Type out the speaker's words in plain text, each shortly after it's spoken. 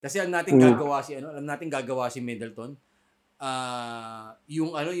Kasi alam natin gagawa si Middleton.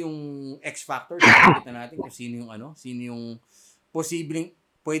 Yung X factor, kita natin kung sino yung posibleng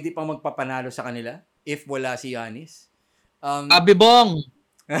pwede pang magpapanalo sa kanila if wala si Giannis. Bobby Bong.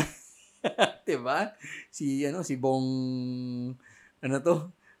 'Di ba? Si Bong Si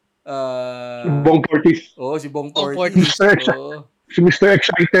Bong Portis. Si Bong Bong Portis. Si Mr.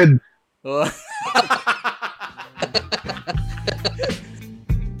 Excited.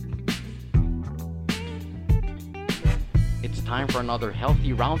 It's time for another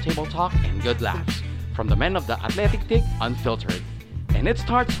healthy roundtable talk and good laughs from the men of the Athletic Tick Unfiltered. And it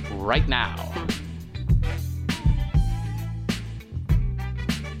starts right now.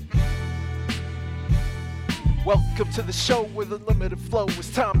 Welcome to the show with a limited flow.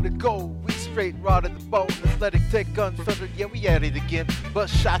 It's time to go. We straight raw to the bone. Athletic Tick Unfiltered. Yeah, we at it again. But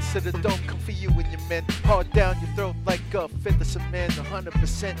shots to the dome come for you and your men. Hard down your throat like a fifth of cement.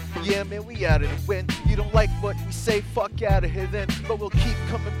 100%. Yeah, man, we out to win. You don't like what we say? Fuck out of here then. But we'll keep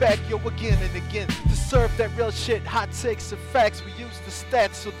coming back, yo, again and again. To serve that real shit, hot takes and facts. We use the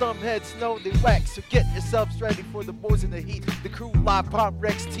stats so dumb heads know they whack. So get yourselves ready for the boys in the heat. The crew live, Pop,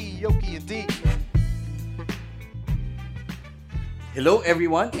 Rex, T, Yoki, and D. Hello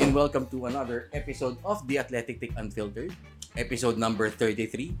everyone and welcome to another episode of The Athletic Tick Unfiltered, episode number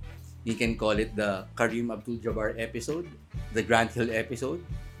 33. You can call it the Kareem Abdul-Jabbar episode, the Grant Hill episode,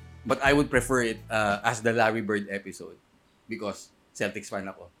 but I would prefer it as the Larry Bird episode because Celtics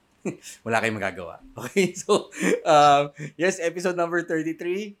fan ako. Wala kayong magagawa. Okay, so yes, episode number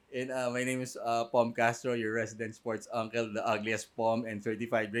 33 and my name is Pom Castro, your resident sports uncle, the ugliest Pom and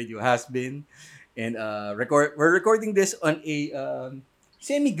certified radio has-been. And we're recording this on a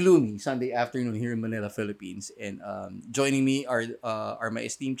semi-gloomy Sunday afternoon here in Manila, Philippines. And joining me are my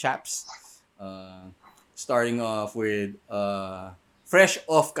esteemed chaps. Starting off with fresh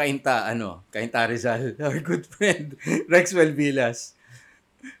off Cainta Rizal, our good friend Rexwell Villas.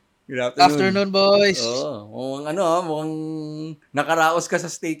 Good Afternoon, boys. Mukhang nakaraos ka sa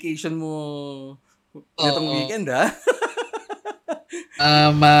staycation mo nitong weekend, ha?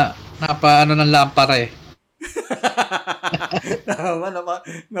 Ng lampara eh. Tama,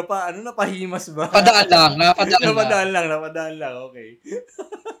 napahimas ba? Napadaan lang, okay.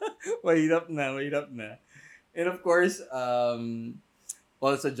 Mahirap na. And of course,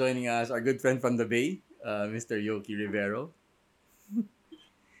 also joining us, our good friend from the Bay, Mr. Yoki Rivero.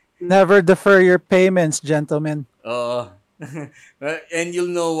 Never defer your payments, gentlemen. And you'll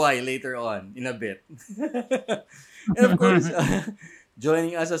know why later on, in a bit. And of course,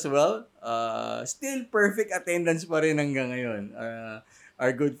 joining us as well, still perfect attendance pa rin hanggang ngayon.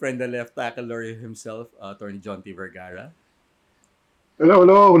 Our good friend, the left tackle lawyer himself, Attorney John T. Vergara. Hello.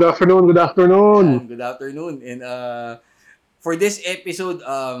 Good afternoon. Good afternoon. And for this episode,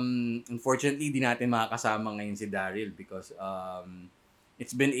 unfortunately, di natin makakasama ngayon si Daryl because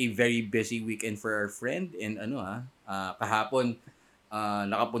it's been a very busy weekend for our friend. And kahapon,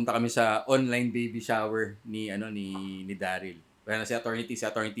 nakapunta kami sa online baby shower ni Daryl. Well, si Attorney T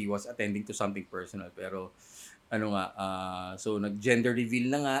was attending to something personal pero so nag-gender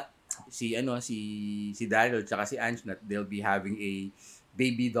reveal na nga si Daryl tsaka si Ange that they'll be having a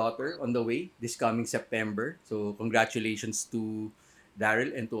baby daughter on the way this coming September. So congratulations to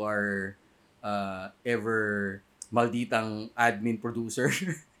Daryl and to our ever malditang admin producer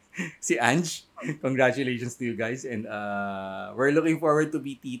si Ange. Congratulations to you guys and we're looking forward to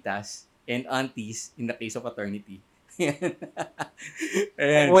be titas and aunties in the case of Attorney.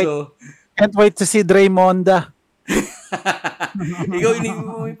 Ayan, can't wait to see Draymonda. Ikaw hindi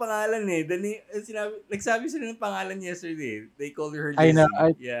mo yung pangalan eh. Nagsabi sila ng pangalan yesterday. They called her Lizzie. I know.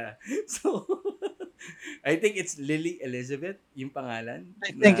 Yeah. So I think it's Lily Elizabeth yung pangalan.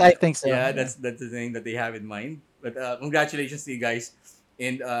 I think so. Yeah, that's the thing that they have in mind. But congratulations to you guys.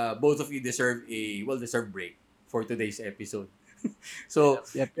 And both of you deserve a well-deserved break for today's episode. So,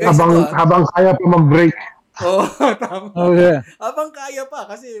 yep. Habang kaya pa mag-break. Tama. Oh, yeah. Habang kaya pa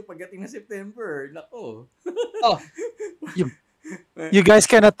kasi pagdating na September, nako. You guys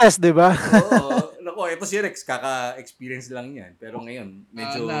can attest, di ba? Nako, ito si Rex, kaka-experience lang yan. Pero ngayon,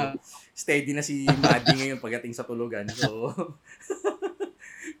 medyo steady na si Maddie ngayon pagdating sa tulugan. So,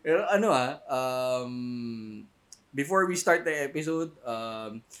 pero before we start the episode,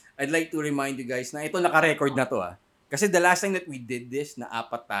 I'd like to remind you guys na ito naka-record na to Kasi the last time that we did this, na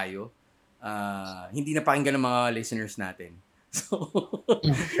 4 tayo, hindi na pakinggan ng mga listeners natin. So,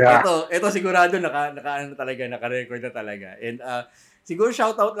 ito sigurado naka-record na talaga. And siguro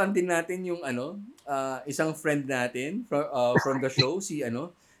shoutout lang din natin yung isang friend natin from the show, si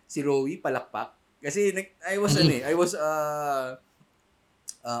Rowie Palakpak. Kasi I was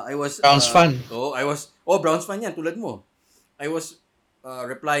I was Browns fan. Browns fan yan tulad mo. I was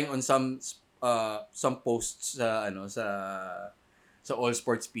replying on some posts sa All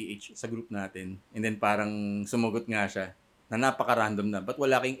Sports PH sa group natin. And then parang sumagot nga siya na napaka-random na. But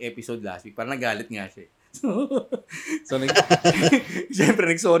wala kayong episode last week? Parang nagalit nga siya. Siyempre,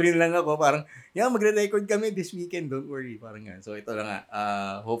 nag-sorry na lang ako. Parang, magre-record kami this weekend. Don't worry. Parang nga. So, ito lang nga.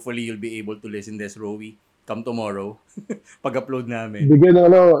 Hopefully, you'll be able to listen this, Rowie. Come tomorrow. Pag-upload namin. Bigyan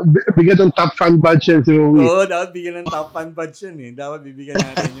ng top fan badge yan si Rowie. Oo, dapat bigyan ng top fan badge yan eh. Dapat bibigyan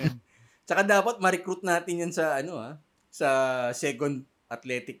natin yan. Tsaka dapat ma-recruit natin yan sa sa second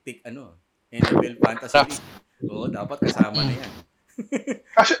athletic tick NFL Fantasy League. Oo, dapat kasama na yan.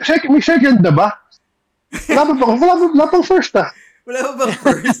 May second na ba? Wala pang first ah. Wala pa bang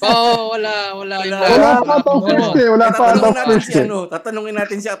first? Wala. Wala pa pang first eh. Wala pa pang first eh. Tatanungin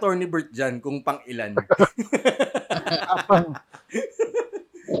natin si Attorney Bert dyan kung pang ilan.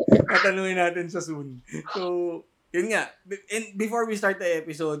 Tatanungin natin sa soon. So, yun nga. And before we start the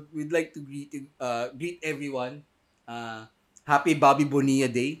episode, we'd like to greet everyone. Happy Bobby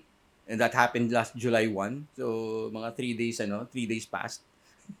Bonilla Day. And that happened last July 1. So, mga 3 days passed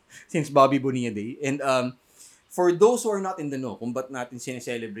since Bobby Bonilla Day. And for those who are not in the know, kung ba't natin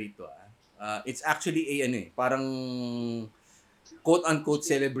sineselebrate to, it's actually parang quote-unquote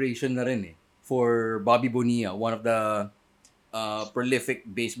celebration na rin for Bobby Bonilla, one of the prolific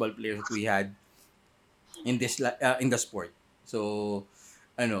baseball players that we had in the sport. So,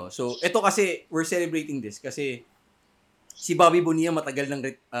 so ito kasi, we're celebrating this kasi si Bobby Bonilla matagal ng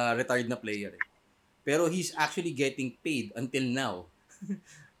retired na player Pero he's actually getting paid until now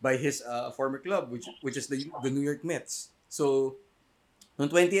by his former club, which is the New York Mets. So, noong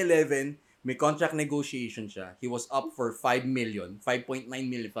 2011, may contract negotiation siya. He was up for 5.9 million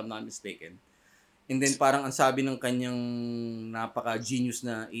if I'm not mistaken. And then parang ang sabi ng kanyang napaka-genius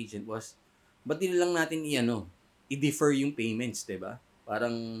na agent was, ba't di lang natin i-defer yung payments, diba?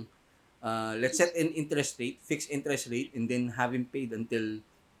 Parang, let's set an fixed interest rate, and then have him paid until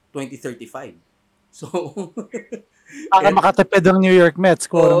 2035. So, para makatipid ang New York Mets,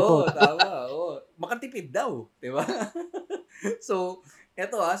 quote-unquote. Tama. Makatipid daw, di ba? So,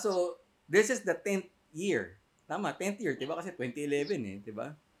 eto so, this is the 10th year. Tama, 10th year, di ba? Kasi 2011 di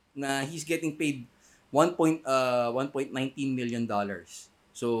ba? Na he's getting paid $1.19 million.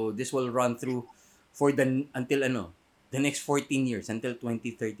 So, this will run through until the next 14 years, until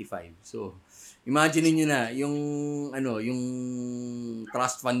 2035. So, imagine niyo na, yung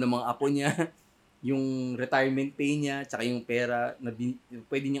trust fund ng mga apo niya, yung retirement pay niya, tsaka yung pera na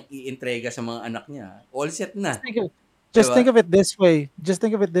pwede niyang i-entrega sa mga anak niya. All set na. Just think of it this way.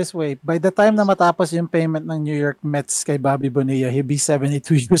 By the time na matapos yung payment ng New York Mets kay Bobby Bonilla, he'll be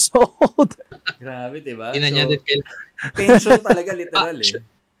 72 years old. Grabe, diba? Tension talaga, literal Siya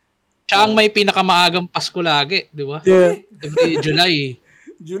ang may pinakamaagang Pasko lagi, di ba? Yeah. Every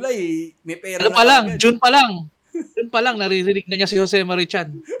July, may pera June pa lang, naririnig na niya si Jose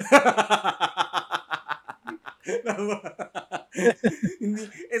Marichan. Hindi.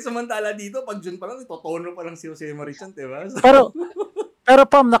 Samantala dito, pag June pa lang, itotono pa lang si Jose Marichan, diba? So, pero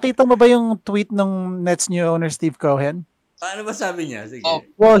Pam, nakita mo ba yung tweet ng Nets new owner Steve Cohen? Ano ba sabi niya? Sige.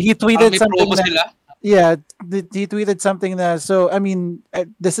 Well, he tweeted may something promo sila? Yeah, he tweeted something that, so I mean,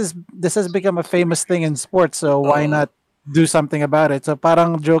 this has become a famous thing in sports, so why not do something about it? So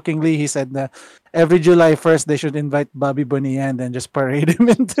parang jokingly he said that every July 1st they should invite Bobby Bonilla and then just parade him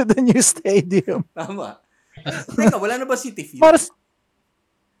into the new stadium. Tama. Teka, wala na ba City Field?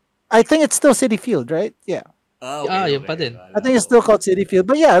 I think it's still City Field, right? Yeah. Okay. Yun pa din. I think it's still called City Field.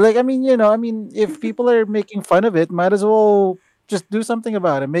 But yeah, like, I mean, if people are making fun of it, might as well just do something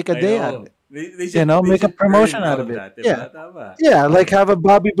about it. Make a day out of it. They should make a promotion out of it. That, yeah. Tama. Yeah, like have a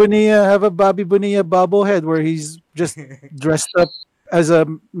Bobby Bonilla bobblehead where he's just dressed up as a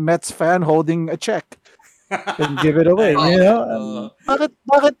Mets fan holding a check and give it away.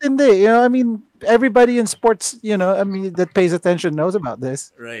 Bakit hindi? I mean, everybody in sports, that pays attention knows about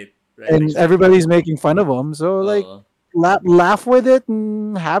this. Right. And everybody's making fun of him. So like, laugh with it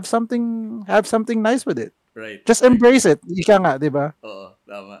and have something nice with it. Right. Just embrace it. Ika nga, di ba? Oo,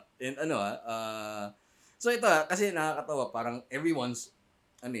 tama. And so ito kasi nakakatawa, parang everyone's,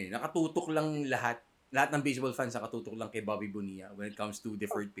 nakatutok lang lahat ng baseball fans nakatutok lang kay Bobby Bonilla when it comes to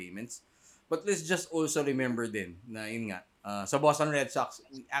deferred payments. But let's just also remember din na yun nga, sa Boston Red Sox,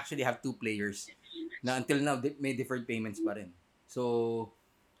 we actually have 2 players na until now may deferred payments pa rin. So,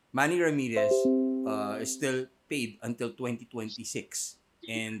 Manny Ramirez is still paid until 2026.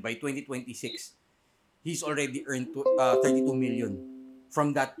 And by 2026, he's already earned 32 million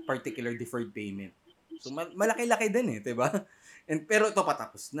from that particular deferred payment. So malaki-laki din diba? Pero ito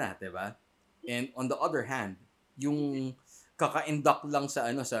patapos na, 'di ba? And on the other hand, yung kaka-induct lang sa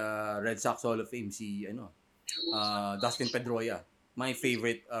Red Sox Hall of Fame si Dustin Pedroia, my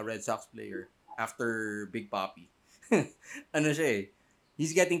favorite Red Sox player after Big Papi. Siya eh.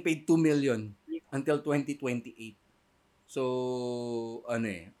 He's getting paid 2 million until 2028. So,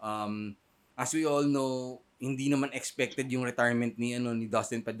 as we all know, hindi naman expected yung retirement ni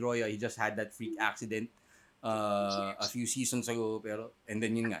Dustin Pedroia. He just had that freak accident a few seasons ago, and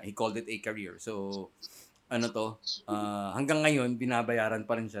then yun nga, he called it a career. So, hanggang ngayon, binabayaran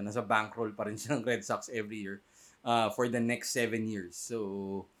pa rin siya. Nasa bankroll pa rin siya ng Red Sox every year for the next 7 years.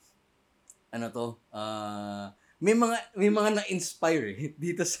 So, may mga na-inspire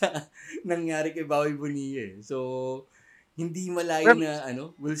dito sa nangyari kay Bobby Bonilla. So, hindi malayo na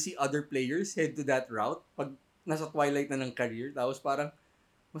we'll see other players head to that route pag nasa twilight na ng career. Tapos parang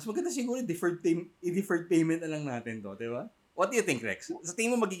mas maganda siguro deferred payment na lang natin to, di ba? What do you think, Rex? Sa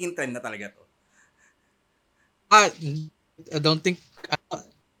tingin mo magiging trend na talaga to? I don't think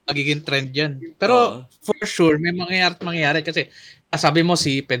magiging trend yan. Pero for sure, may mangyayari kasi sabi mo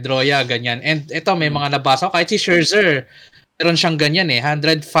si Pedroia, ganyan. And ito, may mga nabasa ko. Kahit si Scherzer, meron siyang ganyan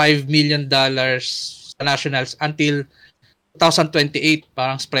 $105 million sa Nationals until 2028.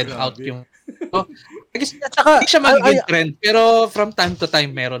 Parang spread out yung... So, hindi siya magiging trend. Pero from time to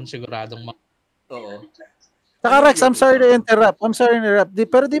time, meron siguradong Oo. Saka Rex, I'm sorry to interrupt.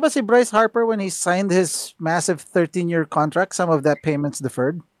 Pero di ba si Bryce Harper, when he signed his massive 13-year contract, some of that payments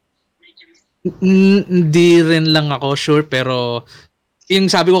deferred? Hindi rin lang ako sure, pero yung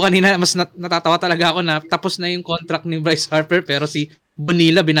sabi ko kanina, mas natatawa talaga ako na tapos na yung contract ni Bryce Harper, pero si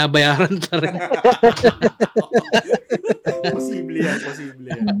Bonilla binabayaran pa rin. Posible yan.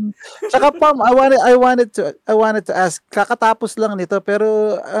 Saka Pam, I wanted to ask, kakatapos lang nito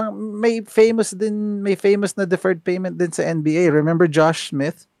pero may famous na deferred payment din sa NBA. Remember Josh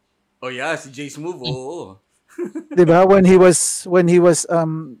Smith? Oh yeah, si Jay Smooth. Oo. 'Di ba when he was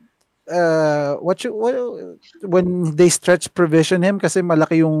when they stretch provision him kasi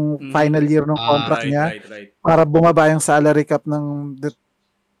malaki yung final year ng contract niya para bumaba yung salary cap ng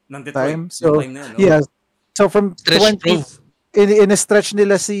time. So yeah, so from 20 in a stretch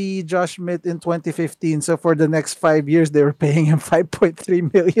nila si Josh Smith in 2015, so for the next 5 years they were paying him 5.3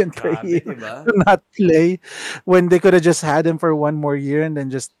 million per year to not play when they could have just had him for one more year and then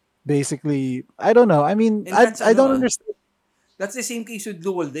just basically, I don't know. I mean, I don't understand. That's the same case with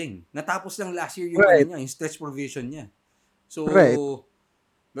Luol Deng. Natapos lang last year yung yung stretch provision niya. So,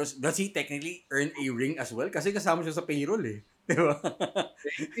 does he technically earn a ring as well? Kasi kasama siya sa payroll eh. Diba?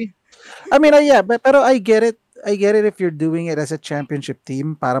 I mean, pero I get it. I get it if you're doing it as a championship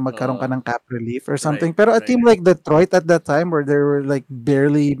team para magkaroon ka ng cap relief or something. Pero a team like Detroit at that time where they were like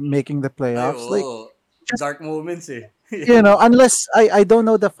barely making the playoffs, dark moments eh. You know, unless I don't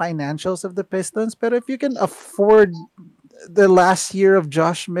know the financials of the Pistons, but if you can afford the last year of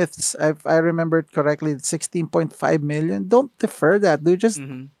Josh Smith's, if I remember it correctly, 16.5 million, don't defer that. Do just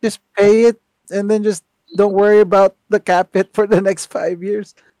pay it and then just don't worry about the cap hit for the next 5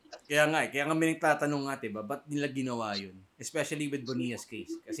 years. Kaya nga may nagtatanong nga, diba, ba't nila ginawa yun? Especially with Bonilla's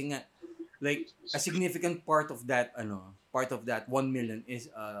case. Kasi nga, like, a significant part of that 1 million is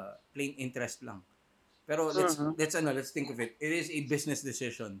plain interest lang. Pero let's think of it. It is a business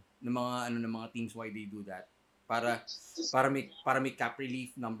decision ng mga teams why they do that. Para may cap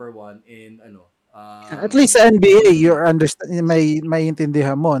relief number 1 in at least sa NBA you're may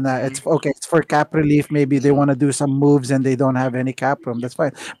intindihan mo na it's okay, it's for cap relief, maybe they want to do some moves and they don't have any cap room, that's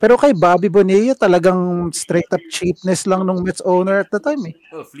fine. Pero kay Bobby Bonilla talagang straight up cheapness lang nung Mets owner at the time eh.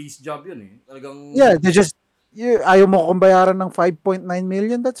 Oh, fleece job yun eh. Talagang they just ayaw mo kung bayaran ng 5.9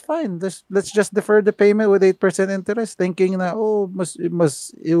 million, that's fine. Let's just defer the payment with 8% interest, thinking na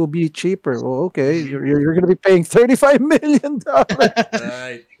it will be cheaper. Oh, okay, you're gonna be paying $35 million.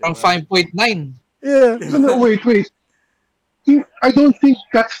 Right. From 5.9. Yeah. No, wait. I don't think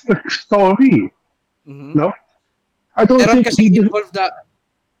that's the story. No? I don't Meron think kasi involved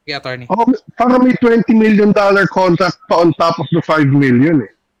attorney. Para may $20 million contract pa on top of the 5 million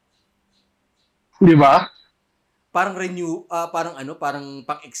eh. Di ba? Parang parang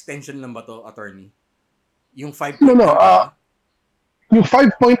pang-extension lang ba to, attorney? Yung 5.9? No. Yung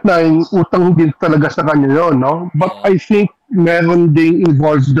 5.9, utang din talaga sa kanya yun, no? But I think meron ding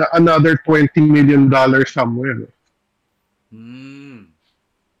involved another $20 million somewhere.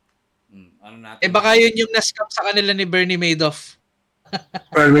 Ano natin? Baka yun yung na-scam sa kanila ni Bernie Madoff.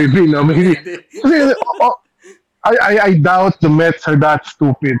 Well, maybe. Kasi, I doubt the Mets are that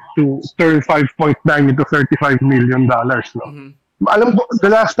stupid to turn 5.9 into $35 million, no? Alam ko, the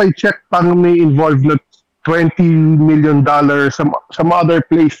last I checked, parang may involved na $20 million some other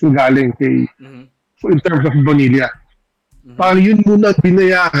place na galing kay Mhm. in terms of Bonilla. Parang yun muna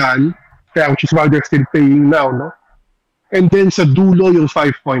binayaran, kaya which is why they're still paying now, no? And then sa dulo yung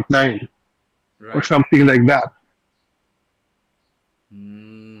 5.9 or Right. something like that.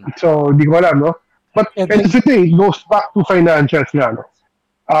 Mm. So, di ko alam, no? But And end of the day, it goes back to financials nga, no?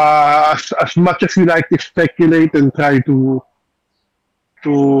 As much as we like to speculate and try to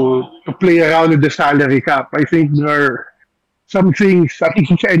play around with the salary cap, I think there are some things, at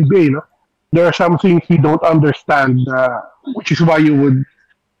least sa NBA, no? There are some things we don't understand, which is why you would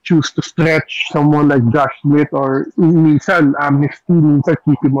choose to stretch someone like Josh Smith or minsan amnesty, minsan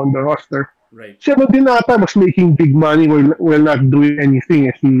keep him on the roster. Right. Siya ba din ata was making big money while not doing anything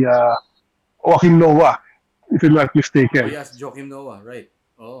as si Joakim Noah, if I'm not Oh mistaken. yes, Joakim Noah, right.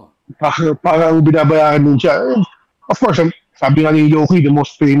 Oh. Parang binabayaran din siya. Of course, sabi nga ni Yoki, the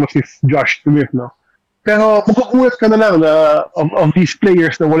most famous is Josh Smith, no? Pero magugulat ka na lang na of these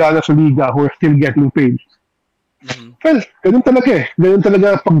players na wala na sa liga who are still getting paid. Mhm. Well, ganun talaga eh. Ganun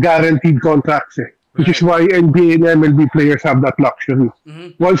talaga pag guaranteed contracts eh. Which is why NBA and MLB players have that luxury.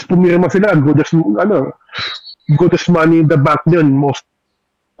 Mhm. Once pumirma sila, good as money in the bank din, most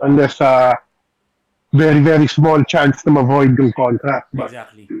unless very, very small chance to avoid yung contract. But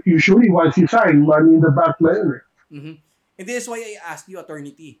Exactly. usually, once you sign, money in the bank na yun eh. Mm-hmm. And this is why I asked you,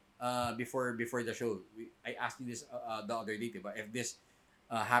 Attorney T, before the show. I asked you this the other day, diba? If this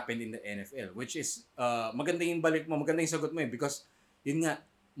happened in the NFL, which is maganda yung balik mo, maganda yung sagot mo eh, because yun nga,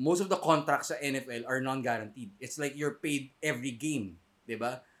 most of the contracts sa NFL are non-guaranteed. It's like you're paid every game,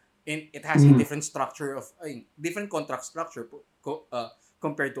 diba? And it has a different structure of different contract structure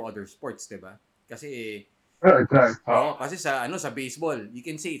compared to other sports, diba? Kasi Right. kasi sa baseball, you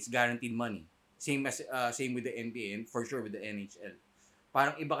can say it's guaranteed money. Same with the NBA and for sure with the NHL.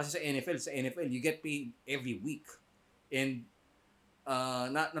 Parang iba kasi sa NFL you get paid every week. And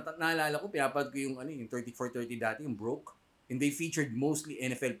naalala ko, pinapad ko yung 30 for 30 dati, yung broke. And they featured mostly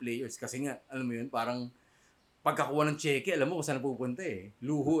NFL players kasi nga, alam mo yun, parang pagkakuha ng cheque, alam mo kung saan napupunta eh.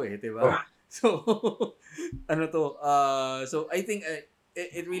 Luho eh, diba? So, so I think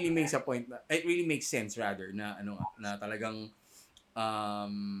it really makes a point, it really makes sense rather na na talagang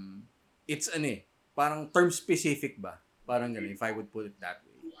it's parang term specific ba? Parang gano'n, if I would put it that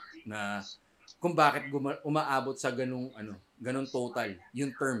way. Na kung bakit umaabot sa ganung total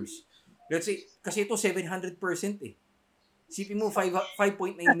yung terms. Let's say kasi ito 700% eh. Sipin mo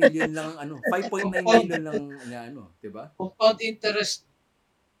 5.9 million lang 5.9 million lang na 'di ba? Compound interest.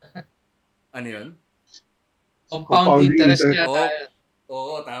 Ano 'yun? Compound interest niya.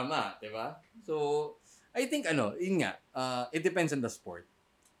 Oo, tama, 'di ba? So, I think yun nga, it depends on the sport.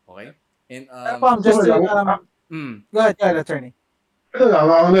 Okay? And just to, go ahead, attorney.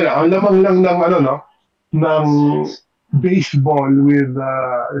 Ang lamang lang ng ng baseball with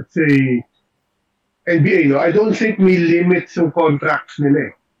let's say NBA, no? I don't think may limits yung contracts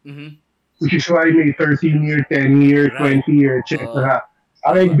nila eh. Mhm. Which is why may 13-year, 10-year, Right. 20-year, etc.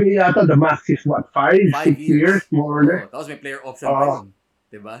 Ang NBA yata, the max is what? 5, 6 years, more or less. Tapos may player option pa yun.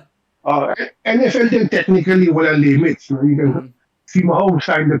 'Di ba? NFL din technically walang limits. No? You can see Mahomes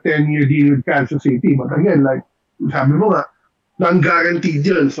signed a 10-year deal with Kansas City. But again, like sabi mo nga, non-guaranteed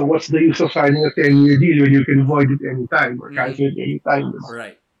yun. So what's the use of signing a 10-year deal when you can void it anytime or cancel it anytime?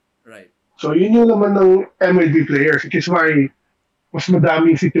 Diba? Right. So yun yung naman ng MLB players, which is why mas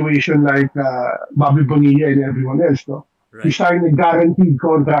madaming situation like Bobby Bonilla and everyone else, no? Right. You sign a guaranteed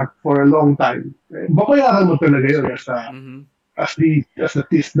contract for a long time. Babayaran mo talaga yun as the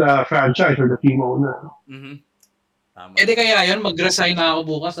franchise or the team owner. Mhm. Tama. Kaya yun, mag-resign na ako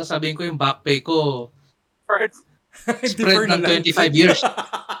bukas, sasabihin ko yung back pay ko spread ng 25 years.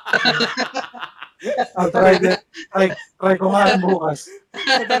 I'll try that. Try ko nga rin bukas.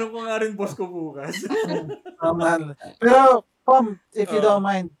 Tatanong ko nga rin boss ko bukas. Pero, Pom, if you don't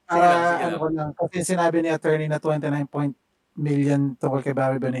mind, sige lang. kasi sinabi ni attorney na 29 million tungkol kay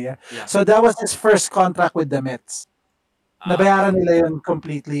Bobby Bonilla. Yeah. So that was his first contract with the Mets. Nabayaran nila yun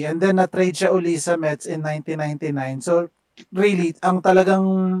completely. And then na-trade siya uli sa Mets in 1999. So really, ang talagang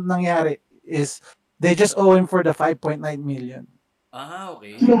nangyari is they just owe him for the 5.9 million.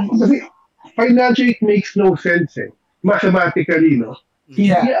 Okay. No, kasi financially it makes no sense eh. Mathematically, no?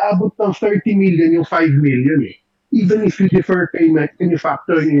 Yeah. Iaabot ng 30 million yung 5 million eh. Even if you defer payment and you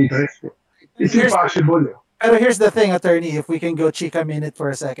factor in interest. Eh. It's impossible eh. Pero here's the thing, attorney, if we can go chika minute for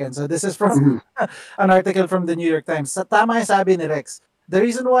a second. So this is from an article from the New York Times. Tama yung sabi ni Rex. The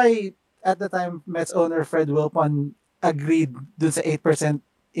reason why at the time Mets owner Fred Wilpon agreed dun sa 8%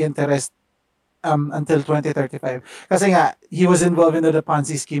 interest until 2035. Kasi nga, he was involved in the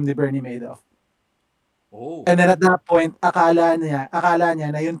Ponzi scheme ni Bernie Madoff. Oh. And then at that point, akala niya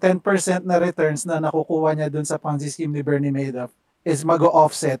na yung 10% na returns na nakukuha niya dun sa Ponzi scheme ni Bernie Madoff is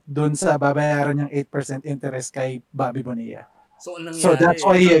mag-offset dun sa babayaran niyang 8% interest kay Bobby Bonilla. So, anong So that's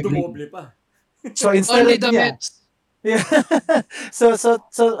why he agreed. dumoble pa. So instead Only of the Mets. yeah. so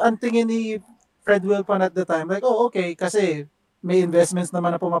ang tingin ni Fred Wilpon at the time, like, oh, okay, kasi may investments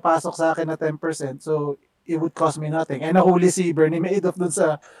naman na pumapasok sa akin na 10%, so it would cost me nothing. And nahuli si Bernie Madoff dun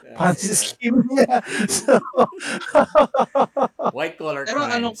sa Ponzi scheme niya. So, White collar Pero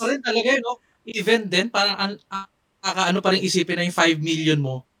crimes. ano pa rin talaga yun, no? Even then, parang ano pa rin isipin na yung 5 million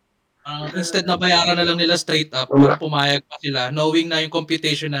mo. Instead na bayaran na lang nila straight up, para pumayag pa sila, knowing na yung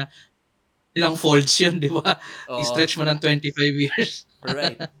computation na ilang folds yun, di ba? I-stretch mo ng 25 years.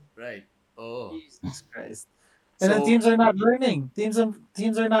 Right. Oh. Jesus Christ. And then teams are not learning. Teams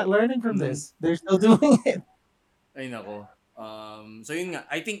are not learning from this. They're still doing it. Ay nako. So yun nga,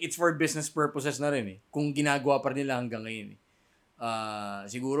 I think it's for business purposes na rin eh. Kung ginagawa pa rin nila hanggang ngayon eh.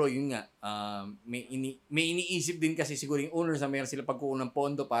 Siguro yun nga, may iniisip din kasi siguro yung owners na mayroon sila pagkukunan ng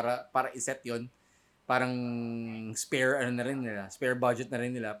pondo para iset yon, parang spare budget na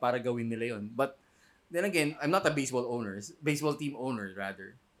rin nila para gawin nila yon. But then again, I'm not a baseball team owner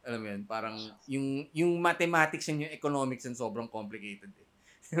rather. Alam mo yun, parang yung mathematics and yung economics and sobrang complicated eh.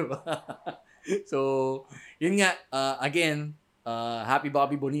 Diba? So, yun nga, again, happy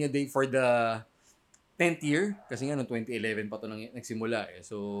Bobby Bonilla Day for the 10th year. Kasi nga, noong 2011 pa ito nagsimula eh.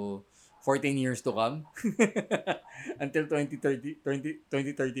 So, 14 years to come. Until 2035.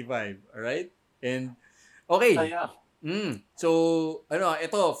 Alright? And, okay. So,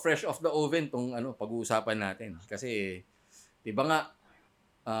 ito, fresh off the oven tong pag-uusapan natin. Kasi, di ba nga,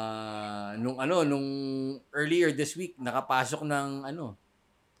 nung earlier this week, nakapasok ng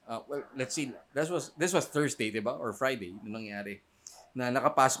well, let's see, this was Thursday, di ba? Or Friday, nung nangyari. Na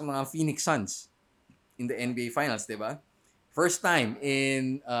nakapasok ng Phoenix Suns in the NBA Finals, di ba? First time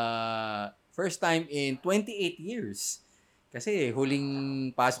in 28 years. Kasi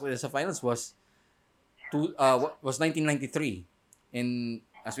huling pasok nila sa finals was 1993. And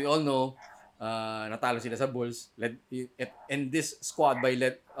as we all know, natalo sila sa Bulls, and this squad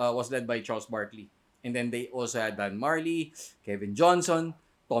was led by Charles Barkley. And then they also had Dan Marley, Kevin Johnson,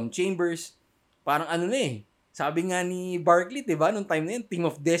 Tom Chambers. Parang sabi nga ni Barkley, 'di ba, nung time na yun, team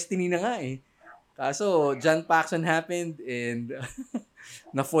of destiny na nga eh. Kaso John Paxson happened and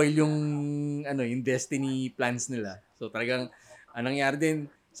na-foil yung destiny plans nila. So talagang anong nangyari din,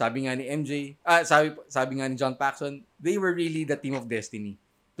 sabi nga ni MJ, sabi nga ni John Paxson, they were really the team of destiny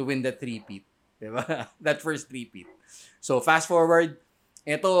to win the three-peat. Diba? That first three-peat. So, fast forward,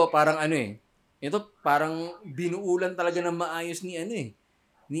 ito parang binuulan talaga ng maayos ni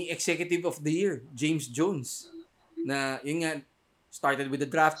Executive of the Year, James Jones. Na, yun nga, started with the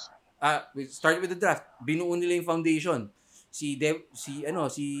draft. Binuo nila yung foundation. Si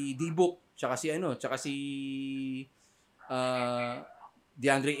D-Book, tsaka si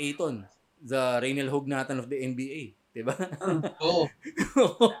DeAndre Ayton, the Raynel Hognatan of the NBA. Diba? Oo.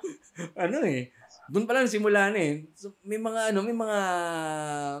 Doon pa lang simula na eh. So, may mga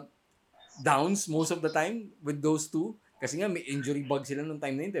downs most of the time with those two. Kasi nga may injury bug sila nung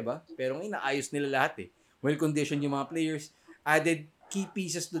time na yun, diba? Pero ngayon naayos nila lahat eh. Well-conditioned yung mga players. Added key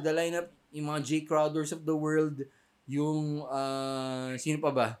pieces to the lineup. Yung mga Jay Crowders of the world. Yung, sino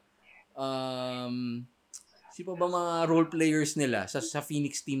pa ba? Sino pa ba mga role players nila sa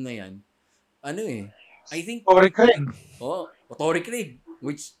Phoenix team na yan? I think Torrey Craig. Torrey Craig,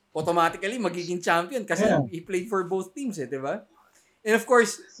 which automatically magiging champion kasi he played for both teams, di ba? And of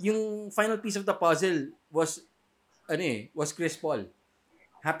course, yung final piece of the puzzle was Chris Paul.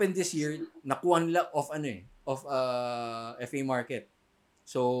 Happened this year, nakuha nila of FA market.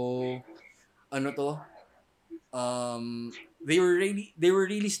 So, they were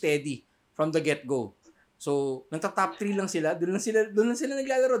really steady from the get-go. So, nagta-top 3 lang sila. Doon lang sila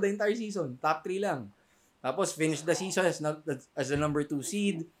naglalaro the entire season. Top 3 lang. Tapos, finished the season as the number 2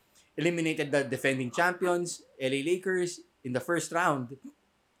 seed. Eliminated the defending champions, LA Lakers, in the first round.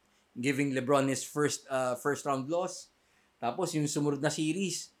 Giving LeBron his first round loss. Tapos, yung sumunod na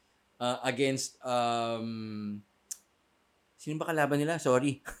series against... sino ba kalaban nila?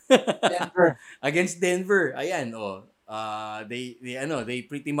 Sorry. Denver. Against Denver. Ayan, they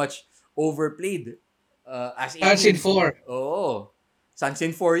pretty much overplayed as Suns in 4. Oo. Suns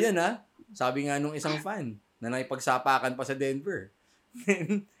in 4 yan, ha? Sabi nga nung isang fan na naipagsapakan pa sa Denver.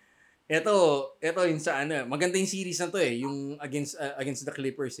 ito yung sa maganda yung series na to eh, yung against the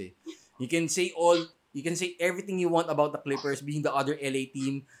Clippers eh. You can say everything you want about the Clippers being the other LA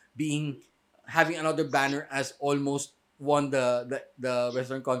team, having another banner as almost won the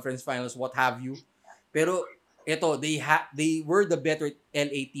Western Conference Finals, what have you. Pero eto, they were the better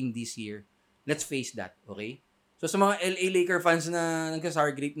LA team this year. Let's face that, okay? So sa mga LA Laker fans na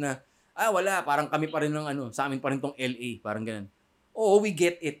nagka-sour-grape na wala, parang kami pa rin ng sa amin pa rin tong LA, parang ganun. Oo, we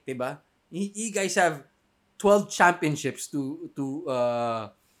get it, 'di ba? You guys have 12 championships to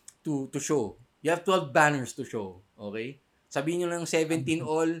show. You have 12 banners to show, okay? Sabihin niyo lang 17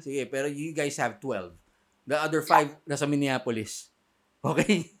 all, sige, pero you guys have 12. The other 5 nasa Minneapolis.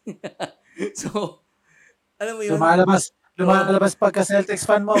 Okay? So, alam mo yun? Lumalabas pagka Celtics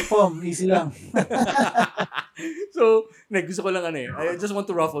fan mo, Pom. Easy lang. So, gusto ko lang I just want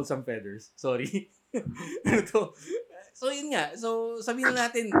to ruffle some feathers. Sorry. So, yun nga. So, sabihin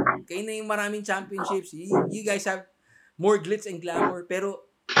natin, kayo na yung maraming championships. You guys have more glitz and glamour, pero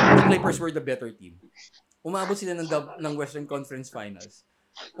the Clippers were the better team. Umabot sila ng Western Conference Finals.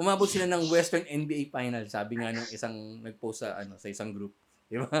 Umabot sila ng Western NBA Finals, sabi nga nung isang nag-post sa isang group.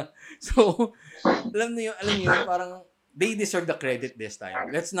 Di ba? So, alam niyo, parang they deserve the credit this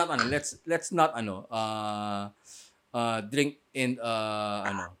time. Let's not drink and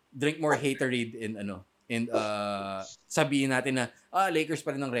drink more haterade and sabihin natin na Lakers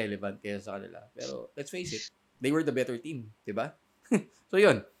pa rin ang relevant kaya sa kanila. Pero let's face it, they were the better team, 'di ba? So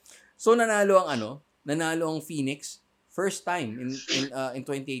 'yun. So nanalo ang Phoenix first time in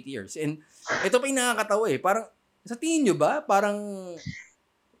 28 years. And ito pa yung nakakatawa Parang sa tingin niyo ba parang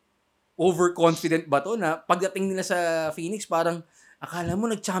overconfident ba to na pagdating nila sa Phoenix parang akala mo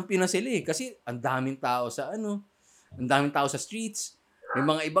nag-champion na sila kasi ang daming tao sa streets.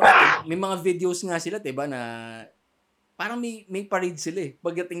 May mga videos nga sila, 'di ba, na parang may parade sila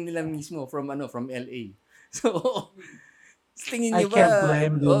pagdating nila mismo from LA. So sa tingin niyo ba? I can't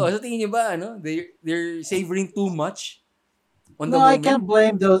blame them. Sa tingin niyo ba they're savoring too much on the No, moment?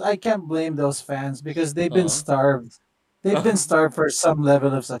 I can't blame those fans because they've been starved. They've been starved for some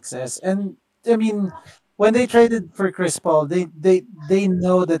level of success. And I mean, when they traded for Chris Paul, they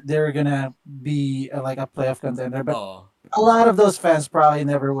know that they're gonna be like a playoff contender. But a lot of those fans probably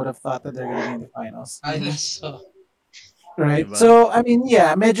never would have thought that they're gonna be in the finals. I guess so. Right. Diba? So I mean,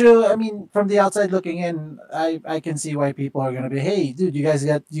 from the outside looking in, I can see why people are gonna be, hey, dude, you guys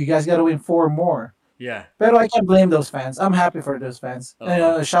got to win 4 more. Yeah. Pero I can't blame those fans. I'm happy for those fans.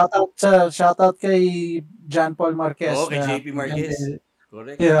 Shout out kay John Paul Marquez. Kay JP Marquez.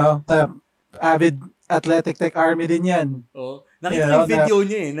 Correct. Avid Athletic Tech Army din yan. Nakita yung video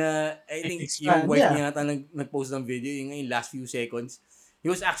niya na I think yung wife yeah. niya yata nag-post ng video yung last few seconds. He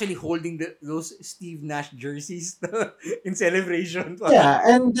was actually holding those Steve Nash jerseys in celebration. Yeah,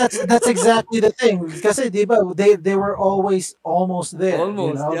 and that's exactly the thing. Kasi di ba, they were always almost there.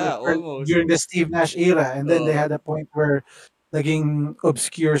 Almost, almost. During the Steve Nash era. And then they had a point where naging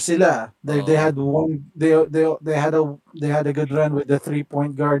obscure sila. They had a good run with the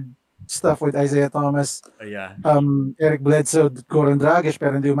 3-point guard stuff with Isaiah Thomas, Eric Bledsoe, Goran Dragic,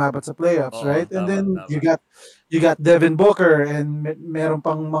 pero hindi umabot sa playoffs, right? And then you got Devin Booker, and meron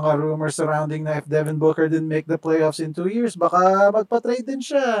pang mga rumors surrounding na if Devin Booker didn't make the playoffs in 2 years, baka magpa-trade din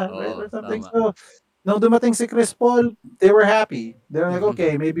siya, right? Or something. So, nung dumating si Chris Paul, they were happy. They were like,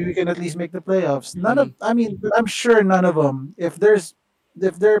 okay, maybe we can at least make the playoffs. I'm sure none of them, if there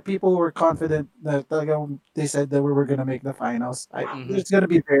are people who were confident that they said that we were going to make the finals, there's going to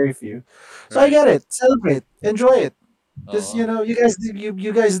be very few. So I get it. Celebrate. Enjoy it. Just,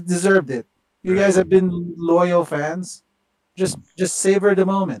 you guys deserved it. You guys have been loyal fans. Just savor the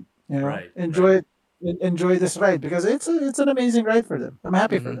moment. Enjoy it. Enjoy this ride because it's an amazing ride for them. I'm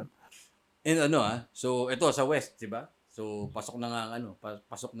happy for them. And so ito sa West, 'di ba? So pasok na nga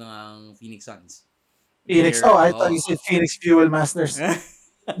ang Phoenix Suns. Phoenix. I thought you said Phoenix Fuel Masters.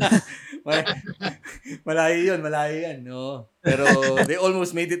 Malayo yan. No? Pero they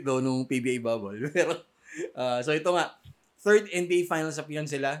almost made it though nung PBA bubble. Pero so ito nga, third NBA Finals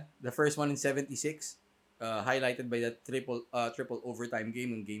appearance sila. The first one in 76, highlighted by that triple overtime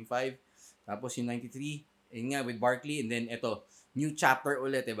game in Game 5. Tapos yung 93, yun nga with Barkley, and then ito, new chapter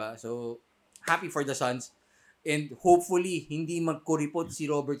ulit, diba? So happy for the Suns. And hopefully, hindi magkuripot si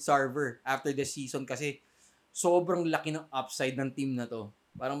Robert Sarver after the season kasi sobrang laki ng upside ng team na to.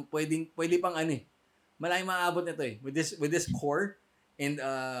 Parang pwede pang malayo maaabot nito with this core and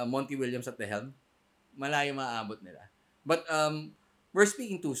Monty Williams at the helm. Malayo maaabot nila. But we're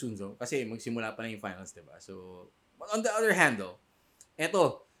speaking too soon though kasi magsimula pa na yung finals, diba? So, but on the other hand though,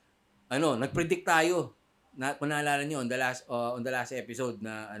 eto, nagpredict tayo na kung naalala niyo on the last episode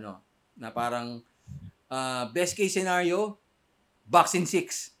na na parang best case scenario, Bucks in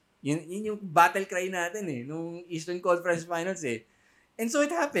 6. Yun yung battle cry natin nung Eastern Conference Finals And so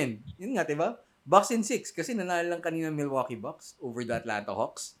it happened. Yun nga, diba? Bucks in 6 kasi nanalo lang kanina Milwaukee Bucks over the Atlanta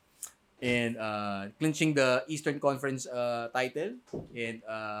Hawks. and clinching the Eastern Conference title. And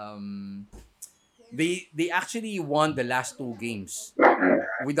they actually won the last 2 games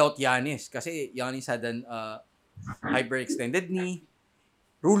without Giannis kasi Giannis had an hyperextended knee.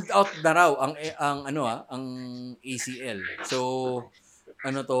 Ruled out na raw ang ACL. So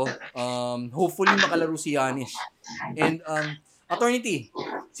hopefully makalaro si Giannis. And Attorney T,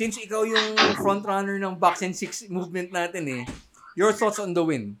 since ikaw yung front runner ng box and 6 movement natin your thoughts on the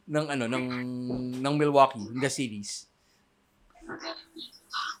win ng Milwaukee in the series?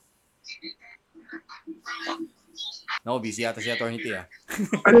 No, busy yata si Attorney T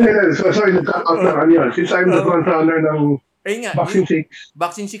Sorry, nagka-out na yun. Since I'm the front runner ng Boxing 6.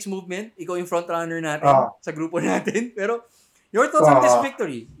 Boxing 6 movement, ikaw yung front runner natin sa grupo natin. Pero, your thoughts on this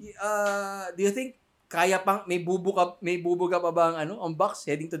victory? Do you think kaya pang may bubuga pa ba ang Bucks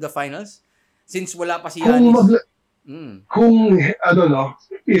heading to the finals? Since wala pa si Giannis. Kung,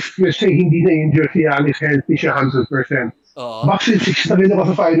 if let's say hindi na injured si Giannis, healthy siya 100%. Boxing 6 na rin ako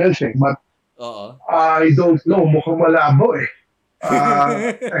sa finals But, I don't know. Mukhang malabo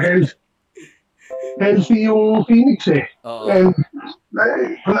healthy yung Phoenix And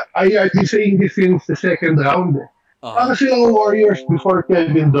I've been saying this since the second round Para silang Warriors before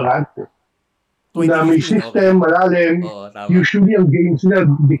Kevin Durant na may system, malalim. Usually ang games nila,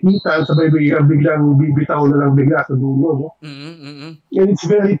 dikitan, sabay biglang bibitaw na lang bigla sa dulo. And it's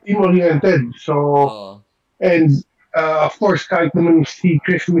very team-oriented. So, and of course, kahit naman si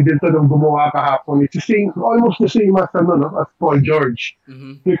Chris Middleton ang gumawa kahapon, it's almost the same as Paul George.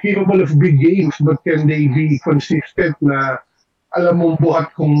 They're capable of big games, but can they be consistent na alam mong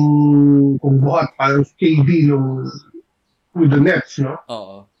buhat kung buhat parang KD with the Nets, no?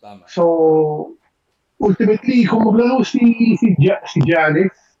 Tama. So, ultimately, kung maglaro si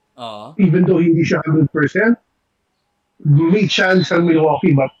Giannis, even though hindi siya 100%, may chance ang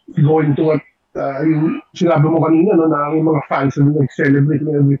Milwaukee, but going to what yung sinabi mo kanina na yung mga fans na nag-celebrate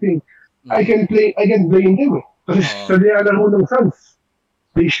and everything, I can blame them kasi sa nilalaro ng Suns,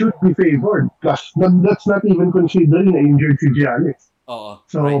 they should be favored. Plus, that's not even considering na injured si Giannis.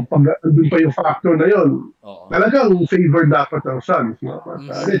 So, pag doon pa yung factor na yun, talagang favored dapat ng Suns. But,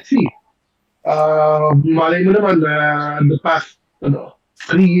 let's see. Malay mo naman na the past 3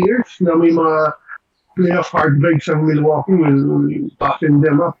 years na may mga playoff heartbreaks ang Milwaukee will toughen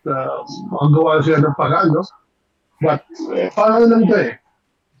them up. Makagawa sila ng paraan, no? But, parang lang ito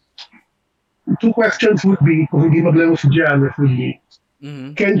 2 questions would be, kung hindi maglaro si Giannis, would be,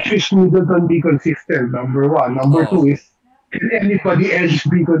 can Chris Middleton be consistent? Number 1. Number 2 is, can anybody else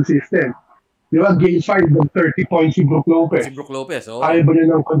be consistent? Di ba, Game 5, nag-30 points si Brook Lopez. Ayaw ba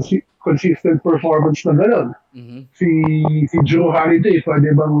niya ng consistent performance na gano'n? Si Joe Holiday,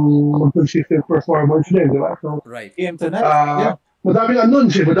 pwede bang mag-consistent performance din, di ba? So, game tonight. Madaming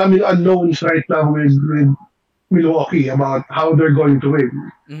unknowns right now with Milwaukee about how they're going to win.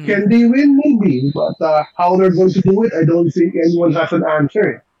 Can they win? Maybe. But how they're going to do it, I don't think anyone has an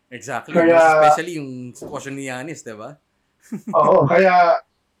answer. Exactly. Especially yung sitwasyon ni Giannis, di ba? Kaya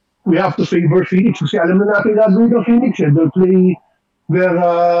we have to favor Phoenix kasi alam na natin gagawin ng Phoenix they'll play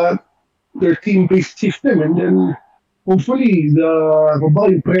their team-based system and then hopefully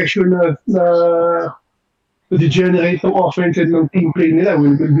yung pressure na generate ng offense and ng team play nila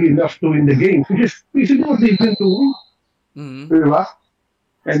will be enough to win the game. So just basically what they've been doing. Diba?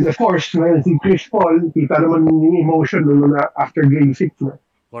 And of course, si Chris Paul, kita naman yung emotion na after game 6 na.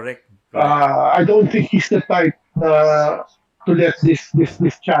 Correct. I don't think he's the type to let this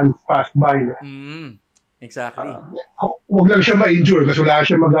chance pass by. Exactly. Huwag lang siya ma-injure kasi wala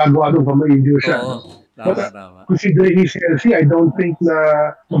siya magagawa doon kung ma-injure siya. Tama. Considering he's healthy, I don't think na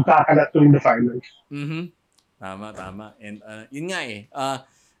magkakalat to in the finals. Tama. And yun nga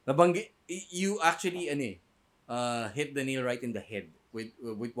you actually hit the nail right in the head with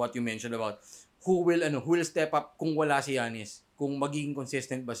what you mentioned about who will step up kung wala si Giannis, kung magiging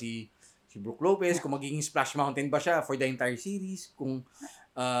consistent ba si Brook Lopez, kung magiging splash mountain ba siya for the entire series, kung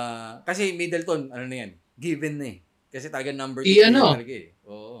kasi Middleton given na kasi talaga number 2 talaga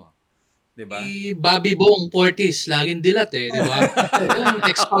diba? Si Bobby Bong Portis laging dilat di ba? Yung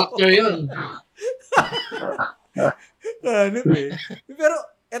X-factor yun. Pero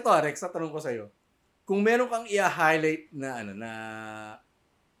eto Rex, tatanong ko sa'yo, kung meron kang i-highlight na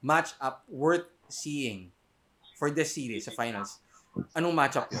match-up worth seeing for this series sa finals, anong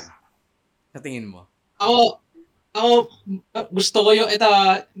match-up yun? Sa tingin mo? Ako gusto ko yung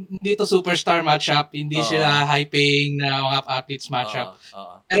dito superstar matchup, hindi sila high-paying na mga athletes matchup.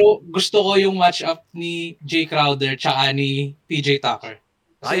 Pero gusto ko yung matchup ni Jay Crowder tsaka ni PJ Tucker.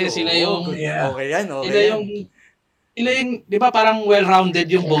 Kasi sila yung okay yan. Sila yung sila yung, di ba parang well-rounded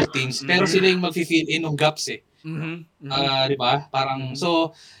yung both teams, pero sila yung mag-fill in ng gaps eh. Di ba? Parang,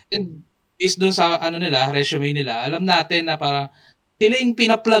 so, and based dun sa nila, resume nila, alam natin na parang sila yung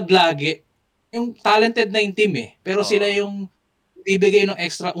pinaplug lagi. Yung talented na yung team eh. Pero sila yung bibigay ng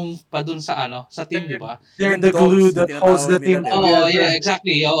extra pa dun sa sa team, di ba? They're the glue that holds the team together. Yeah,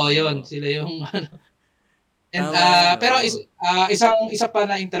 exactly. Yun. Sila yung And pero isa pa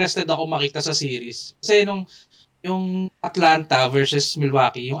na interested ako makita sa series. Kasi yung Atlanta versus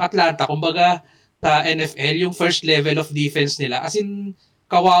Milwaukee, yung Atlanta kumbaga sa NFL yung first level of defense nila. As in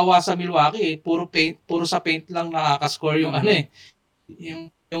kawawa sa Milwaukee, puro sa paint lang nakaka-score yung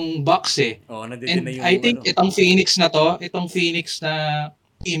yung Bucks eh. And I think itong Phoenix na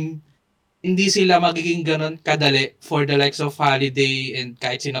team, hindi sila magiging ganun kadali for the likes of Holiday and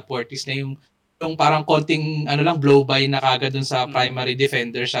kahit sina Portis na yung parang konting blow by na kagad dun sa primary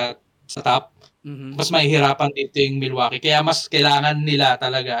defender sa top. Mas mahihirapan dito yung Milwaukee. Kaya mas kailangan nila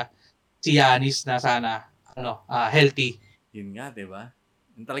talaga si Giannis na sana healthy. Yun nga, 'di ba?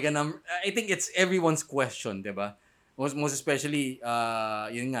 Talaga I think it's everyone's question, 'di ba? Most especially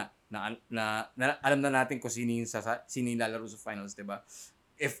yun nga na alam na natin kung sino yung lalaro sa finals, 'di ba?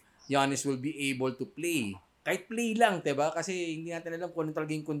 If Giannis will be able to play, kahit play lang, 'di ba? Kasi hindi natin alam kung ano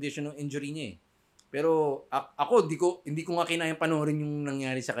talaga yung condition ng injury niya eh. Pero ako hindi ko nga kinayang panoorin yung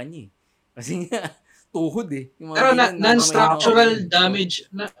nangyari sa kanya. Kasi nga tuhod eh. Yung pero non-structural damage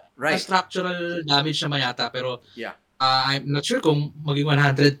structural damage naman yata, pero yeah. I'm not sure kung maging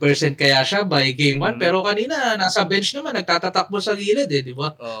 100% kaya siya by game 1, pero kanina nasa bench naman nagtatatakbo sa gilid eh, di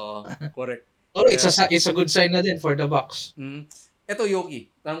ba? Correct. Or it's a good sign na din for the Bucks. Eto Yoki,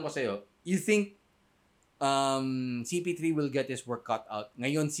 tanong ko sa'yo, you think CP3 will get his work cut out?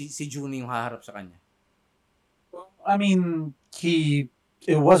 Ngayon si June yung haharap sa kanya. I mean,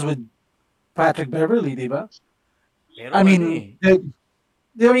 it was with Patrick Beverly, di ba? I mean,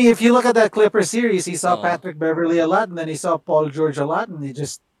 if you look at that Clipper series, he saw Patrick Beverly a lot, and then he saw Paul George a lot, and he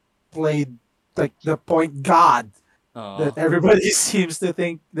just played like the point god that everybody seems to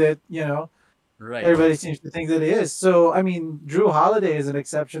think that, right. Everybody seems to think that he is. So, I mean, Drew Holiday is an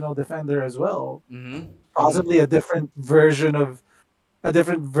exceptional defender as well. Possibly a different version of a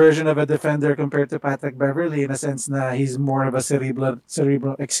defender compared to Patrick Beverly in a sense na he's more of a cerebral,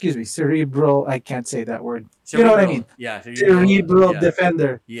 I can't say that word. Cerebral. You know what I mean? Yeah. Cerebral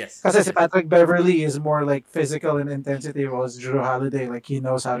defender. Yes. Kasi si Patrick Beverly is more like physical in intensity, while Drew Holiday, like he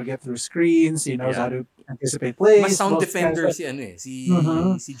knows how to get through screens, he knows how to anticipate plays. Mas sound defender si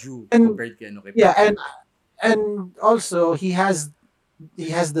Drew compared kay Yeah, and also he has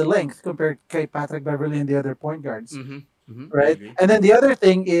the length compared kay Patrick Beverly and the other point guards. Right? And then the other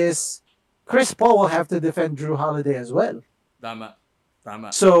thing is Chris Paul will have to defend Drew Holiday as well. Tama.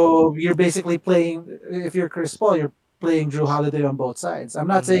 So you're basically playing, if you're Chris Paul, you're playing Drew Holiday on both sides. I'm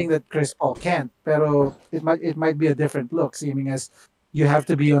not saying that Chris Paul can't, pero it might be a different look, seeming as you have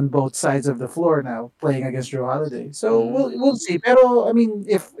to be on both sides of the floor now playing against Drew Holiday. So we'll see. Pero I mean,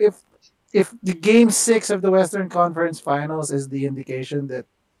 if the game 6 of the Western Conference Finals is the indication that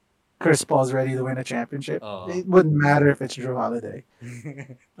Chris Paul's ready to win a championship, it wouldn't matter if it's Drew Holiday.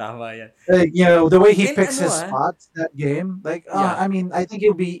 Tama yan. Like, the way he picks his spots that game, like, I mean, I think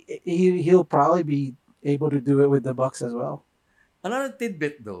he'll probably be able to do it with the Bucks as well. Another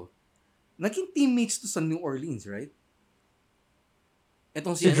tidbit though, naging teammates to sa New Orleans, right?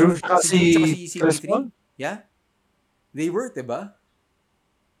 Etong si Drew, si Chris Paul? Yeah? They were, diba?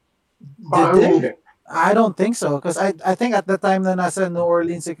 Did they? I don't think so, because I think at the time na nasa New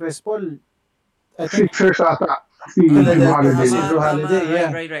Orleans si Chris Paul, I think Sixers ata si Drew Holiday.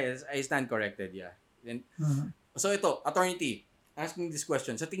 Yeah. Right. I stand corrected, yeah. And, so ito, Attorney T, asking this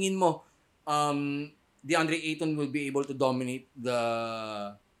question. Sa tingin mo, DeAndre Ayton will be able to dominate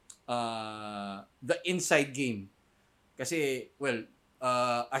the inside game? Kasi, well,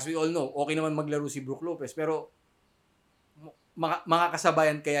 as we all know, okay naman maglaro si Brook Lopez, pero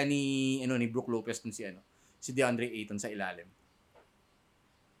makakasabayan kaya ni Brook Lopez dun si DeAndre Ayton sa ilalim.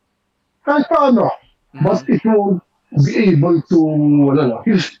 Kahit paano, but it will be able to,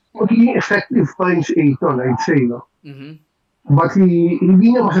 he's magiging effective pa rin si Ayton, I'd say, no? But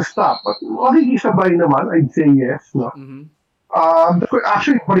hindi niya masastop. But makikisabay naman, I'd say yes, no?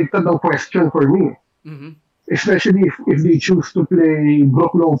 Actually, baliktad ang question for me. Especially if they choose to play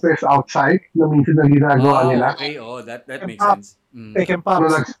Brook Lopez outside, na minsan na ginagawa nila. Okay, that makes sense. They can pop.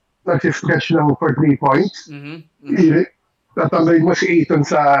 Nag-stretch lang for 3 points. Tatanggalin mo si Ayton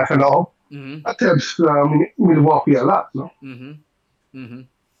sa loob. That helps Milwaukee a lot, no?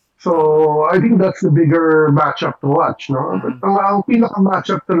 So, I think that's the bigger matchup to watch, no? But ang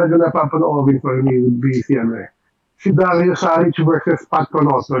pinaka-matchup talaga na papanoorin for me would be si si Dario Saric versus Pat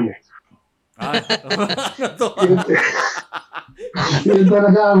Connaughton eh. Ano to? Yun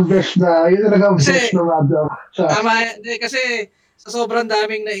talaga ang best na Kasi- matchup. Tama, kasi sa sobrang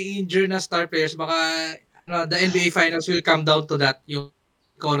daming na-injure na star players, baka the NBA Finals will come down to that, yung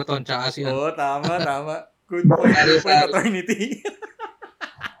Connaughton tsaka si Oo, tama. Good point, attorney.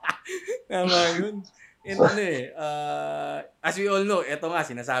 Tama yun. And as we all know, ito nga,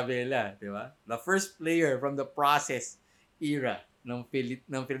 sinasabi nila, di ba? The first player from the process era ng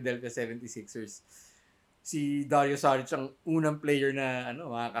Philadelphia 76ers. Si Dario Saric ang unang player na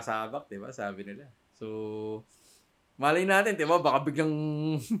makakasabak, di ba? Sabi nila. So, malay natin, di ba? Baka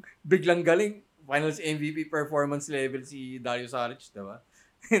biglang galing. Finals MVP performance level si Dario Saric, di ba?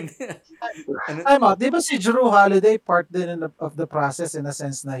 Time out. Di ba si Drew Holiday part din of the process in a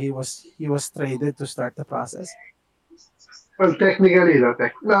sense na he was traded to start the process? Well, technically, no?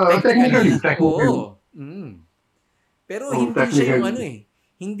 Technically. Oo. Pero hindi siya yung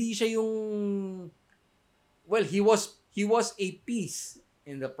hindi siya yung well, he was a piece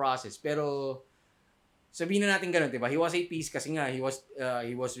in the process. Pero sabihin na natin ganun, 'di ba? He was a piece kasi nga he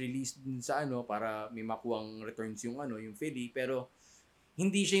was released din sa para may makuwang returns yung yung Philly, pero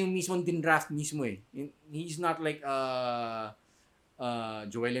hindi siya yung mismong din-draft mismo eh. He's not like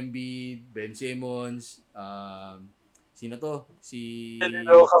Joel Embiid, Ben Simmons, sino to? Si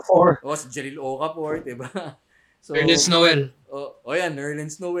Jeril Okafor, 'di ba? So Nerlens Noel.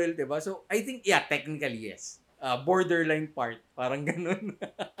 Nerlens Noel, 'di ba? So I think technically yes. Borderline part, parang ganun.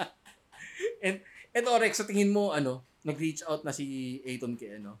 And eto Rex, sa tingin mo nag-reach out na si Ayton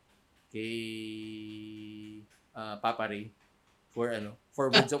kay Papa Ray for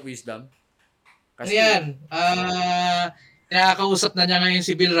words of wisdom? Kasi nakakausap na niya ngayon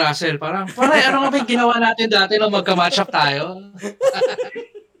si Bill Russell. Parang ano nga ba yung ginawa natin dati nung magka-match up tayo?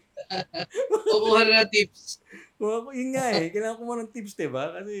 Kukuha na ng tips. Yun nga kailangan ko mo ng tips,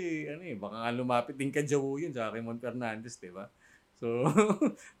 diba? Kasi baka nga lumapit din ka Jawo yun sa Raymond Fernandez, diba? So,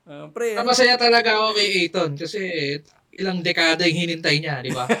 masaya talaga ako kay Ayton kasi ilang dekada yung hinintay niya,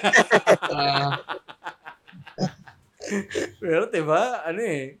 di ba? Pero diba,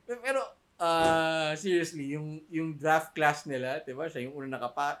 pero seriously, yung draft class nila, diba? Siya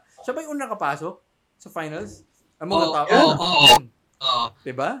ba yung unang nakapasok sa finals?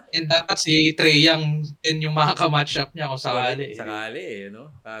 Diba? And dapat si Trae Young din yung makaka-match up niya kung sakali.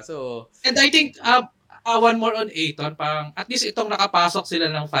 And I think one more on Ayton, parang at least itong nakapasok sila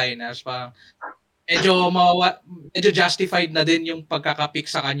ng finals, parang medyo justified na din yung pagkaka-pick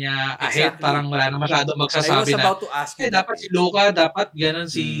sa kanya ahead. Exactly. Parang wala na masyado magsasabi I was about to ask you. Dapat si Luka, dapat ganun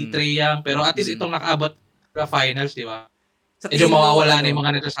si Trae Young, pero at least itong nakaabot sa finals, di ba? Medyo mawawala na yung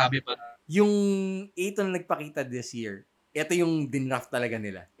mga nagsasabi pa. Yung Ayton na nagpakita this year, ito yung dinraft talaga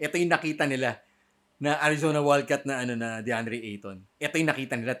nila. Ito yung nakita nila na Arizona Wildcat na na DeAndre Ayton. Ito yung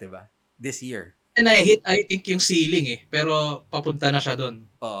nakita nila, 'di ba? This year. And I think yung ceiling pero papunta na siya doon.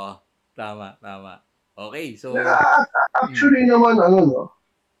 Oo. Tama. Okay, so actually naman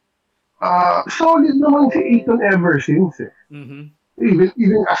solid naman si Ayton ever since eh. Mm-hmm.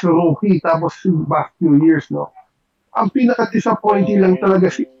 Even as a rookie, tapos in the past few years, no? Ang pinaka-disappointing lang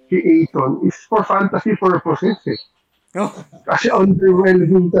talaga si Ayton is for fantasy purposes eh. Kasi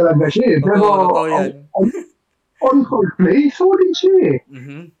underwhelming talaga siya eh. Pero on-court play, solid siya eh.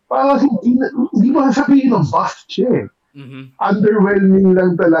 Mm-hmm. Parang hindi ba sabihin ng bust siya eh. Mm-hmm. Underwhelming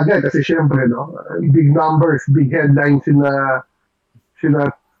lang talaga kasi syempre, no? Big numbers, big headlines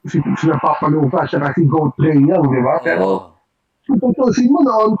sila Papalupa at si Go Trae Young, di ba? Pero kung tutusin mo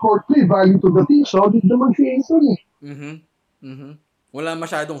na on-court play, value to the team, solid naman si Ayton eh. Wala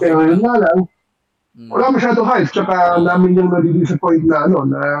masyadong hype. Pero yun nga lang, wala masyadong hype. Tsaka namin yung nadi-disappoint na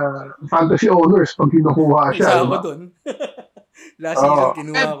fantasy owners pag kinukuha siya. Isa ako dun. Last season,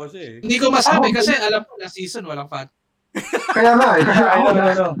 kinuha ko siya eh. Hindi ko masabi kasi alam ko last season walang fan. Kaya nga eh. Kasi ako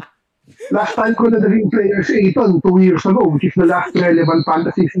last time ko na naging player si Ayton 2 years ago, which is the last relevant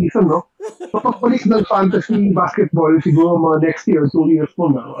fantasy season, no? So pagbalik ng fantasy basketball, siguro mga next year, 2 years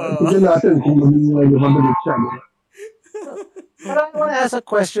po na. Tignan natin kung maging relevant ulit siya. But I want to ask a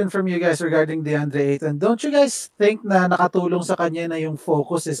question from you guys regarding DeAndre Ayton. Don't you guys think na nakatulong sa kanya na yung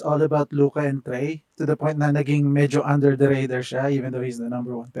focus is all about Luka and Trae to the point na naging medyo under the radar siya even though he's the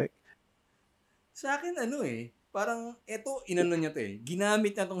number 1 pick? Sa akin parang inano niya to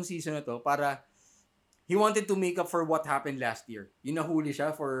ginamit niya tong season na to para he wanted to make up for what happened last year. Yung nahuli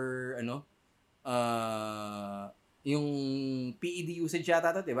siya for yung PED usage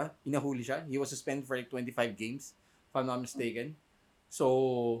yata to, 'di ba? Inahuli siya. He was suspended for like 25 games. If I'm not mistaken.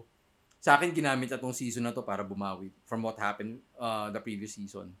 So, sa akin, ginamit na tong season na to para bumawi from what happened the previous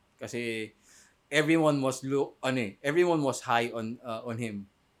season. Kasi, everyone was everyone was high on him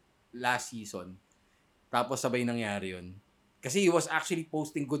last season. Tapos sabay nangyari yun. Kasi he was actually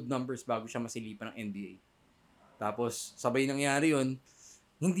posting good numbers bago siya masilipan ng NBA. Tapos sabay nangyari yun,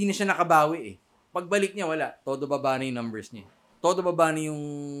 hindi na siya nakabawi eh. Pagbalik niya, wala. Todo baba na yung numbers niya. Todo baba na yung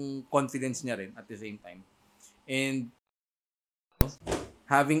confidence niya rin at the same time. And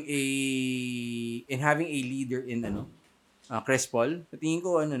having a leader in Chris Paul, sa tingin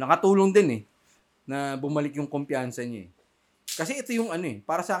ko nakatulong din eh na bumalik yung kumpiyansa niya eh. Kasi ito yung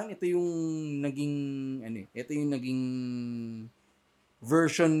para sa akin ito yung naging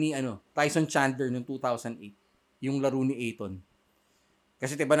version ni Tyson Chandler noong 2008, yung laro ni Ayton.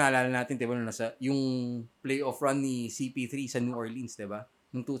 Kasi 'di ba naalala natin 'di ba nasa yung playoff run ni CP3 sa New Orleans 'di ba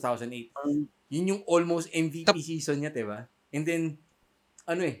noong 2008. Yun yung almost MVP season niya 'di ba? And then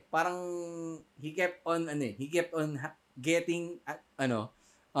parang he kept on getting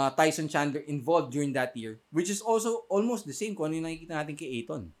Tyson Chandler involved during that year, which is also almost the same kung ano yung nakikita natin kay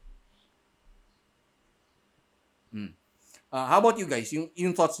Ayton. How about you guys?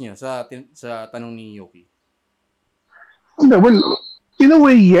 Yung thoughts niyo sa tanong ni Yoki? Well, in a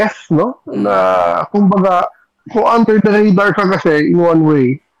way, yes, no? Na, kumbaga, kung under the radar ka kasi, in one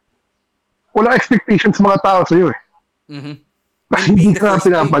way, wala expectations mga tao sa'yo eh. Mm-hmm. Kasi hindi ka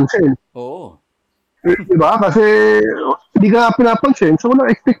pinapansin. Oo. Diba? Kasi hindi ka pinapansin, so walang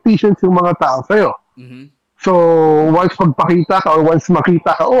expectations yung mga tao sa'yo. Mm-hmm. So, once magpakita ka or once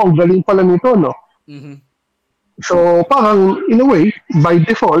makita ka, ang galing pala nito, no? Mm-hmm. So, parang, in a way, by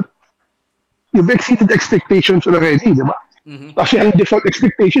default, you've exceeded expectations already, diba? Mm-hmm. Kasi ang default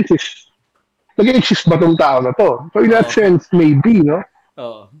expectations is nag-exist ba tong tao na to? So in that sense, maybe, no?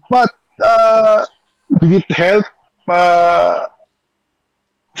 But did it help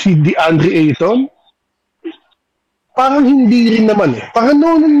si DeAndre Ayton? Parang hindi rin naman eh. Parang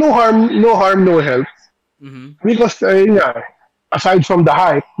no harm, no help. Mm-hmm. Because aside from the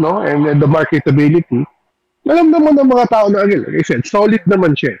hype, no, and the marketability, alam naman ng mga tao na again, like I said, solid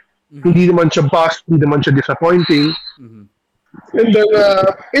naman siya. Mm-hmm. Hindi naman siya bust, hindi naman siya disappointing. Mm-hmm. And then,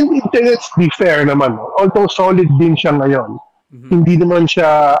 let's be fair naman, no? Although solid din siya ngayon, hindi naman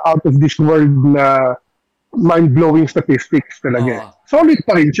siya out of this world na mind-blowing statistics talaga. Solid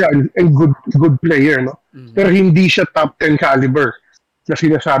pa rin siya and good player, no? Mm-hmm. Pero hindi siya top 10 caliber na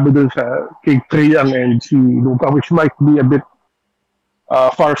sinasabi dun sa kay Trae Young and si Luka, which might be a bit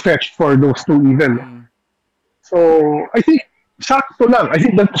far-fetched for those two even. Mm-hmm. So, I think sakto lang. I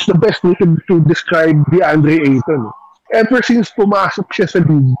think that's the best way to describe DeAndre Ayton. Ever since pumasok siya sa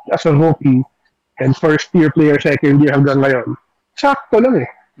league as a rookie and first year player, second year hanggang ngayon, sakto lang eh.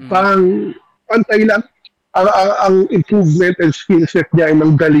 Parang pantay lang. Ang improvement and skill set niya and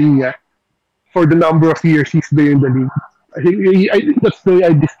ang galing niya for the number of years he's been in the league. I think that's the way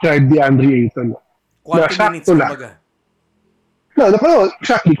I describe DeAndre Ayton. Quality minutes kumbaga. No,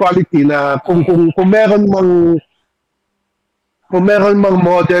 exactly, quality na kung meron mang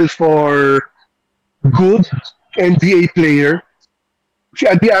model for good NBA player, si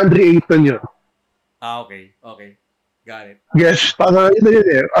DeAndre Ayton yun. Okay. Got it. Yes, para yun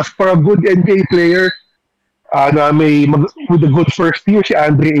eh. As for a good NBA player, na with a good first year, si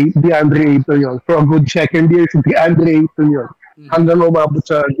DeAndre Ayton yun. For a good second year, si DeAndre Ayton yun. Hanggang umabot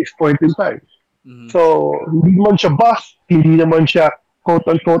sa this point in time. Mm-hmm. So, hindi naman siya bust, hindi naman siya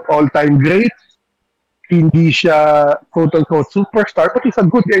quote-unquote all-time great, hindi siya quote-unquote superstar, but he's a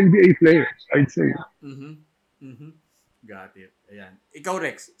good NBA player, I'd say. Mm-hmm. Mm-hmm. Got it. Ayan. Ikaw,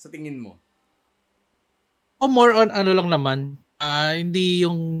 Rex, sa tingin mo? More on lang naman. Hindi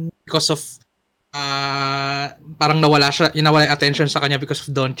yung because of parang nawala yung attention sa kanya because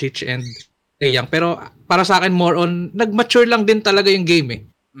of Doncic and Trae Young. Pero para sa akin, more on nag-mature lang din talaga yung game eh.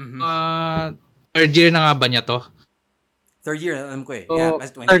 Mm-hmm. Third year na nga ba niya to? Third year, alam ko eh. So, yeah,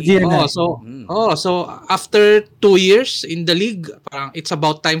 plus 20. Third year na. So after 2 years in the league, parang it's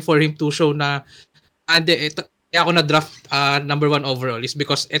about time for him to show na kaya ako na-draft number 1 overall is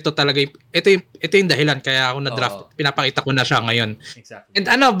because ito yung dahilan kaya ako na-draft. Pinapakita ko na siya ngayon. Exactly.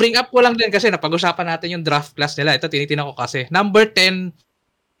 And bring up ko lang din kasi napag-usapan natin yung draft class nila. Ito tinitingnan ko kasi. Number 10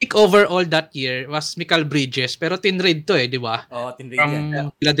 pick overall that year was Mikal Bridges. Pero tinrade to di ba? Tinrade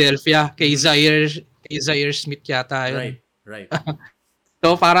from Philadelphia kay Zaire Smith yata yun. Right.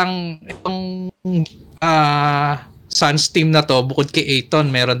 So parang itong Suns team na to, bukod kay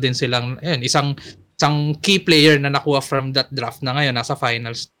Ayton, meron din silang isang key player na nakuha from that draft na ngayon nasa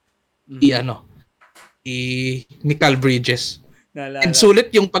finals. Mikal Bridges. And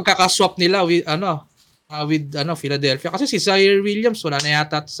sulit yung pagkakaswap nila with Philadelphia kasi si Zaire Williams wala na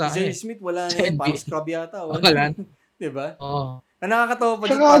yata sa Zaire Smith wala na parang scrub yata. Wala. 'Di ba? Nakakatawa pa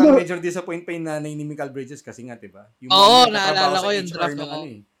din, Tsaka parang ano- medyo disappoint pa yung nanay ni Mikal Bridges kasi nga, diba? Yung Oo, mga nagkatrabaho naalala sa ko yung HR draft ng ako.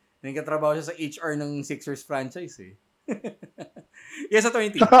 nagkatrabaho siya sa HR ng Sixers franchise eh. Yes,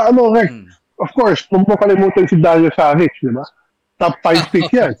 attorney. Tsaka Rex, of course, huwag mo kalimutan si Dario Saric, di ba? Top 5 pick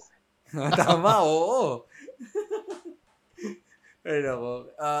yan. Tama, oo. Ay, nako.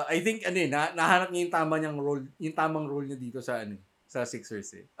 I think, nahanap niya yung tamang role niya dito sa, sa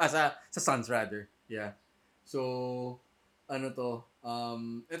Sixers eh. Sa Suns rather. Yeah. So, ito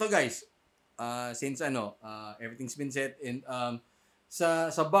guys, since everything's been said, and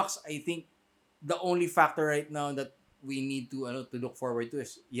sa Bucks, I think the only factor right now that we need to look forward to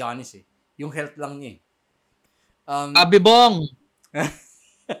is Giannis eh. Yung health lang niya eh. Bobby Bong!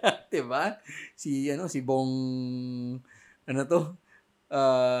 Diba? Si Bong,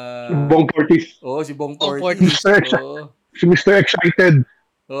 Bong Portis. si Bong Bong Portis. Portis. Si Mr. Excited.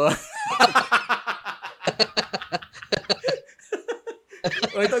 Oh.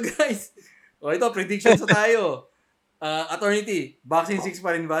 Ito guys. Ito, predictions na tayo. Attorney T, boxing 6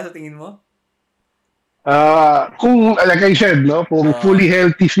 pa rin ba sa tingin mo? Kung, like I said, no, kung fully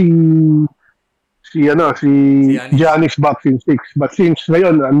healthy si Giannis boxing 6. But since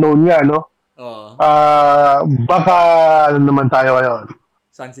ngayon, unknown nga, no? Baka naman tayo ngayon.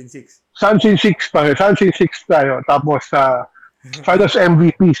 Suns in 6. Suns in 6 pa rin. Suns in 6 tayo. Tapos, Finals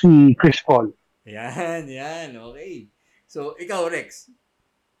MVP si Chris Paul. Yan. Okay. So, ikaw, Rex.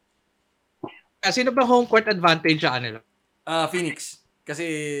 Sino ba home court advantage sa kanila? Phoenix. Kasi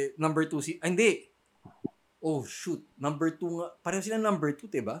number 2 hindi. Oh, shoot. Number 2 nga. Pareho sila number 2,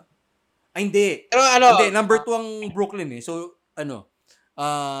 diba? Hindi. Pero Hindi, number 2 ang Brooklyn eh. So,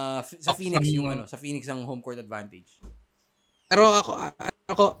 sa Phoenix sa Phoenix ang home court advantage. Pero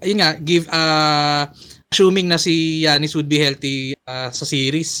ako yun nga, assuming na si Giannis would be healthy sa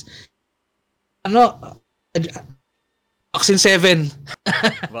series. Boxing 7.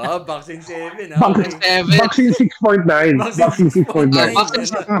 Wow, boxing 7. Boxing 7. Boxing 6.9. Boxing 6.9. Boxing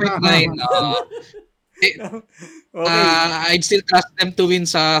 6.9. Okay. I'd still trust them to win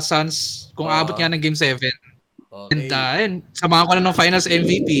sa Suns kung abot nga ng Game 7. Okay. And samahan ko na ng Finals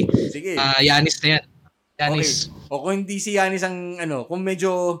MVP. Sige. Giannis na yan. Giannis. Okay. O kung hindi si Giannis ang kung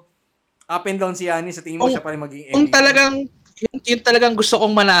medyo up and down si Giannis, sa tingin mo siya pa rin maging MVP? Kung talagang gusto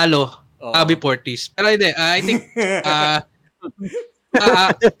kong manalo, Bobby Portis. Pero hindi, I think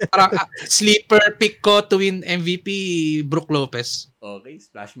parang sleeper pick ko to win MVP, Brook Lopez. Okay,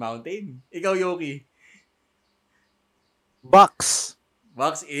 Splash Mountain. Ikaw, Yoki. Bucks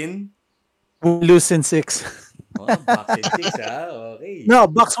Bucks in? will lose in 6. Bucks in 6, okay. No,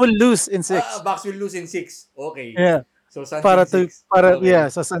 Bucks will lose in 6. Bucks will lose in 6. Okay. Yeah. So, Suns Para in 6. yeah,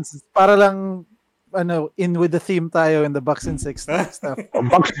 so Suns. Para lang in with the theme tayo in the Bucks in 6 stuff.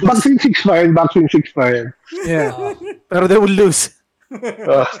 Boxing 6 pa rin. Boxing 6 pa rin. Yeah. Pero they will lose.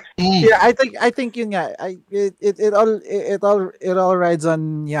 Yeah, I think yun nga. It all rides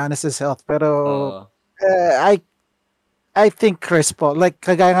on Giannis's health. Pero I think Chris Paul, like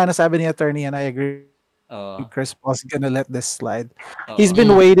kagaya nga na sabi ni attorney, and I agree. Chris Paul's gonna let this slide. He's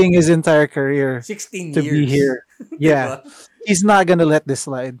been waiting his entire career 16 to years. be here. Yeah. He's not gonna let this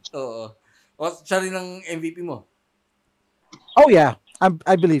slide. Oo. O, siya rin ang MVP mo? Oh yeah.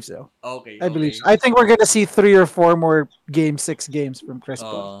 I believe so. Okay. I believe so. I think we're gonna see 3 or 4 more Game 6 games from Chris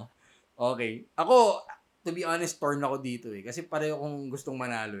Paul. Okay. Ako, to be honest, torn ako dito eh. Kasi pareho kong gustong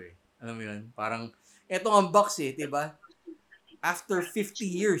manalo eh. Alam mo yun? Parang, eto ang Bucks eh, diba? After 50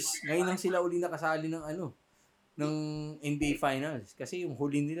 years, ngayon lang sila uli nakasali ng ng NBA Finals. Kasi yung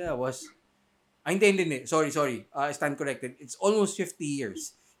huli nila was, hindi. Sorry. Stand corrected. It's almost 50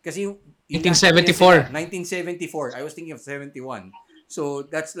 years. Kasi yung 1974. 1974. I was thinking of 71. So,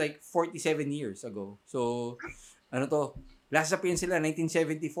 that's like 47 years ago. So, last appearance sila,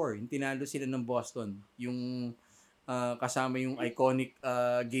 1974. Yung tinalo sila ng Boston. Yung kasama yung iconic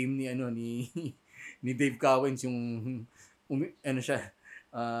game ni Dave Cowens, yung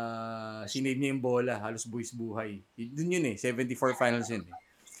sinave niya yung bola, halos buwis buhay. Dun yun 74 finals yun eh.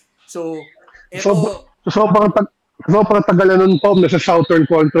 So, eto... Sobrang tagal na nun, Tom, nasa Southern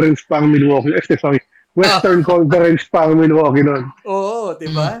Conference pa ang Milwaukee. Western Conference pa ang Milwaukee nun. Oo,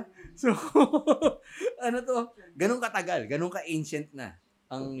 diba? So, ganun katagal, ganun ka-ancient na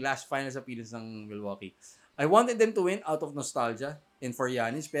ang last finals appearance ng Milwaukee. I wanted them to win out of nostalgia and for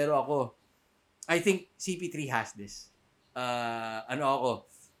Giannis, pero ako, I think CP3 has this.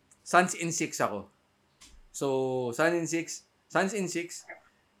 Suns in 6 ako. So, Suns in 6,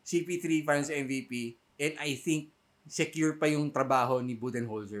 CP3 finals MVP, and I think secure pa yung trabaho ni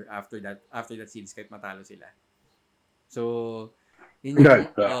Budenholzer after that series kahit matalo sila. So, yun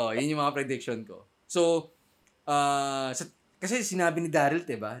yung mga prediction ko. So, kasi sinabi ni Daryl,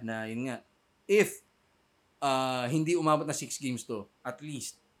 'di ba, na yun nga, if hindi umabot na 6 games to, at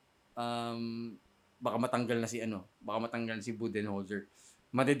least baka matanggal na si Budenholzer.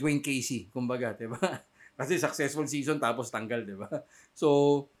 Made-Dwayne Casey, kumbaga, 'di ba? Kasi successful season tapos tanggal, 'di ba?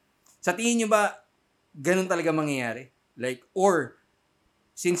 So, sa tingin niyo ba ganun talaga mangyayari? Like, or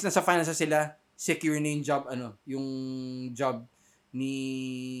since nasa finals na sila, secure na yung job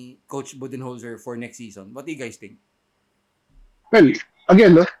ni Coach Budenholzer for next season. What do you guys think? Well,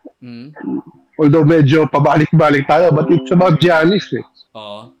 again, no? Although medyo pabalik-balik tayo, but it's about Giannis eh.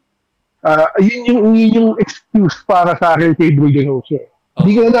 Oo. Yun yung excuse para sa akin kay Budenholzer.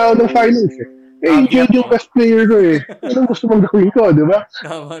 Hindi ka na ng finals eh. Enjoy yung best player ko eh. Anong gusto mong gawin ko, di ba?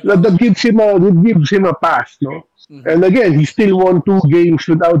 That gives him a pass, no? And again, he still won 2 games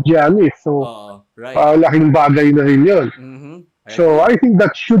without Giannis. So, laking bagay na rin yun. So, I think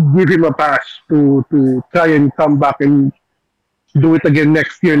that should give him a pass to try and come back and do it again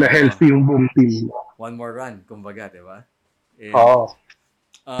next year na healthy yung buong team. One more run, kumbaga, di ba?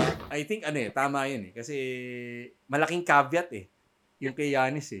 I think, tama yun eh. Kasi, malaking caveat eh. Yung kay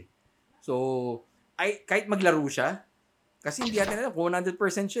Giannis eh. So, kahit maglaro siya, kasi hindi natin alam kung 100%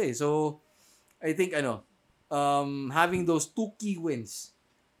 siya eh. So, I think, having those 2 key wins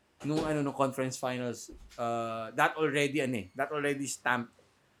nung conference finals, that already stamped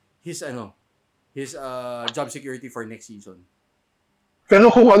his job security for next season.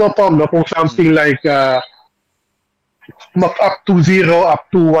 Pero kung kung something like up to 0, up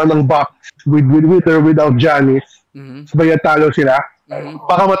to 1 ang Bucks with or without Giannis, sabay talo sila,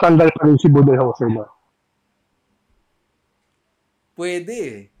 baka matanggal pa rin si Budenholzer mo.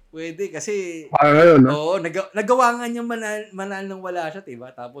 Pwede kasi ngayon, no? Oo, nagawa nga niyang manal nang wala siya, 'di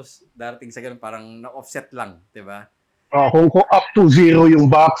ba? Tapos darating sa ganun parang na-offset lang, 'di ba? Kung up to 0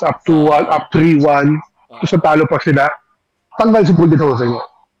 yung Bucks, up to 1, up 3-1, tapos talo pa sila, tanggal si Budenholzer mo.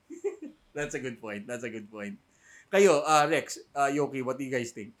 That's a good point. Kayo, Rex, Yoki, what do you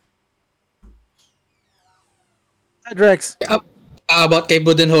guys think? Rex. About kay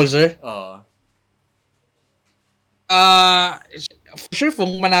Budenholzer? For sure,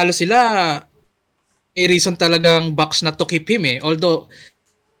 kung manalo sila, may reason talagang Bucks na to keep him eh. Although,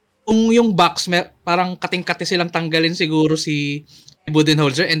 kung yung Bucks, parang kating-kati silang tanggalin siguro si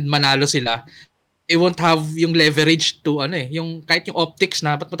Budenholzer and manalo sila, they won't have yung leverage to yung kahit yung optics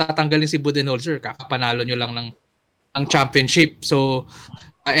na ba't matatanggalin si Budenholzer, kakapanalo nyo lang ng championship. So,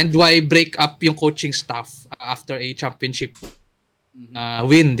 and why break up yung coaching staff after a championship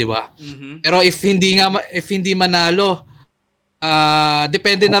win, di ba? Pero if hindi manalo,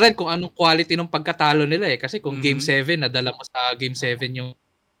 depende na rin kung anong quality ng pagkatalo nila eh. Kasi kung Game 7, nadala mo sa Game 7 yung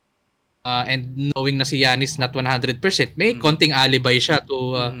and knowing na si Giannis not 100%, may konting alibay siya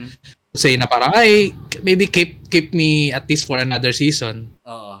to say na parang, maybe keep me at least for another season.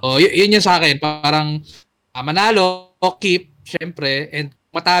 Yun yung sa akin. Parang manalo, keep, syempre, and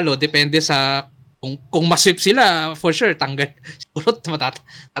matalo, depende sa kung masweep sila, for sure, siguro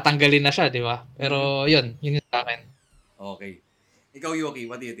tatanggalin na siya, di ba? Pero yun yung sa akin. Okay. Ikaw, Yoki,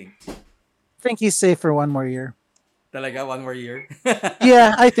 what do you think? I think he's safe for 1 more year. Talaga, 1 more year?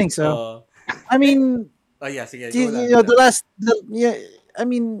 Yeah, I think so. I mean, sige.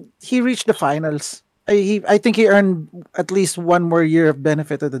 He reached the finals. I think he earned at least 1 more year of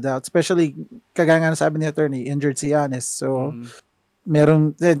benefit of the doubt, especially kagaya nga sabi ni attorney, injured si Giannis. So,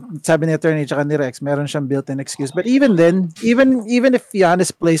 sabi ni attorney tsaka ni Rex, meron siyang built-in excuse. But even then, even if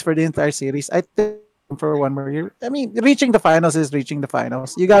Giannis plays for the entire series, I think for 1 more year, I mean, reaching the finals is reaching the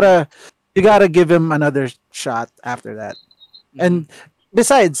finals. You gotta give him another shot after that. And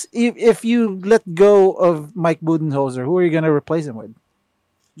besides, if you let go of Mike Budenholzer, who are you gonna replace him with?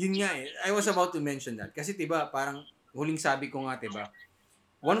 Yun nga eh. I was about to mention that. Kasi diba, parang huling sabi ko nga, diba,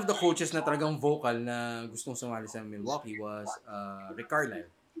 one of the coaches na talagang vocal na gustong sumali sa Milwaukee was Rick Carlisle.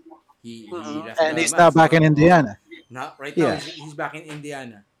 He left and he's now back in Indiana. Right now, he's back in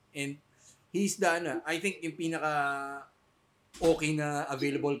Indiana. And he's I think yung pinaka okay na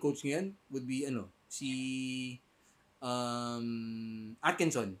available coach ngayon would be si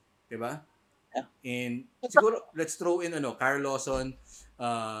Atkinson, 'di ba? Yeah. And siguro let's throw in Carl Lawson,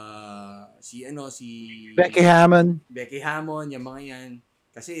 si Becky Hammond, yung mga yan.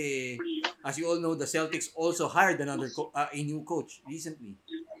 Kasi as you all know, the Celtics also hired a new coach recently.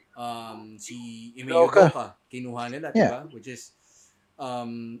 Si Ime Udoka, kinuha nila, 'di ba? Which is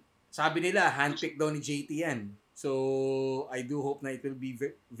sabi nila handpicked daw ni JT yan. So I do hope na it will be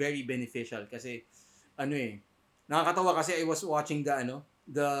very beneficial kasi nakakatawa kasi I was watching the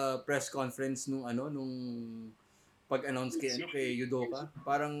press conference nung pag-announce kay Udoka.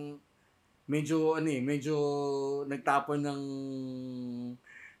 Parang medyo nagtapon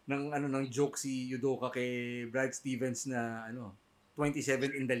ng joke si Udoka kay Brad Stevens na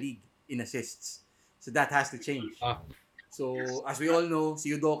 27 in the league in assists. So that has to change. So as we all know,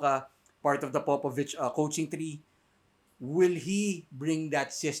 si Udoka, part of the Popovich coaching tree, will he bring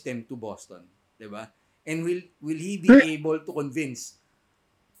that system to Boston, 'di ba? And will he be able to convince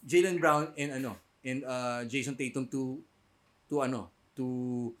Jaylen Brown and Jason Tatum to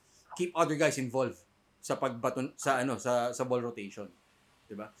keep other guys involved sa pagbaton sa ball rotation,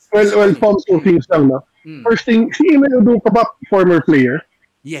 'di ba? Well, Tom, two things lang, no? First thing, si Ime Udoka ba former player?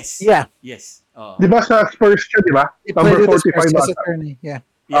 Yes. Yeah. Yes. Di ba sa Spurs siya, di ba? He Number played with the Spurs 45 as ata. attorney. Yeah.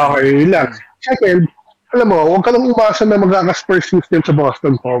 Okay, yun lang. Second, alam mo, huwag ka lang umasa na magkaka-Spurs system sa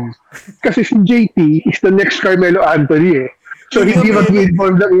Boston, Tom. Kasi si JT is the next Carmelo Anthony eh. So, Hindi hindi ba mag-lead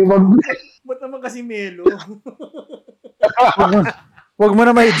ball lang yung Ba't naman kasi Melo? Wag mo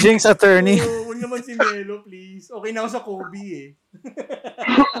na may jinx attorney. Huwag naman si Melo, please. Okay na ako sa Kobe eh.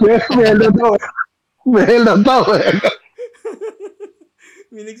 Melo daw. Melo daw eh.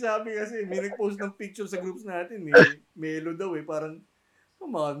 May nagsabi kasi, may nag-post ng picture sa groups natin eh. Melo daw eh. Parang,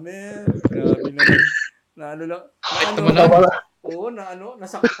 come on man. Grabe naman.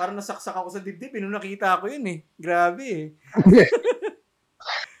 Parang nasaksak ako sa dibdib. Nung nakita ko yun eh. Grabe eh.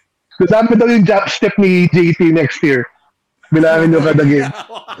 Kasama daw yung jump step ni JT next year. Bilangin nyo kada game.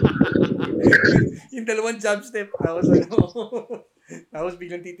 Yung dalawang jump step. Tapos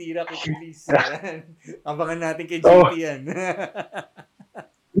biglang titira kay Chris. Abangan natin kay JT yan.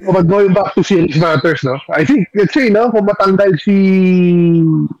 But going back to series matters, no? I think, let's say, no, kung matanggal si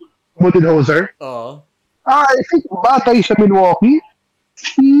Budenholzer, Oo. I think batay sa Milwaukee,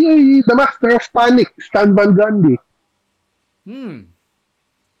 si the master of panic, Stan Van Gundy.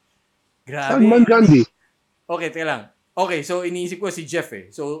 Grabe. Stan Van Gundy. Okay, teka lang. Okay, so iniisip ko si Jeff eh.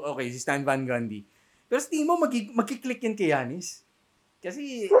 So, okay, si Stan Van Gundy. Pero sa tingin mo, magkiklik yan kay Giannis?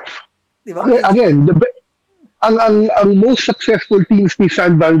 Kasi, di ba? Again, ang most successful teams ni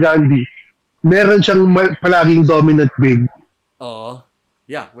Stan Van Gundy, meron siyang palaging dominant big. Oo.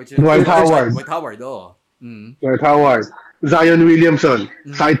 Yeah, which is Dwight Howard. Dwight Howard, oo. Dwight Howard. Zion Williamson.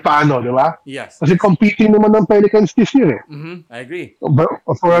 Kahit paano, di ba? Yes. Kasi competing naman ng Pelicans this year eh. I agree.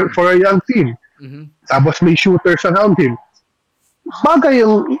 For a young team. Tapos may shooters around him. Bagay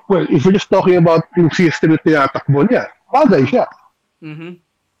yung, well, if we're just talking about yung system na tinatakbo niya, bagay siya.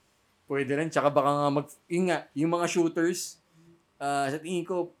 Pwede rin. Tsaka baka nga yung mga shooters, sa tingin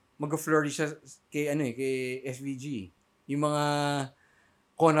ko, mag-flourish siya kay SVG. Yung mga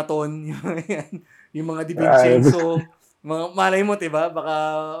Conaton, yung mga DiVincenzo, malay mo, diba? Baka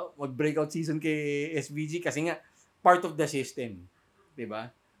mag-breakout season kay SVG kasi nga, part of the system.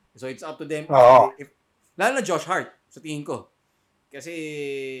 Diba? So, it's up to them. Lalo na Josh Hart, sa tingin ko.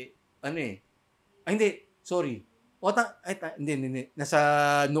 Kasi, hindi, sorry. Hindi. Nasa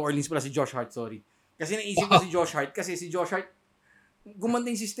New Orleans pala si Josh Hart, sorry. Kasi naisip ko si Josh Hart, kasi si Josh Hart, gumanda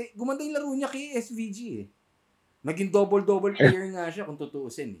yung laro niya kay SVG eh. Naging double-double player nga siya kung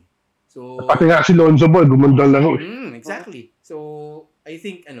tutuusin eh. So, pati nga si Lonzo Ball, gumanda laro eh. Exactly. So, I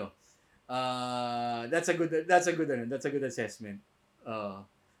think, that's a good assessment.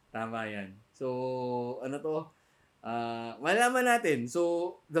 Tama yan. So, malaman natin.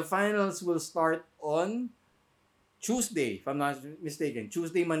 So, the finals will start on Tuesday, if I'm not mistaken.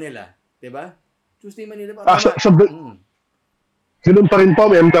 Tuesday, Manila. Diba? Tuesday, Manila ba? Ganun pa rin po,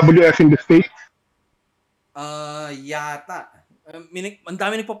 may MWF in the States. Yata. Ang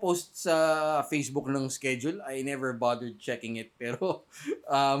dami nagpo-post sa Facebook ng schedule. I never bothered checking it. Pero,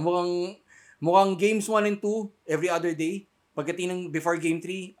 mukhang games 1 and 2 every other day. Pagdating before game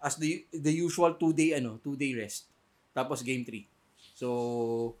 3, as the usual 2-day rest. Tapos game 3.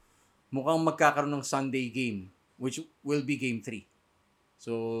 So, mukhang magkakaroon ng Sunday game, which will be game 3.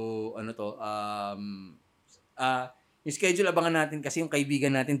 So, yung schedule abangan natin kasi yung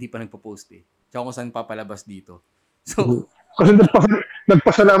kaibigan natin di pa nagpo-post eh. Tsaka kung saan papalabas dito. So, kasi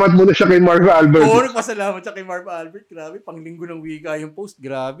nagpasalamat muna siya kay Marva Albert. Oo, nagpasalamat siya kay Marva Albert. Grabe, panglinggo ng wika yung post.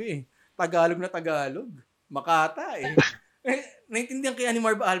 Grabe. Tagalog na Tagalog. Makata eh. Naintindihan kaya ni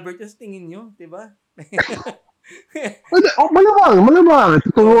Marva Albert yung tingin nyo, diba? Malamang.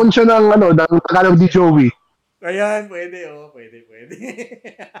 Tuturuan siya ng Tagalog di Joey. Ayan, pwede. Pwede.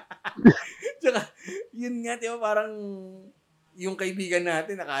 Tsaka, yun nga, diba, parang yung kaibigan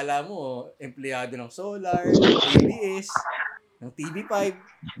natin, nakala mo, empleyado ng Solar, ng ABS, ng TV5.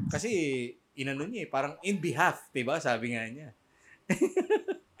 Kasi, inano niya parang in behalf, diba? Sabi nga niya.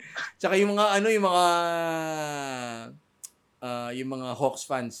 Tsaka yung mga Hawks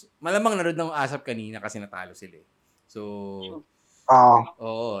fans, malamang nanood ng asap kanina kasi natalo sila. So,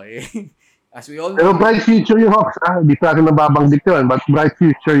 oo. As we all Pero know, bright future yung Hawks. Hindi pa natin nababanggit yun, but bright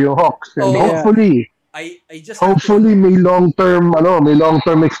future yung Hawks. And hopefully, I just have hopefully may long-term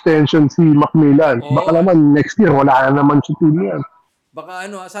extension si Macmillan. Baka naman next year wala na naman si team yan. Baka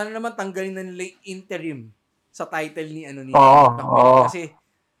sana naman tanggalin na nila yung interim sa title ni Macmillan. Kasi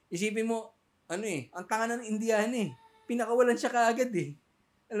isipin mo, ang tanga ng Indiana pinakawalan siya kaagad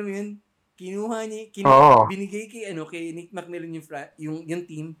Alam mo yun? Kinuha niya, binigay kay Nick Macmillan yung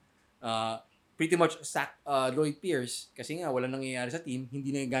team. Pretty much sack Lloyd Pierce kasi nga wala nangyayari sa team,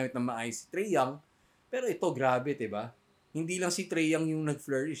 hindi na gamit ng maayos si Trae Young. Pero ito grabe, 'di ba? Hindi lang si Trae Young yung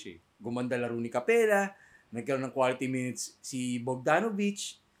nag-flourish Gumanda laro ni Capela, nagkaroon ng quality minutes si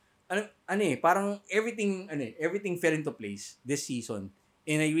Bogdanovic. Parang everything fell into place this season.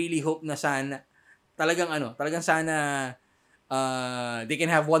 And I really hope na talagang sana they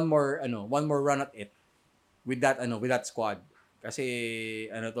can have one more run at it with that squad. Kasi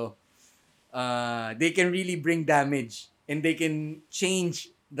they can really bring damage and they can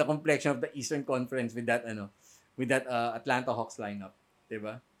change the complexion of the Eastern Conference with that Atlanta Hawks lineup, 'di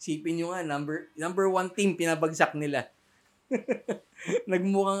ba? Sipin niyo nga number 1 team pinabagsak nila.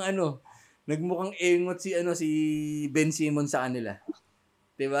 nagmukhang engot si Ben Simmons sa kanila.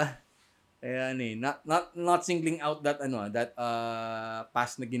 'Di ba? Kaya not singling out that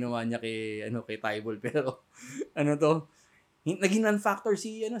pass na ginawa niya kay Tybal, pero naging non-factor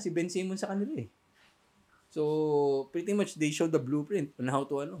si Ben Simmons sa kanila So pretty much they showed the blueprint on how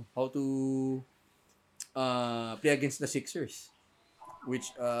to play against the Sixers,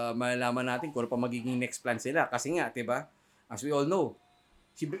 which malalaman natin kung ano pa magiging next plan sila kasi nga 'di ba, as we all know,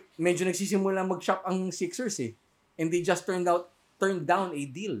 medyo nagsisimula mag-shop ang Sixers and they just turned down a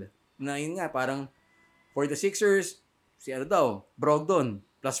deal na yun nga parang for the Sixers si Brogdon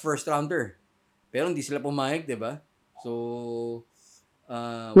plus first rounder, pero hindi sila pumayag, 'di ba? So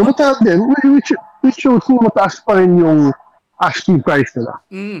mataas din, which shows mo mataas pa rin yung asking price nila.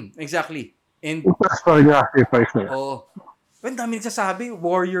 Exactly. And mataas pa rin yung asking price nila. Ang dami nagsasabi,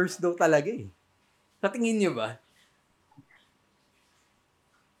 Warriors daw talaga Sa tingin niyo ba?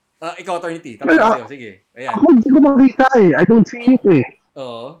 Ikaw, Attorney T. Sige. Ayan. Ako hindi ko makita I don't see it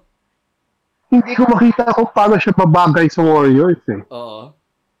Oo. Hindi ko makita kung paano siya babagay sa Warriors Oo.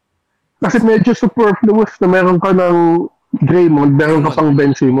 Kasi medyo superfluous na meron ka ng Draymond, meron ka pang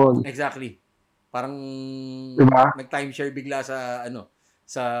Ben Simmons. Exactly. Parang diba? nag-timeshare bigla sa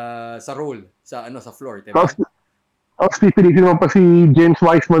sa role, sa floor, diba? Tapos pipilitin mo pa si James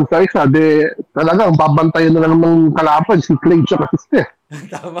Wiseman sa isa, talagang babantayan na lang ng kalaban si Clay tsaka si Steph.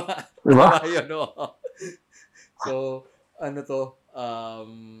 Tama. Diba? Tama yun, So,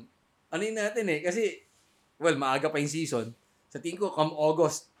 yun natin kasi, maaga pa yung season. Sa tingin ko, come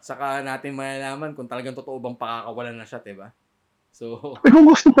August, saka natin malalaman kung talagang totoo bang pakakawalan na siya, diba? So, kung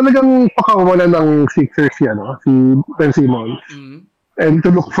gusto talagang pakawalan ng Sixers si Ben Simmons, and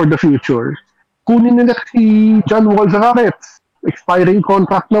to look for the future, kunin nila si John Wall sa Rockets. Expiring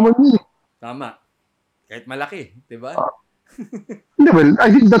contract naman yun. Tama. Kahit malaki, diba? Well, I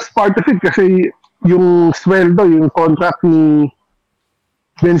think that's part of it kasi yung sweldo, yung contract ni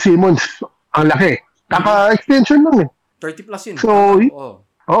Ben Simmons, ang laki. Kaka-extension lang 30 plus yun. So,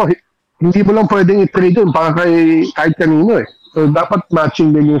 hindi mo lang pwedeng i-trade yun para kahit kanino So, dapat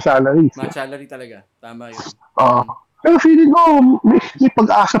matching din yung salary. Match salary talaga. Tama yun. Pero feeling ko, may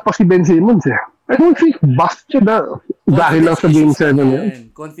pag-asa pa si Ben Simmons I don't think bust siya dahil lang sa Game 7 yan.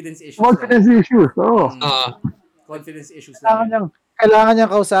 Confidence issues. Confidence issues, Confidence issues lang. Kailangan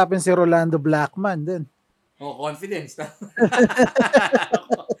niyang kausapin si Rolando Blackman din. Confidence.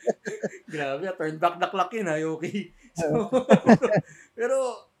 Grabe, turn back the clock yun, Yoki. So,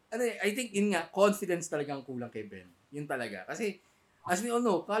 pero, I think yun nga, confidence talaga ang kulang kay Ben. Yun talaga. Kasi, as we all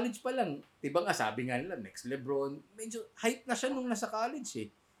know, college pa lang, diba nga, sabi nga nila, next LeBron, medyo hype na siya nung nasa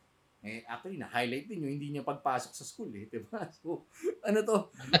college actually, na-highlight din yung hindi niya pagpasok sa school diba? So,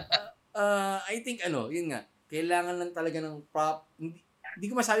 I think, yun nga, kailangan lang talaga ng hindi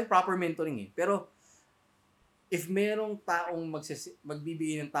ko masabi proper mentoring pero, if merong taong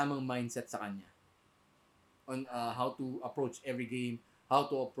magbibigay ng tamang mindset sa kanya on how to approach every game, how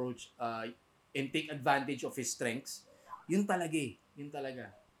to approach and take advantage of his strengths, yun talaga Yun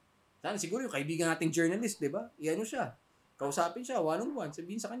talaga. Sana siguro yung kaibigan nating journalist, 'di ba? Iano siya. Kausapin siya one-on-one,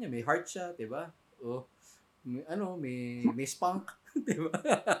 sabihin sa kanya may heart siya, 'di ba? May spunk, 'di ba?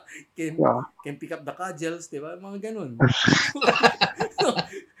 Can pick up the cudgels, 'di ba? Mga ganun.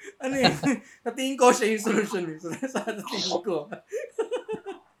 Sa tingin ko siya yung solution sa tingin ko.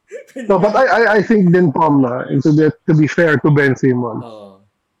 No, but I think din, Tom, to be fair to Ben Simmons.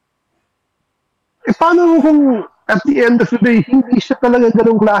 Paano kung at the end of the day, hindi siya talaga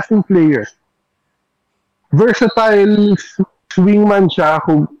ganung klaseng player? versatile swingman siya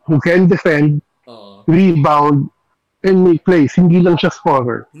who can defend, Oo. rebound, and make plays. Hindi lang siya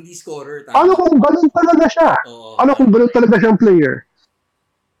scorer. Hindi scorer, Ano tama. kung ganun talaga siya? Oo. Ano kung ganun talaga siyang player?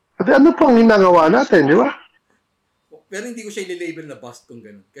 At ano pang ginagawa natin, di ba? Pero hindi ko siya i-label na bust kung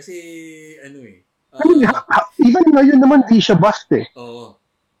ganun. Kasi, ano eh. I mean, even ngayon naman di siya bust eh. Oo.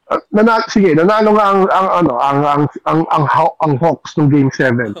 Nanalo nga ang Hawks ng Game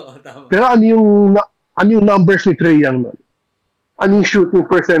 7. Oo, tama. Pero ano yung numbers ni Trae Young nun? Ano yung shooting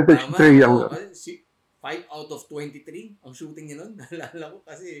percentage ni Trae Young nun? 5 out of 23 ang shooting niya nun. Naalala ko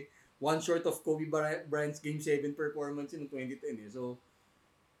kasi one short of Kobe Bryant's Game 7 performance in 2010 eh. So,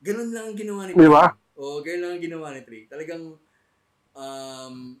 ganun lang ang ginawa ni Trae. Di ba? Oo, ganun lang ang ginawa ni Trae. Talagang,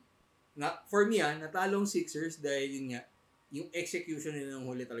 for me natalo ang Sixers dahil yun nga, yung execution nila ng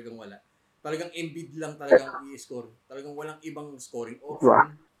huli talagang wala. Talagang Embiid lang talagang i-score. Talagang walang ibang scoring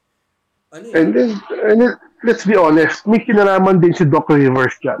option. Ano yun? And then, let's be honest, may kinalaman din si Doc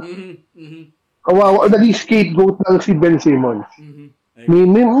Rivers dyan. Kawawa, naging scapegoat lang si Ben Simmons.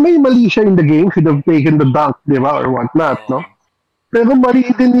 May mali siya in the game, should have taken the dunk, di ba, or whatnot, no? Pero mali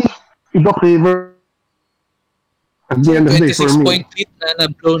din ni Doc Rivers. At the end of the day, for 26 me. point lead na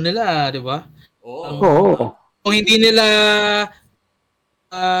blow nila, di ba? Oo. Kung hindi nila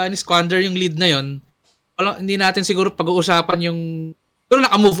ni-squander yung lead na yon, hindi natin siguro pag-uusapan yung pero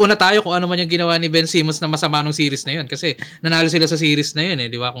naka-move on na tayo kung ano man yung ginawa ni Ben Simmons na masama nung series na yun kasi nanalo sila sa series na yun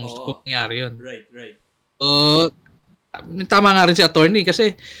di ba? Kung nangyari yun. Right. Tama nga rin si attorney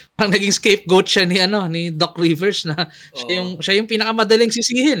kasi parang naging scapegoat siya ni Doc Rivers na siya yung pinakamadaling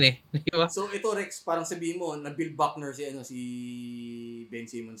sisihin di ba? So ito Rex, parang sabihin mo na Bill Buckner si Ben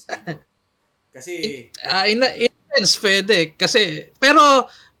Simmons dito. Kasi in a sense pwede kasi pero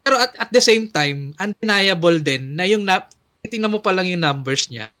at the same time undeniable din na yung tingnan mo pa lang yung numbers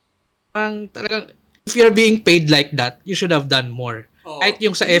niya. Parang talagang if you're being paid like that, you should have done more. Kahit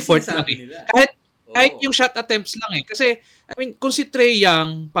yung sa effort lang Kahit yung shot attempts lang Kasi, I mean, kung si Trae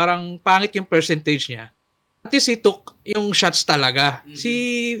Young, parang pangit yung percentage niya. At least he took yung shots talaga.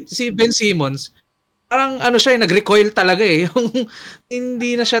 Si Ben Simmons, parang siya nag-recoil talaga Yung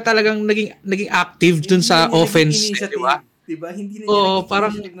hindi na siya talagang naging active dun sa offense. Di ba? Diba? Hindi na niya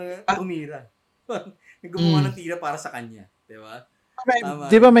parang na tumira. Gumawa ng tira para sa kanya, 'di ba?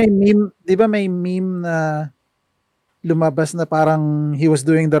 Di ba may meme na lumabas na parang he was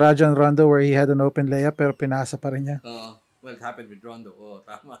doing the Rajon Rondo where he had an open layup pero pinasa pa rin niya. Well, it happened with Rondo.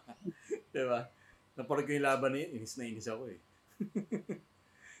 Tama. 'Di ba? Naparag ko yung laban na yun, inis ako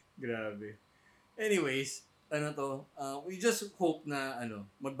Grabe. Anyways, we just hope na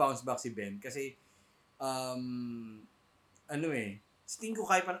mag-bounce back si Ben kasi tingin ko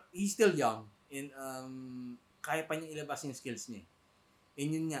he's still young and kaya pa niya ilabas yung skills niya.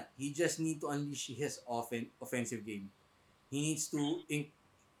 And yun nga, he just need to unleash his offensive game. He needs to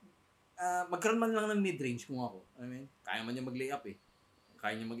magkaroon man lang ng mid-range kung ako. Kaya man niya mag-layup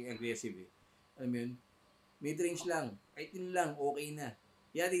Kaya niya maging aggressive mid-range lang. Kahit yun lang, okay na.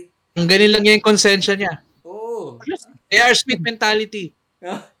 Ang ganun lang yung konsensya niya. Oo. AR Smith mentality.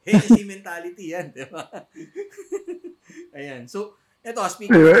 Hennessy mentality yan, di ba? Ayan. So, eto,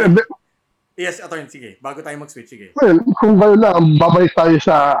 speaking yes, attorney, sige. Bago tayo mag-switch, sige. Well, kung gano'n lang, babalik tayo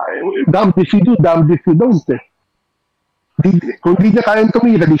sa damn if you do, damn if you don't Kung di niya kayang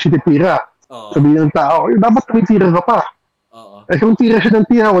tumira, di siya titira. Sabihin ng tao, dapat tumitira ka pa. Kung tira siya ng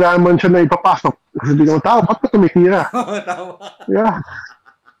tira, wala naman siya na ipapasok. Sabihin ng tao, ba't ka tumitira? Tama. Yeah.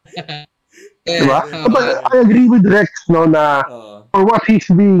 Diba? But I agree with Rex, na for what he's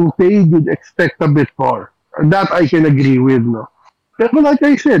being paid, you'd expect a bit more. That I can agree with, Pero like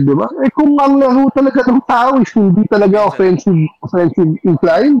I said, di ba? Kung ang laro talaga ng tao is hindi talaga offensive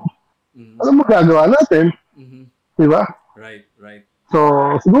inclined, ano magagawa natin? Di ba? Right.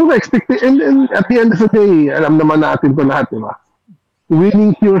 So, siguro and at the end of the day, alam naman natin ito lahat, di ba?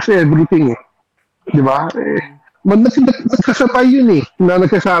 Winning cures everything, Di ba? Nagsasabay yun, na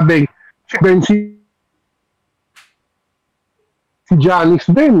nagsasabing, si Giannis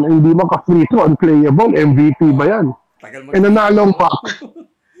din, hindi maka-free throw, unplayable, MVP ba yan? Nanalo ang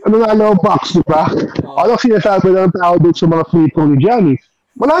Bucks, di ba? Ano sinasabi ng tao doon sa mga free throw ni Giannis?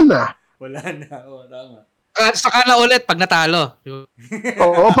 Wala na. Tama. Saka na ulit pag natalo.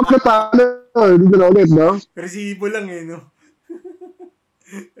 Oo, pag natalo, hindi na ulit, no? Resibo lang, no?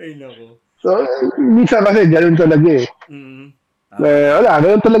 Ay, nako. So, minsan kasi, ganun talaga, wala,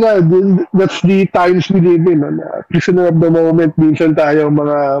 ganun talaga. That's the times we live in. Prisoner of the moment, minsan tayo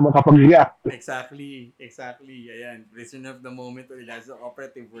mga makapag-react. Exactly. Ayan, prisoner of the moment. That's the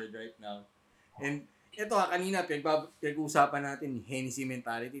operative word right now. And ito kanina, pinag-uusapan natin, Hennessy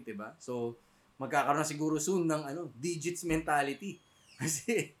mentality, diba? So, magkakaroon na siguro soon ng digits mentality.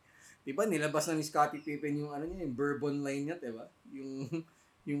 Kasi, di ba, nilabas na ni Scottie Pippen yung yung bourbon line niya, di ba?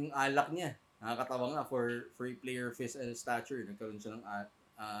 Yung alak niya. Nakakatawa nga for a player of his stature, nagkaroon siya ng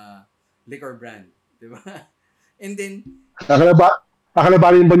liquor brand, di ba? And then,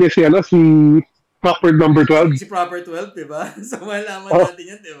 Akalabanin ba niya si proper number 12? Si proper 12, di ba? So, malaman natin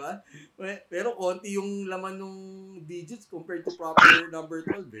yan, di ba? Pero konti yung laman ng digits compared to proper number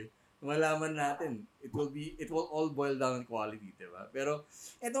 12, eh. Malaman natin. It will all boil down on quality, di ba? Pero,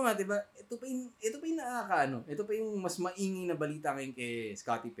 eto nga, di ba? Ito pa yung nakakaano. Ito pa yung mas maingay na balita ngayon kay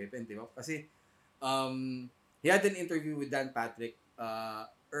Scottie Pippen, di ba? Kasi, he had an interview with Dan Patrick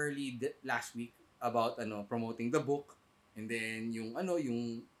early last week about promoting the book, and then yung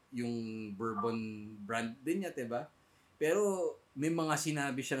bourbon brand din niya, 'di ba? Pero may mga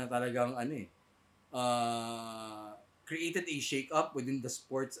sinabi siya na talagang created a shake up within the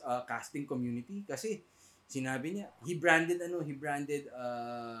sports casting community kasi sinabi niya he branded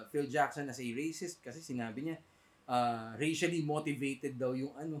Phil Jackson as a racist kasi sinabi niya racially motivated daw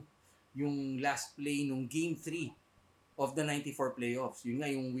yung last play nung game 3 of the 94 playoffs. Yun nga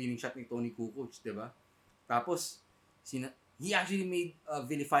yung winning shot ni Tony Kukoc, 'di ba? Tapos he actually made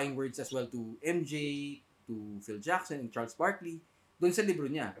vilifying words as well to MJ, to Phil Jackson, and Charles Barkley doon sa libro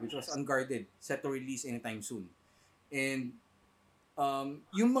niya, which was Unguarded, set to release anytime soon. And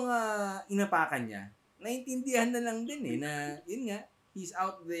yung mga inapakan niya, naintindihan na lang din na yun nga, he's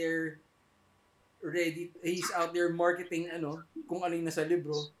out there marketing kung ano yung nasa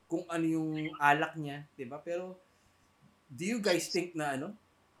libro, kung ano yung alak niya, 'di ba? Pero do you guys think na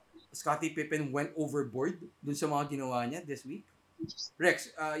Scottie Pippen went overboard dun sa mga ginawa niya this week?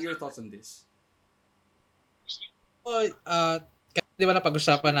 Rex, your thoughts on this? Di ba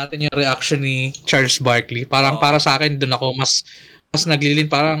napag-usapan natin yung reaction ni Charles Barkley? Parang para sa akin, dun ako mas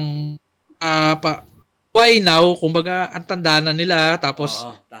naglilin. Parang, why now? Kumbaga, ang tanda na nila. Tapos,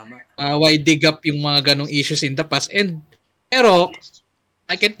 tama. Why dig up yung mga ganong issues in the past? Pero,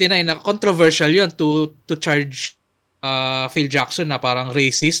 I can't deny na controversial yun to charge Phil Jackson na parang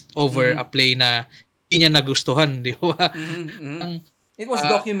racist over a play na hindi niya nagustuhan, di ba? It was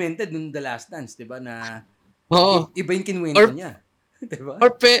documented nung The Last Dance, di ba? Na iba yung kinwento niya. Di ba?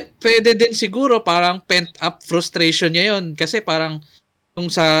 Or pwede din siguro parang pent-up frustration niya yun. Kasi parang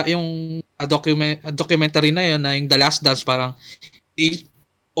yung documentary na yun, na yung The Last Dance, parang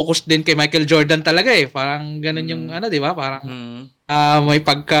focus din kay Michael Jordan talaga eh. Parang ganun yung di ba? Parang may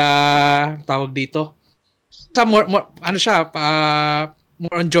pagka tawag dito. Sa more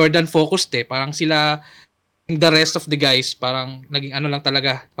on Jordan focused eh. Parang sila, the rest of the guys, parang naging lang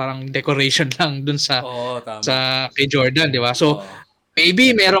talaga, parang decoration lang dun sa kay Jordan, di ba? So,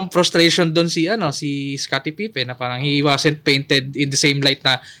 maybe merong frustration dun si Scottie Pippen na parang he wasn't painted in the same light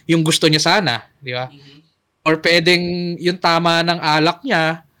na yung gusto niya sana, di ba? Or pwedeng yung tama ng alak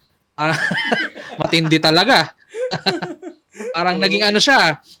niya, matindi talaga. Parang naging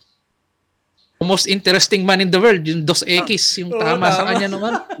siya, the most interesting man in the world, yung Dos Equis, yung tama sa kanya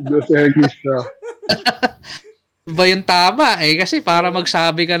naman. Dos Equis siya. Ba yung tama kasi para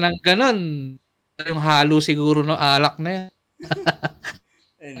magsabi ka ng ganun, yung halo siguro ng alak na yan.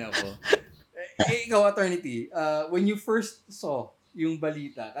 Ay nako. Ikaw, Attorney T, when you first saw yung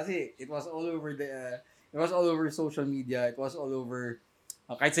balita, kasi it was all over social media, it was all over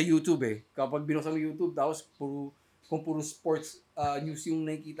kahit sa YouTube kapag binuksan mo YouTube, tapos puro sports news yung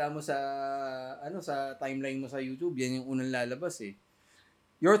nakikita mo sa sa timeline mo sa YouTube, yan yung unang lalabas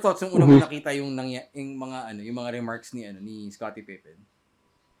Your thoughts yung unang nakita yung mga remarks ni Scottie Pippen?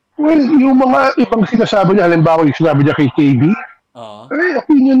 Well, yung mga ibang sinasabi niya, halimbawa yung sinabi niya kay KB,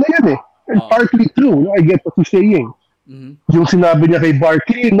 opinion na yan and partly true, I get what he's saying. Yung sinabi niya kay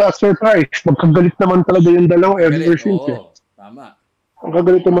Barkley, not surprised, magkagalit naman talaga yung dalawa ever since Tama.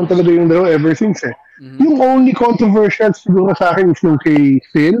 Magkagalit naman talaga yung dalawa ever since Yung only controversial siguro sa akin is yung kay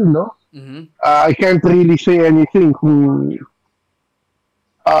Phil, no? I can't really say anything kung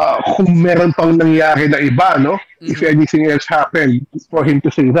meron pang nangyari na iba, no? If anything else happened for him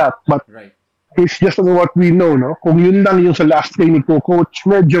to say that. But it's just what we know, no? Kung yun lang yung sa last play ni Coach,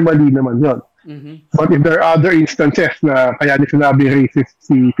 medyo mali naman yun. But if there are other instances na kaya niya sinabi racist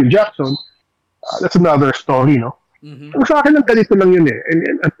si Phil Jackson, that's another story, no? Kung sa akin lang ganito lang yun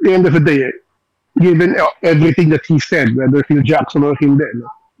And at the end of the day, given everything that he said, whether Phil Jackson or hindi, no?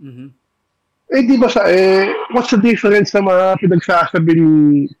 Di ba what's the difference sa mga pinagsasabi ni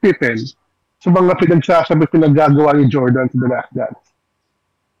Pippen sa mga pinaggagawa ni Jordan to The Last Dance?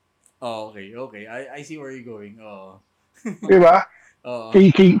 Okay. I see where you're going. Di ba?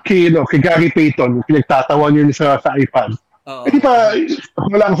 Kay Gary Payton, pinagtatawan yun sa iPad. Oo. Di ba,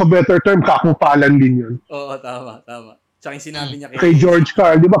 wala sa better term, kakupalan din yun. Oo, tama. Tsaka yung sinabi niya Kay George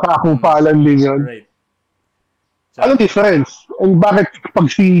Karl, di ba kakupalan din yun? Right. Anong difference? And bakit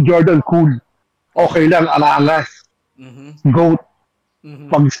pag si Jordan cool, okay lang, alangas, GOAT.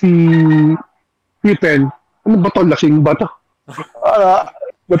 Pag si Pippen, ano ba to? Lasing ba to?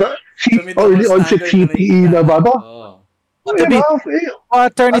 Early onset CTE na ba to?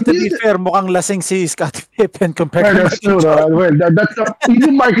 Attorney, to be fair, mukhang lasing si Scottie Pippen compared to That's true. Well, that's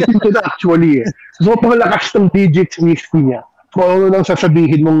yung marketing ko na actually. So, panglakas ng digits whiskey niya. Kung ano lang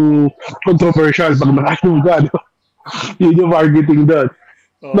sasabihin mong controversial pag nakasuga. Yun yung marketing doon.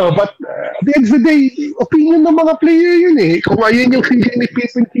 No, but at the end of the day, opinion ng mga player yun eh. Kung ayun yung feeling ni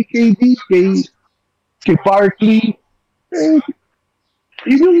Pippen, kay KD, kay Barkley,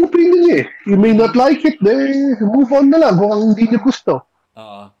 yun yung opinion eh. You may not like it, move on na lang kung hindi niyo gusto.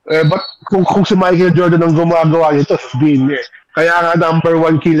 But kung si Michael Jordan ang gumagawa nito, sabihin niya. Kaya nga number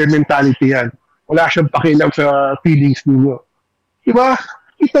one killer mentality yan. Wala siyang pakialam sa feelings ninyo. Diba?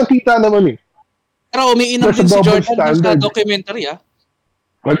 Kita naman eh. Pero umiinom din si Jordan sa documentary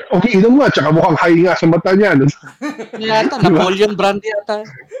Umiinom nga, tsaka mukhang high nga sa mata niya. Yata, Napoleon brand yata.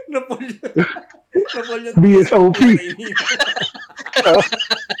 Napoleon. BSOP.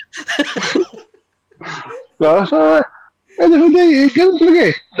 So, anyway, ganun talaga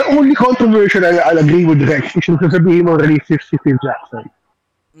eh. The only controversial I'll agree with Rex is yung sasabihin mo racist si Phil Jackson.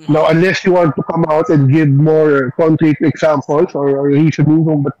 Now, unless you want to come out and give more concrete examples or reasoning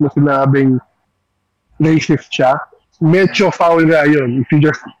kung ba't mo sinabing racist siya, medyo foul nga yun. If you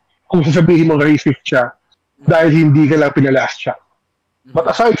just, kung sasabihin mo racist siya, dahil hindi ka lang pinalast siya.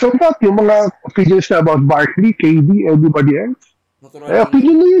 But aside from that, yung mga opinions na about Barkley, KD, everybody else,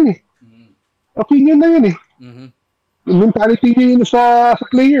 opinion na yun eh. Opinion na yun eh. Yung mentality niya yun sa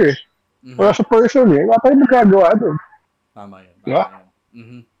player eh. Or sa person eh. Wala tayong magagawa doon. Tama yun. Diba?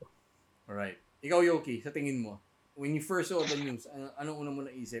 Alright. Ikaw, Yoki, sa tingin mo, when you first saw the news, anong una mo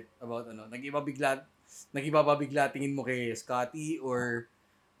naisip about Nag-iba ba bigla tingin mo kay Scottie or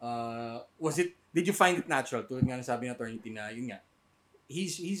did you find it natural? Tulad nga sabi ng attorney na yun nga,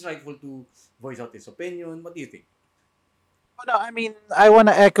 he's rightful to voice out his opinion. What do you think? No, I mean, I want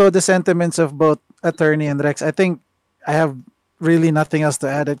to echo the sentiments of both attorney and Rex. I think I have really nothing else to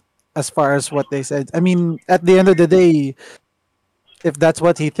add as far as what they said. I mean, at the end of the day, if that's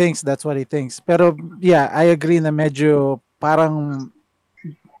what he thinks, that's what he thinks. Pero yeah, I agree na medyo parang,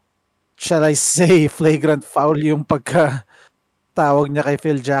 shall I say, flagrant foul yung pagka-tawag niya kay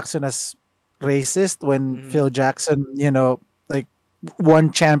Phil Jackson as racist when Phil Jackson, like won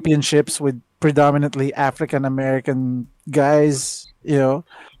championships with predominantly African American guys,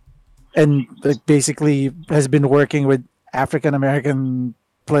 and like basically has been working with African American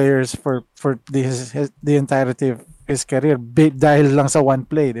players for the entirety of his career dahil lang sa one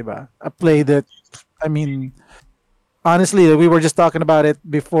play, diba? A play that, I mean, honestly, we were just talking about it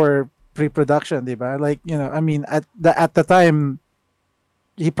before pre-production, diba? Like, I mean, at the time,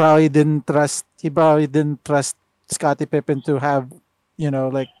 he probably didn't trust Scottie Pippen to have,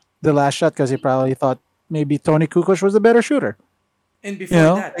 like the last shot because he probably thought maybe Tony Kukoc was the better shooter. And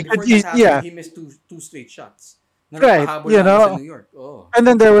before that happened, he missed two straight shots. Right, sa New York. Oh. And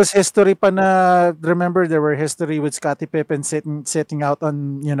then there was history pa na, remember there were history with Scottie Pippen sitting out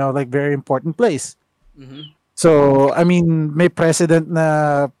on, like very important plays. So, I mean, may precedent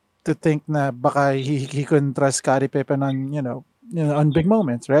na to think na baka he couldn't trust Scottie Pippen on, on big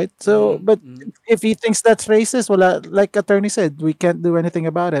moments, right? So, but if he thinks that's racist, wala, like attorney said, we can't do anything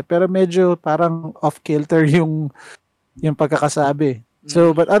about it. Pero medyo parang off-kilter yung pagkakasabi.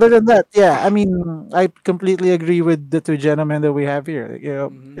 So, but other than that, yeah, I mean, I completely agree with the two gentlemen that we have here.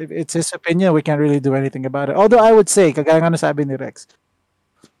 If it's his opinion, we can't really do anything about it. Although I would say, kagaya nga nasabi ni Rex,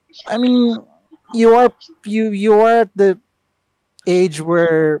 I mean, you are at the age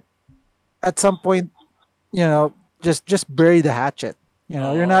where at some point, just bury the hatchet.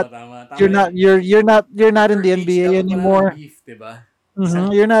 You're not in the NBA anymore.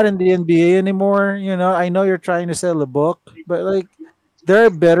 You're not in the NBA anymore. I know you're trying to sell a book, but like there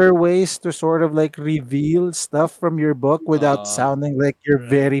are better ways to sort of like reveal stuff from your book without sounding like you're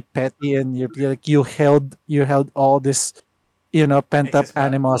very petty and you're like you held all this pent up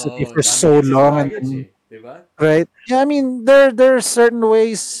animosity for so long and right. Yeah, I mean there are certain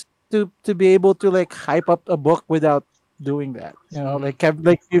ways to be able to like hype up a book without doing that. Like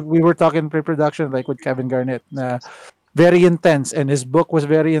we were talking pre-production like with Kevin Garnett. Very intense, and his book was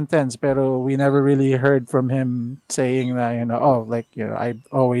very intense, pero we never really heard from him saying that, I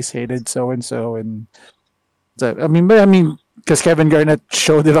always hated so and so, and I mean, because Kevin Garnett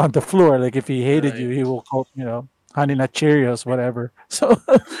showed it on the floor. Like if he hated you, he will quote, Honey Nut Cheerios, whatever. So,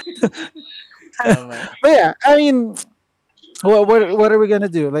 Tama. but yeah, I mean, what are we gonna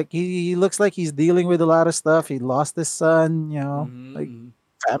do? Like he looks like he's dealing with a lot of stuff. He lost his son, like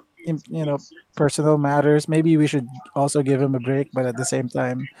Mhm. personal matters. Maybe we should also give him a break, but at the same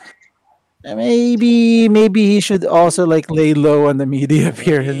time, maybe he should also like lay low on the media He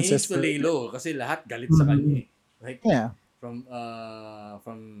appearances needs to for. lay low kasi lahat galit sa Mhm. kanya eh. Like Yeah.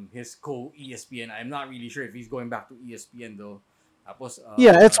 from his co-ESPN. I'm not really sure if he's going back to ESPN though. Tapos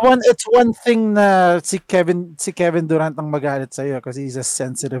Yeah, it's one thing na si Kevin Durant ang magalit sa because he's a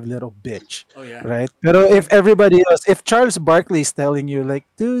sensitive little bitch, oh yeah. right? Pero if everybody else, if Charles Barkley is telling you like,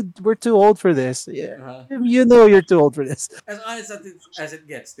 dude, we're too old for this, yeah, Uh-huh. you know you're too old for this. As honest as it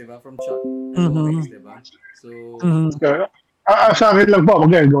gets, 'di ba? From Chuck as Mhm. always, 'di ba? So Mhm. Sa akin lang po,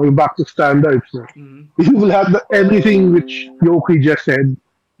 again, going back to standards, no? mhm. You will have everything which Yoki just said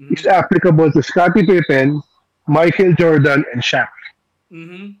is Mhm. applicable to Scottie Pippen, Michael Jordan, and Shaq.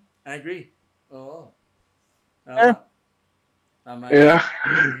 Mhm. I agree. Oo. Eh, Tama. Tama 'yan. Yeah.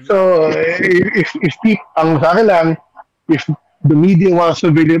 Mhm. So, ang sa akin lang, if the media wants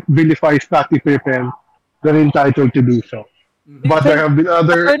to vilify Scottie Pippen, they're entitled to do so. Mhm. do you But there think, have been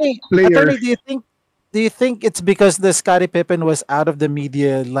other attorney, players. do you think it's because the Scottie Pippen was out of the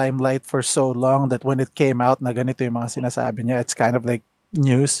media limelight for so long that when it came out na ganito yung mga sinasabi niya, it's kind of like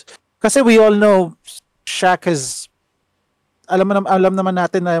news? Kasi we all know Shaq has alam naman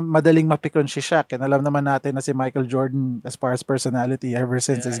natin na madaling mapikon si Shaq and alam naman natin na si Michael Jordan as far as personality ever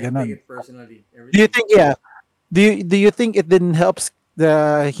since Yeah, is I take ganun. it personally. Do you Everything. think yeah? Do you think it didn't help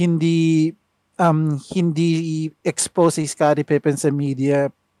the hindi expose si Scottie Pippen sa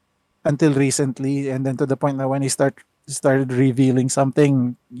media until recently and then to the point na when he started revealing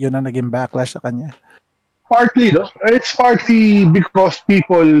something yun ang naging backlash sa kanya. Partly, no? It's partly because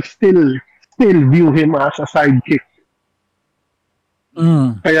people still view him as a sidekick.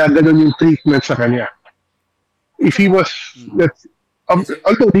 Mm. Kaya ganun yung treatment sa kanya. If he was, Mm. let's, Yes, sir.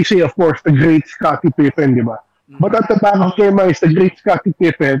 although they say, of course, the great Scottie Pippen, di ba? But at the back of their minds, the great Scottie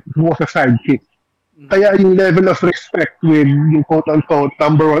Pippen was a sidekick. Kaya yung level of respect with yung quote-unquote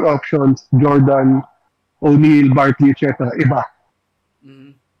number one options, Jordan, O'Neal, Barkley, etc. Iba.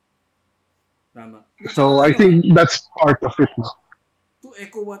 Mhm. Tama. At So saka I think that's part of it. No? to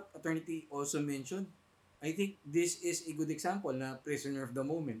echo what Attorney T also mentioned, I think this is a good example na prisoner of the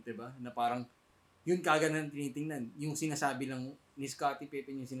moment, 'di ba? Na parang yun kagad na tinitingnan. Yung sinasabi lang ni Scottie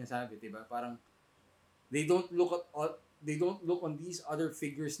Pippen yung sinasabi, 'di ba? Parang they don't look on these other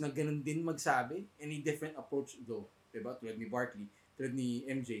figures na ganun din magsabi, any different approach though, 'di ba? Tulad ni Barkley, tulad ni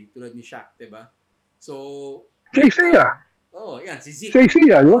MJ, tulad ni Shaq, 'di ba? So Say Sia. yan si Zeke. Say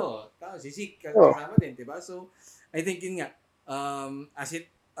Sia, di ba? Si Zeke Oh. kasama din, 'di ba? So I think yun nga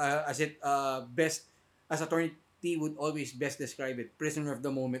best as Attorney T would always best describe it, prisoner of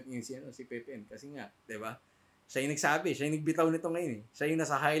the moment yung si Pippen kasi nga, 'di ba? Siya yung nagsabi, siya yung nagbitaw nito ngayon eh. Siya yung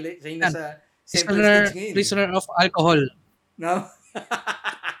nasa highlight, siya yung nasa center stage ngayon. Prisoner of alcohol. No?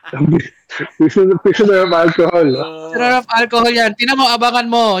 Prisoner of alcohol. No? Prisoner of alcohol yan. Tingnan mo, abangan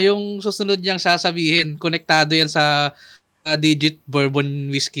mo yung susunod niyang sasabihin. Konektado yan sa digit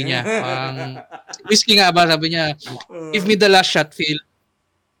bourbon whiskey niya. Whiskey nga ba, sabi niya, give me the last shot, Phil.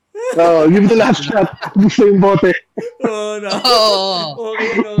 Give the last shot. Gusto yung bote. no. Oo.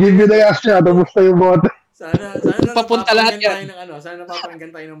 Okay. Give me the last shot. Gusto yung bote. Sana Papunta lahat yan. Sana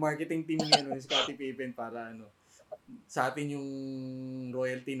napapakinggan tayo ng marketing team ni Scottie Pippen para sa atin yung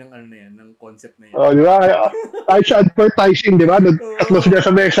royalty ng na yan, ng concept na yan. Di ba? Kahit sa advertising, di ba? Tatlo sila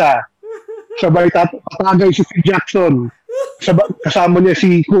sa mesa. Sabay tatagay si Jackson. Kasama niya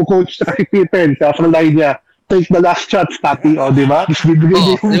si coach sa si Pippen. Sa line niya, take the last shot, Scottie. Di ba? Tapos bibigyan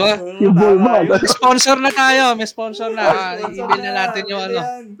niya Di ba? yung ball. May sponsor na tayo. May sponsor na. I-email na natin yung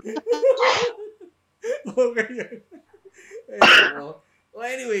Okay yan. Well,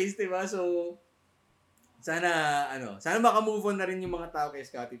 anyways, diba? So, sana maka-move on na rin yung mga tao kay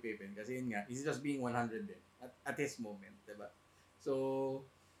Scottie Pippen kasi yun nga, he's just being 100 din at his moment, diba? So,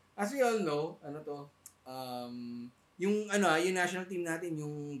 as we all know, yung national team natin,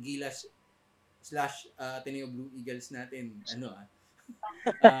 yung Gilas / Ateneo Blue Eagles natin,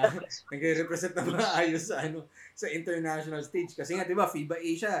 nagre-represent na maayos sa international stage kasi nga, diba, FIBA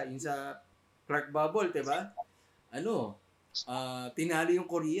Asia, yung sa Clark Bubble, diba? Tinalo yung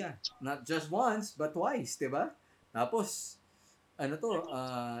Korea. Not just once, but twice, diba? Tapos,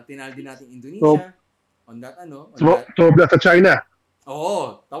 tinalo din natin Indonesia. On that. Sobra sa China.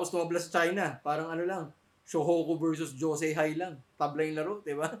 Oo. Tapos tumabla sa China. Parang lang. Shohoku versus Jose Hai lang. Tabla yung laro,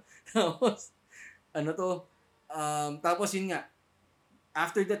 diba? Tapos, tapos yun nga.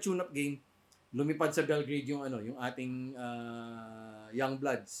 After the tune-up game, lumipad sa Belgrade yung yung ating young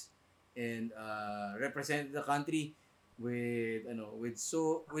bloods and represent the country with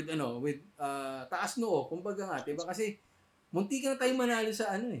taas noo, kumbaga nga, 'di ba? Kasi munti na tayong manalo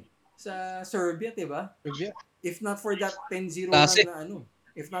sa sa Serbia, 'di ba? Serbia. If not for that 10-0 Kasi- run na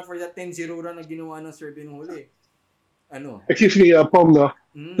if not for that 10-0 run na ginawa ng Serbia nung huli. Excuse me, Pom, no?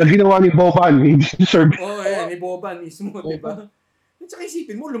 Na ginawa ni Boban, hindi si Serbia. Ni Boban mismo, 'di ba? At saka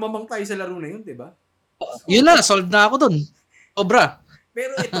isipin mo, lumamang tayo sa laro na yun, 'di ba? Yun na, solved na ako dun. Sobra.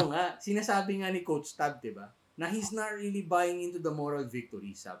 Pero ito nga, sinasabi nga ni Coach Tab, 'di ba? Na he's not really buying into the moral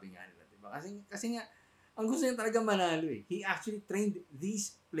victory, sabi nga nila, 'di ba? Kasi nga ang gusto niya talaga manalo eh. He actually trained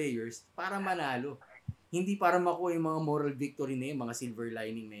these players para manalo. Hindi para makuha yung mga moral victory na yun, mga silver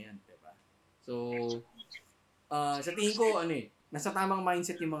lining na yan, 'di ba? So, sa tingin ko nasa tamang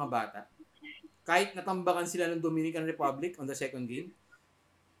mindset yung mga bata. Kahit natambakan sila ng Dominican Republic on the second game,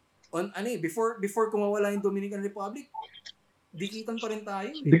 before kumawala yung Dominican Republic, dikitan pa rin tayo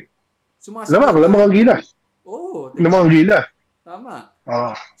eh. Lamang ang Gilas. Oo. Lamang ang Gilas. Tama.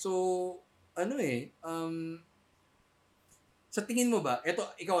 So, sa tingin mo ba,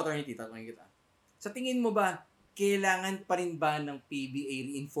 ikaw attorney Tita, tanongin kita. Sa tingin mo ba, kailangan pa rin ba ng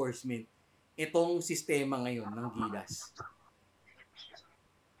PBA reinforcement itong sistema ngayon ng Gilas?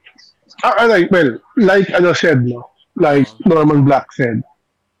 Like said, no? Like Norman Black said,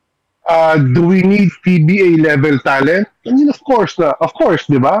 do we need PBA level talent? I mean, of course,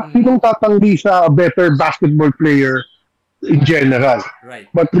 di ba? Sinong tatanggi sa a better basketball player in general? Right.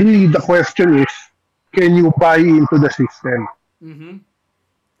 But really, the question is, can you buy into the system?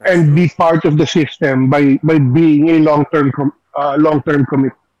 And be part of the system by being a long-term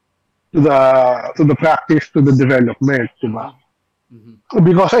commit to the practice, to the development, di ba?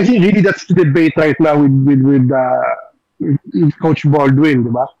 Because I think really that's the debate right now with Coach Baldwin,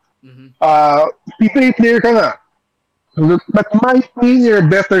 di ba? PBA player ka nga. That might mean you're a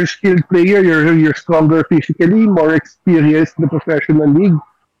better skilled player, you're stronger physically, more experienced in the professional league.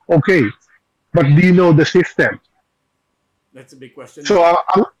 Okay. But do you know the system? That's a big question. So,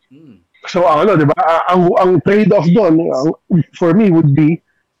 di ba? Ang trade-off doon, for me, would be,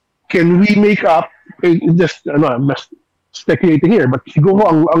 can we make up, I'm just speculating here, but siguro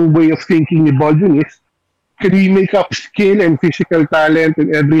ang way of thinking ni Baldwin is, can we make up skill and physical talent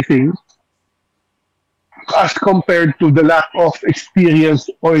and everything as compared to the lack of experience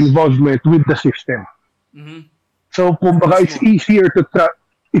or involvement with the system? So, kumbaga, it's easier to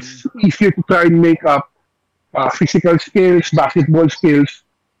try and make up physical skills, basketball skills,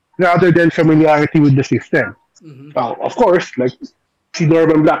 rather than familiarity with the system. Of course, like si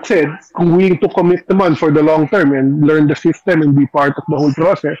Norman Black said, kung willing to commit naman for the long term and learn the system and be part of the whole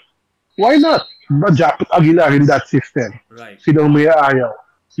process, why not? Japit Aguilar in that system. Right. Sinong may ayaw?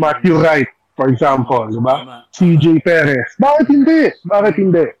 Matthew Wright, for example, di ba? CJ Perez. Bakit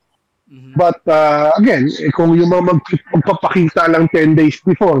hindi? But again, kung yung mga magpapakita lang 10 days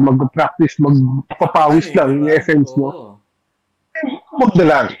before, mag-practice, magpapawis lang yung essence mo, wag na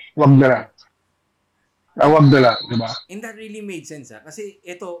lang. Wag na lang, di ba? And that really made sense, kasi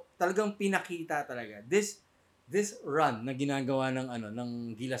ito talagang pinakita talaga. This run na ginagawa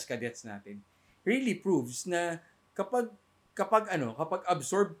ng Gilas Cadets natin really proves na kapag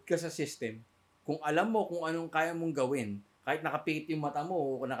absorbed ka sa system, kung alam mo kung anong kaya mong gawin, kahit nakapikit yung mata mo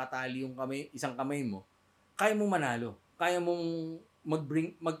o nakatali yung isang kamay mo, kaya mong manalo. Kaya mong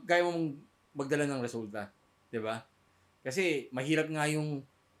magdala ng resulta, 'di ba? Kasi mahirap nga yung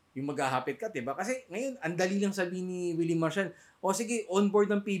maghahapit ka, 'di ba? Kasi ngayon ang dali lang sabihin ni Willie Marshall, sige, on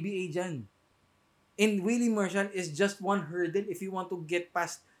board ng PBA diyan. And Willie Marshall is just one hurdle if you want to get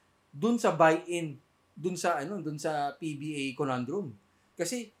past dun sa buy-in, dun sa PBA conundrum.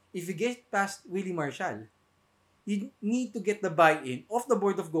 Kasi if you get past Willie Marshall, you need to get the buy-in of the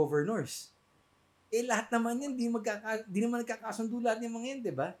Board of Governors. Lahat naman yan, di naman nagkakasundo lahat ng mga yan,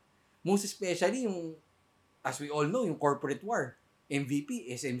 di ba? Most especially yung, as we all know, yung corporate war, MVP,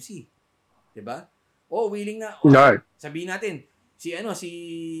 SMC. Di ba? Willing na, sabihin natin, si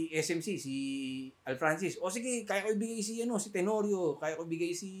SMC, si Al Francis, sige, kaya ko ibigay si Tenorio, kaya ko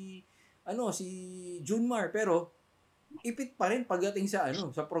ibigay si Junmar, pero ipit pa rin pagdating sa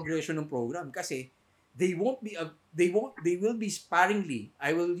progression ng program kasi they will be sparingly,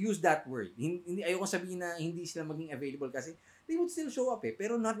 I will use that word. Hindi ayoko sabihin na hindi sila maging available kasi they would still show up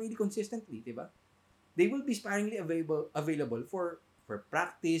pero not really consistently, 'di ba? They will be sparingly available for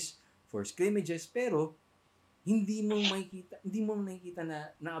practice, for scrimmages, pero hindi mo makikita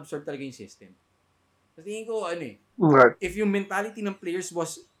na na-absorb talaga yung system. Sa tingin ko, if yung mentality ng players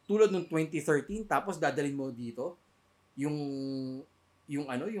was tulad ng 2013, tapos dadalhin mo dito, yung yung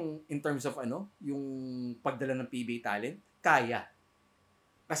in terms of yung pagdala ng PBA talent, kaya.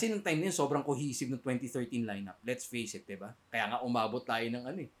 Kasi nung time na yun, sobrang cohesive ng 2013 lineup. Let's face it, 'di ba? Kaya nga umabot tayo ng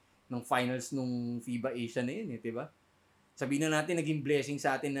ng finals nung FIBA Asia na yun, 'di ba? Sabihin na natin naging blessing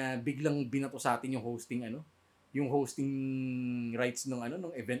sa atin na biglang binato sa atin yung hosting rights nung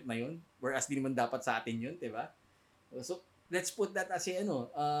event na yun, whereas di naman dapat sa atin yun, 'di ba? So, let's put that as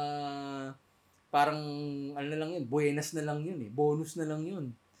parang na lang yun, buenas na lang yun bonus na lang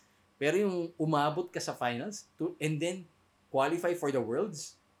yun. Pero yung umabot ka sa finals and then qualify for the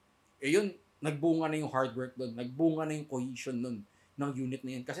Worlds, yun, nagbunga na yung hard work doon, nagbunga na yung cohesion nun ng unit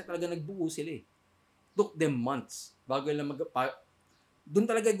na yun kasi talaga nagbuo sila Took them months bago lang doon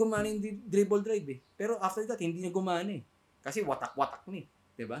talaga gumana yung dribble drive pero after that hindi na gumana kasi watak-watak na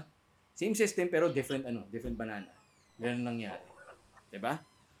 'di ba? Same system pero different banana. Ganun nangyari. 'Di ba?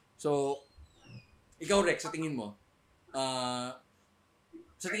 So ikaw Rex, sa tingin mo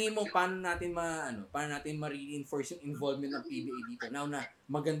paano natin ma-reinforce yung involvement ng PBA dito now na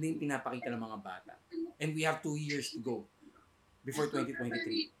maganda yung pinapakita ng mga bata and we have 2 years to go before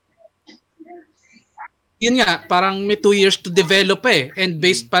 2023? Yun nga, parang may 2 years to develop and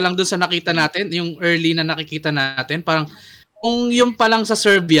based pa lang dun sa nakita natin, yung early na nakikita natin, parang kung yung pa lang sa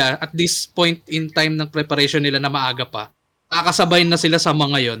Serbia at this point in time ng preparation nila na maaga pa, nakakasabay na sila sa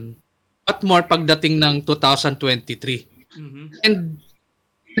mga yon at more pagdating ng 2023. And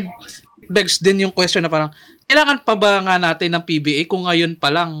begs din yung question na parang kailangan pa ba nga natin ng PBA kung ngayon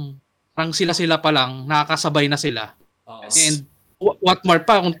pa lang parang sila pa lang nakakasabay na sila. And what more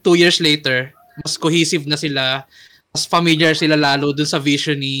pa kung 2 years later mas cohesive na sila, mas familiar sila lalo dun sa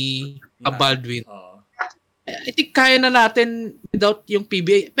vision ni Baldwin. I think kaya na natin without yung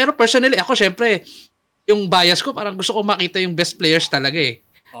PBA. Pero personally ako syempre yung bias ko parang gusto ko makita yung best players talaga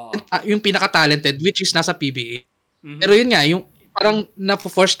yung pinaka-talented which is nasa PBA. Pero yun nga yung parang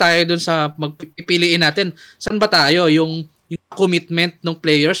na-force tayo dun sa magpipiliin natin saan ba tayo yung commitment ng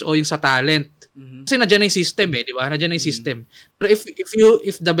players o yung sa talent. Kasi nandiyan na yung system di ba? Nandiyan na yung system. Pero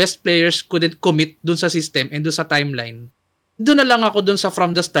if the best players couldn't commit dun sa system and dun sa timeline, dun na lang ako dun sa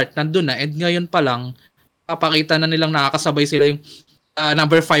from the start nandun na and ngayon pa lang papakita na nilang nakakasabay sila yung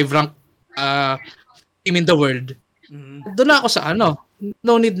number 5 rank team in the world. Doon na ako sa no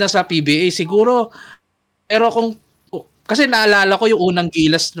need na sa PBA siguro. Pero kasi naalala ko yung unang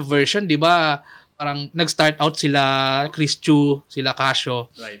Gilas version, 'di ba? Parang nag-start out sila Chris Chu, sila Casio.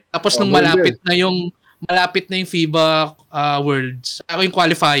 Right. Tapos nung malapit na yung FIBA Worlds, ako yung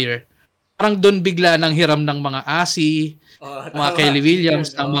qualifier. Parang doon bigla nang hiram ng mga Asi, mga Kelly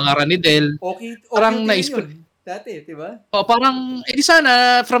Williams, ng mga Ranidel. Okay, parang naisip dati, 'di ba? Parang di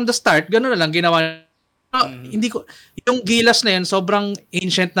sana from the start ganoon na lang ginawa. Hindi ko yung Gilas na yun sobrang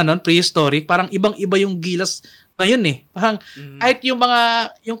ancient na noon, prehistoric, parang ibang-iba yung Gilas ngayon Parang kahit yung mga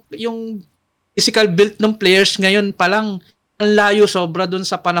yung physical build ng players ngayon pa lang ang layo sobra dun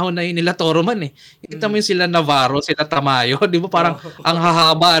sa panahon na yun nila Toroman Kita mo yung sila Navarro, sila Tamayo, di ba? Parang ang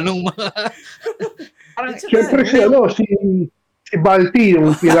hahaba nung mga parang siyempre si Balti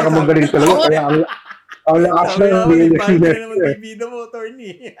yung pinakamagaling talaga kaya ang lakas na yung bibida mo,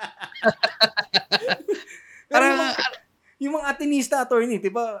 attorney. Parang yung mga Atenista, attorney,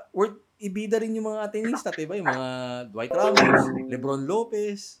 di ba? Ibida rin yung mga Atenista, di ba? Yung mga Dwight Ramos, LeBron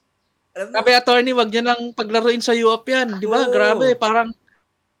Lopez. Grabe, attorney, wag niya nang paglaruin sa UOP yan. Di ba? Grabe, parang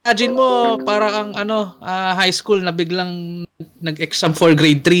imagine mo, parang high school na biglang nag-exam for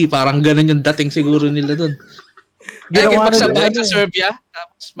grade 3. Parang ganun yung dating siguro nila dun. Kaya pagsabay sa Serbia,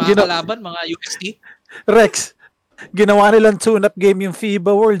 tapos mga kalaban, mga UST. Rex, ginawa nilang tune-up game yung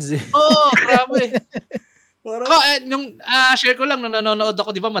FIBA Worlds Grabe. Share ko lang, nanonood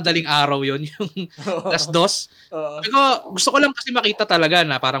ako, di ba, madaling araw yon yung last dos. Gusto ko lang kasi makita talaga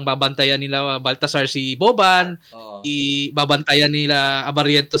na parang babantayan nila Baltasar si Boban, babantayan nila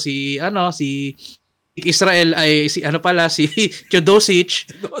Abariento si Israel ay si Teodosic.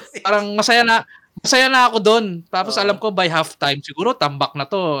 Parang masaya na ako doon. Tapos alam ko by halftime siguro tambak na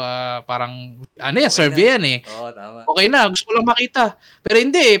to. Parang Serbia yan tama. Okay na, gusto ko lang makita. Pero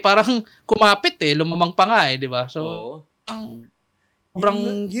hindi parang kumapit lumamang pa nga di ba? So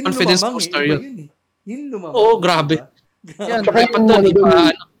sobrang confidence booster yun. Yun lumamang. Oo, grabe. Yan, dapat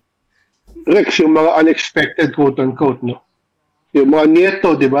doon Rex, yung mga unexpected quote-unquote, no? Yung mga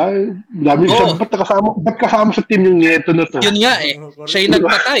Nieto, di ba? Dami siya, ba't kasama sa team yung Nieto na to? Yun nga siya yung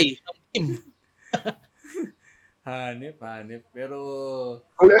nagpatay ng team. Hanip. Pero,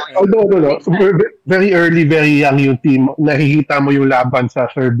 Although, very early, very young yung team. Nakikita mo yung laban sa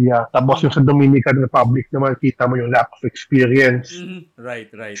Serbia. Tapos yung sa Dominican Republic naman, kita mo yung lack of experience. right.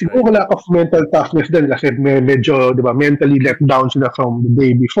 Siguro lack of mental toughness din kasi medyo, di ba, mentally let down sila from the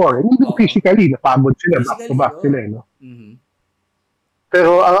day before. And even Oo. physically, napagod sila, back-to-back sila, no?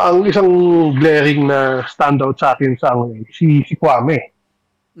 Pero ang isang glaring na standout sa akin sa si Kwame.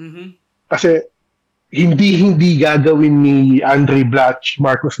 Kasi hindi gagawin ni Andre Blatch,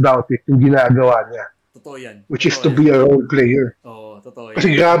 Marcus Dautic yung ginagawa niya. Totoo yan. Which is to be a role player. Oo, totoo yan.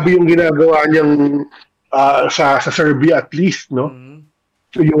 Kasi grabe yung ginagawa niyang sa Serbia at least, no?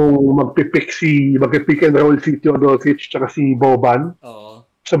 So yung magpipick and roll si Teodosic tsaka si Boban. Oo.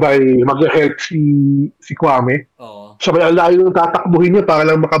 Sabay mag-help si Kwame. Oo. Sabay ang layo ng tatakbuhin niya para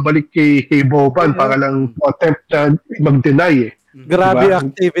lang makabalik kay Boban, para lang attempt na mag-deny eh. Grabe Diba?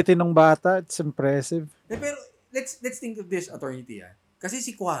 activity ng bata. It's impressive. Pero let's think of this, Attorney Tia. Kasi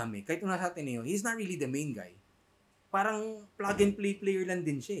si Kwame, kahit nung nasa Ateneo, he's not really the main guy. Parang plug-and-play player lang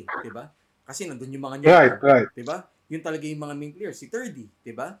din siya, di ba? Kasi nandun yung mga niya. Right. Di ba? Yun talaga yung mga main players. Si Thirdy,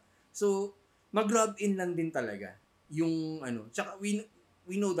 di ba? So, mag-log in lang din talaga. Yung tsaka we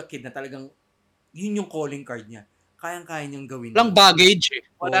know the kid na talagang yun yung calling card niya. Kayang-kaya niyang gawin. Walang baggage eh.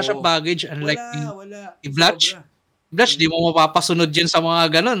 Wala siyang baggage unlike wala. ni Blatch. Blatch, di mo mapapasunod yan sa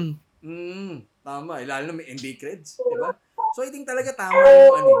mga ganun. Tama. Lalo na may NBA creds, di ba? So, I think talaga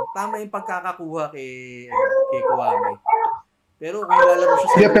tama yung pagkakakuha kay Kwame. Pero kung lalaro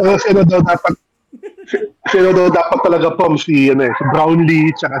siya sa... pero sino daw dapat talaga si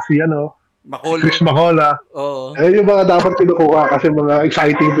Brownlee, tsaka si Chris Macola. Oo. Yung mga dapat kinukuha kasi mga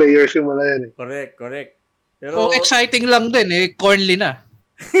exciting players yung mga yan eh. Correct. Pero exciting lang din eh. Cornly na.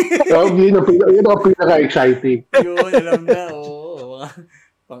 So, yun ang pinaka-exciting. Yun, alam na. Oo.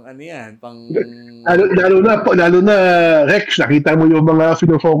 Pang yan? Lalo na Rex, nakita mo yung mga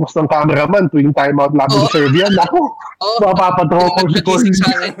sinufocus ng cameraman tuwing timeout laban sa Serbia. Nako, mapapatrobo si Corny.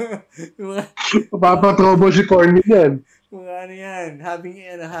 Mapapatrobo si Corny yan. Mga yan?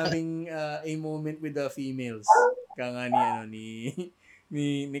 Having a moment with the females. Kaya ni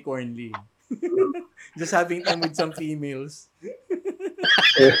Cornly. Just having time with some females.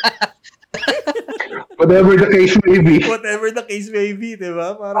 Whatever the case may be, di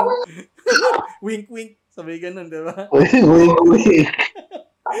ba? Parang wink, sabi ganun, di ba? wink.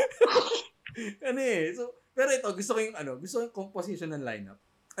 So, pero ito, gusto ko yung composition ng lineup.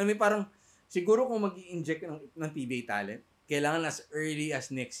 Parang, siguro kung mag-i-inject ng PBA talent, kailangan as early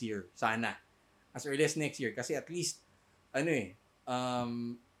as next year. Sana. As early as next year. Kasi at least,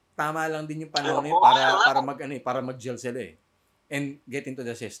 tama lang din yung panahon para mag-gel sila eh. And get into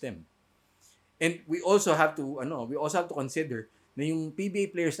the system. And we also have to consider na yung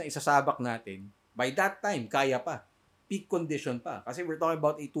PBA players na isasabak natin, by that time, kaya pa. Peak condition pa. Kasi we're talking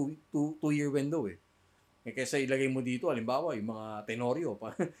about a two-year window eh. Kaysa ilagay mo dito, halimbawa, yung mga Tenorio.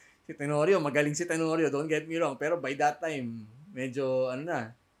 Si Tenorio, magaling si Tenorio, don't get me wrong. Pero by that time, medyo,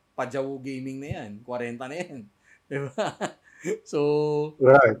 Pajawu gaming na yan. 40 na yan. Diba? So,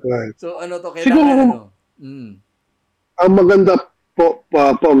 right. So, kailangan, ang maganda po,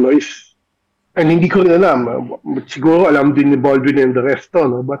 is, and hindi ko rin alam, siguro alam din ni Baldwin and the rest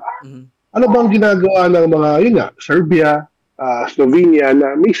no? But, ano bang ginagawa ng mga, Serbia, Slovenia,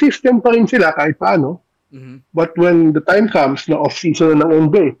 na may system pa rin sila kahit paano. But when the time comes na off-season na ng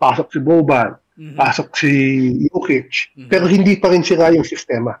NBA, pasok si Boban, pasok si Jokic, pero hindi pa rin sira yung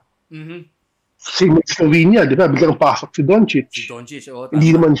sistema. Si Slovenia, di ba, biglang pasok si Doncic.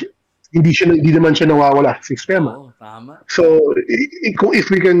 Hindi naman siya nawawala sa sistema. Tama. So, if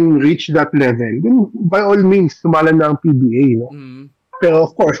we can reach that level, then by all means, sumalan na ang PBA. No? Pero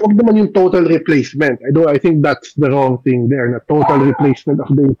of course, wag naman yung total replacement. I think that's the wrong thing there, na total replacement of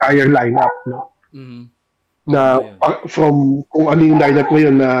the entire lineup. No? Na from kung ano yung lineup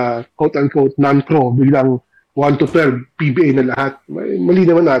ngayon na quote-unquote non-pro, biglang 1 to 12 PBA na lahat. Mali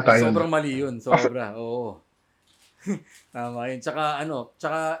naman nata yun. Sobrang mali yun. Sobra. Oo. Tama yun.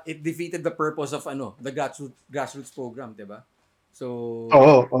 Tsaka it defeated the purpose of the grassroots program, 'di ba? So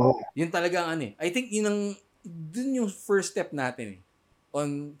yun talaga I think dun yung first step natin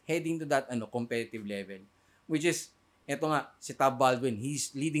on heading to that competitive level, which is eto nga si Tab Baldwin,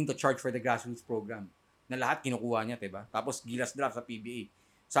 he's leading the charge for the grassroots program. Na lahat kinukuha niya, 'di ba? Tapos Gilas draft sa PBA.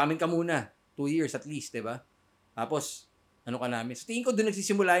 Sa amin ka muna, 2 years at least, 'di ba? Tapos ka namin. So tingin ko doon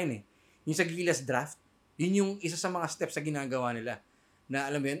nagsisimula yun yung sa Gilas draft. Yun yung isa sa mga steps sa ginagawa nila. Na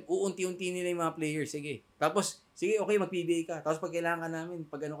alam mo yun, uunti-unti nila yung mga players. Sige. Tapos, sige, okay, mag-PBA ka. Tapos pag kailangan ka namin,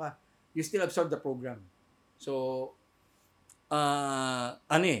 pag you still absorb the program. So,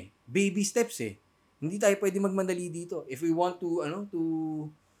 baby steps Hindi tayo pwede magmadali dito. If we want to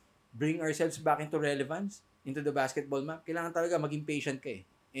bring ourselves back into relevance, into the basketball map, kailangan talaga maging patient ka eh.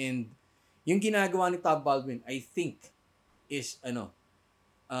 And yung ginagawa ni Todd Baldwin, I think, is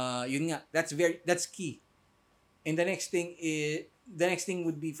yun nga, that's key. And the next thing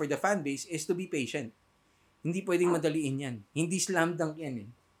would be for the fan base is to be patient. Hindi pwedeng madaliin yan. Hindi slam dunk yan eh.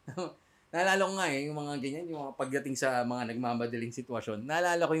 Naalala ko nga yung mga ganyan, yung mga pagdating sa mga nagmamadaling sitwasyon.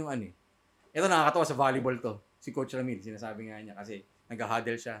 Naalala ko yung ito nakakatawa sa volleyball to. Si Coach Ramil, sinasabi nga niya kasi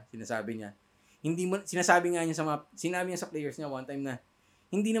nag-huddle siya, sinasabi niya. Sinabi niya sa players niya one time na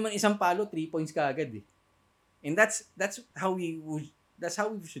hindi naman isang palo 3 points kaagad eh. And that's how we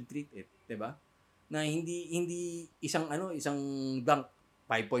should treat it, 'di ba? Na hindi isang dunk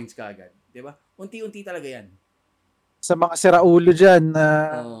 5 points kaagad, 'di ba? Unti-unti talaga 'yan. Sa mga siraulo diyan na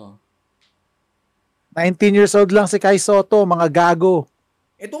 19 years old lang si Kai Soto, mga gago.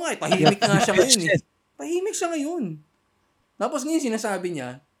 Ito nga, tahimik nga siya ngayon eh. Tahimik siya ngayon. Tapos ngayon sinasabi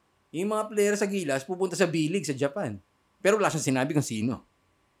niya, yung mga player sa Gilas pupunta sa B-League sa Japan. Pero wala siyang sinabi kung sino.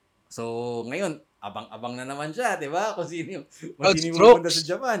 So, ngayon, abang-abang na naman siya, 'di ba? Kung sino yung pupunta sa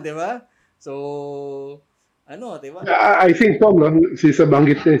Japan, 'di ba? So, 'di ba? I think, Tom, no,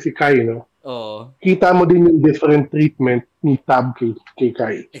 banggit din si Kai, no? Oo. Kita mo din yung different treatment ni Tab kay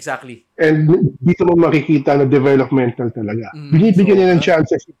Kai. Exactly. And dito mo makikita na developmental talaga. Binibigyan niya ng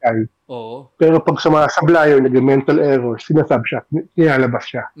chances si Kai. Oo. Pero pag sa mga sablayo, nag-mental error, sinasab siya, nilalabas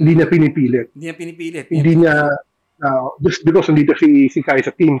siya. Hindi niya pinipilit. Hindi niya, just because nandito si Kai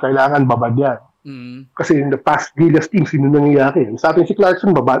sa team, kailangan babad yan. Kasi in the past Gilas team, sino nangyayari? Sa atin si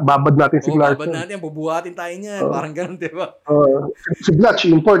Clarkson, babad natin si Clarkson. Babad natin, bubuhatin tayo niyan. Parang ganun, di ba? Si Blatch,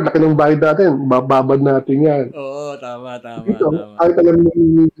 import, laki ng bayad natin, babad natin yan. Oo, tama. Dito, kahit alam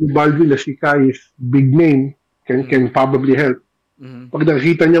ni Baldwin na si Kai is big name, can probably help. Pag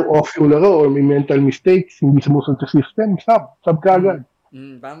nakikita niyang off yung laro or may mental mistakes, hindi sumusunod sa system, sub kagad.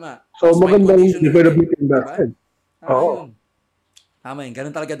 Tama. So, magandang development in that sense. Oo. Tama yun, ganun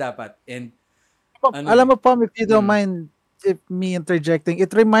talaga dapat. And alam mo, Pom, if you don't mind if me interjecting, it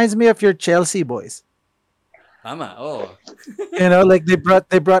reminds me of your Chelsea boys. Tama, Like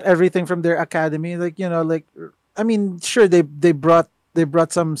they brought everything from their academy. Like, I mean, sure, they brought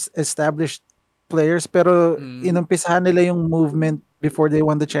some established players, pero inumpisahan nila yung movement before they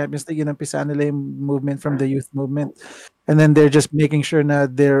won the Champions League. Inumpisahan nila yung movement from the youth movement. And then they're just making sure na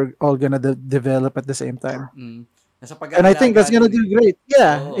they're all gonna develop at the same time. And I think that's gonna do great.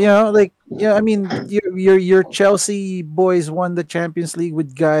 Yeah, I mean, your Chelsea boys won the Champions League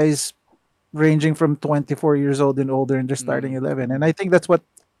with guys ranging from 24 years old and older in their starting 11. And I think that's what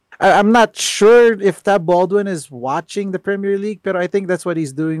I'm not sure if Tab Baldwin is watching the Premier League, but I think that's what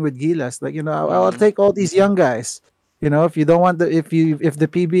he's doing with Gilas. Like, I'll take all these young guys. If you don't want if the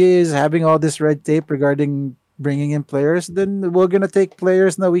PBA is having all this red tape regarding bringing in players, then we're gonna take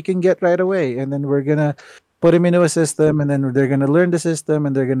players that we can get right away, and then we're gonna put them into a system, and then they're going to learn the system,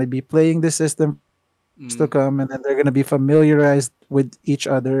 and they're going to be playing the system to come, and then they're going to be familiarized with each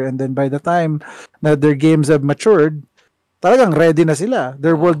other, and then by the time that their games have matured, talagang ready na sila.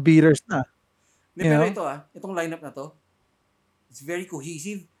 They're world beaters na. Pero itong lineup na to, it's very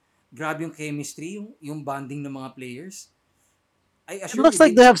cohesive. Grabe yung chemistry, yung bonding ng mga players. It looks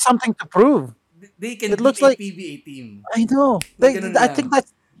like they have something to prove. They can beat a PBA team. I know. I think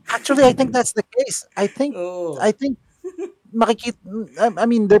that's Actually, I think that's the case. I think makikita, I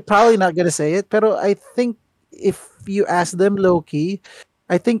mean, they're probably not gonna say it, pero I think if you ask them low-key,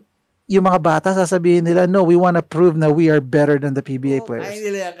 I think yung mga bata sasabihin nila, no, we want to prove na we are better than the PBA players.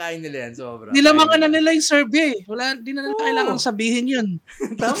 Kain nila yan, sobra. Nilamangan na nila yung survey. Di na nila kailangan sabihin yun.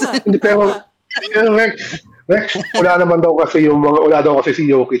 Tama. Pero Rex, wala daw kasi si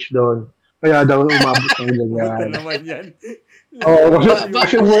Jokic doon. Kaya daw umabot ng ganyan. Ito naman yan.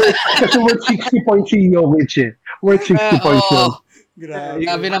 Kasi worth 60 points si Jokic eh. Worth 60 points yun.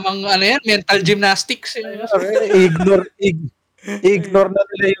 Grabe namang mental gymnastics. Ignore na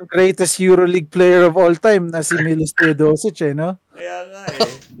nila yung greatest EuroLeague player of all time na si Milos Teodosic no? Kaya nga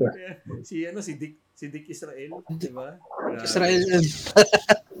si Dick Israel, di ba? Israel.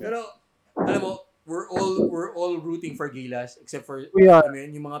 Pero alam mo, we're all rooting for Gilas except for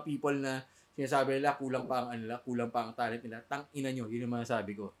yung mga people na sinasabi nila kulang pa ang talent nila. Tang ina nyo, yun yung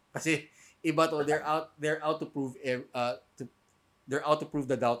masasabi ko. Kasi iba to, they're out to prove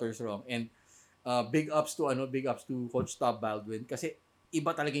the doubters wrong. And big ups to Coach Todd Baldwin kasi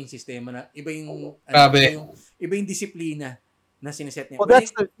iba talaga yung sistema na iba yung disiplina na siniset niya. Well, but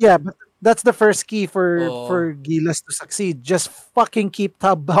that's the first key for Gilas to succeed. Just fucking keep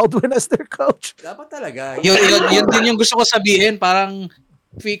Todd Baldwin as their coach. Dapat talaga. Yun din yung gusto ko sabihin, parang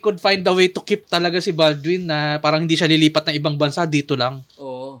if we could find a way to keep talaga si Baldwin na parang hindi siya lilipat ng ibang bansa, dito lang.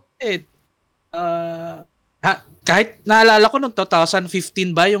 Oo. Kahit naalala ko noong 2015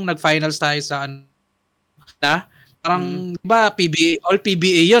 ba yung nag-finals tayo sa parang ba PBA, all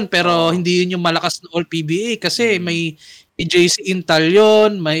PBA yun, pero hindi yun yung malakas na all PBA kasi may JC Intal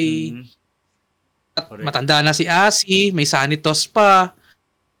yun, may matanda na si Asi, may Sanitos pa,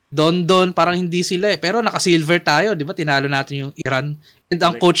 Don, parang hindi sila pero naka-silver tayo, di ba? Tinalo natin yung Iran. And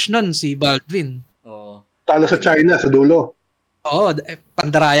ang coach nun, si Baldwin. Talo sa China, sa dulo. Oo,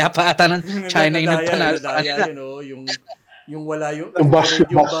 pandaraya pa ata ng China yung nagpanalo sa kanila. Yung wala yung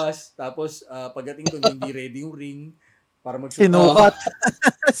bus. Tapos pagdating doon hindi ready yung ring para sinukat.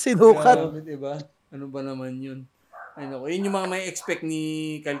 Sinukat. Diba? Ano ba naman yun? Ay nako, yun yung mga may expect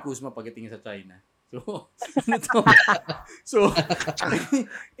ni Kyle Kuzma pagdating sa China. So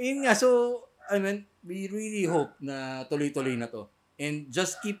yun nga. So, I mean, we really hope na tuloy-tuloy na to. And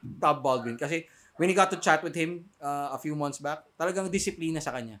just keep Tab Baldwin kasi when he got to chat with him a few months back, talagang disiplina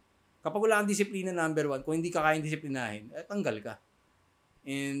sa kanya. Kapag wala kang disiplina number 1, kung hindi ka kayang disiplinahin, tanggal ka.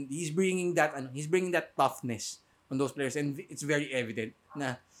 And he's bringing that toughness on those players and it's very evident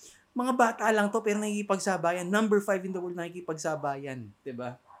na mga bata lang to pero nakikipagsabayan. Number 5 in the world nakikipagsabayan, 'di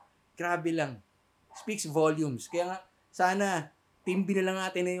ba? Grabe lang. Speaks volumes. Kaya nga sana Team B na lang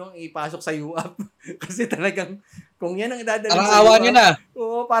natin na yung ipasok sa UAP. Kasi talagang, kung yan ang idadalhin sa UAP. Parang awa nyo na.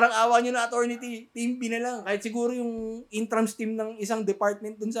 Oo, parang awa nyo na, attorney. Team B na lang. Kahit siguro yung intrams team ng isang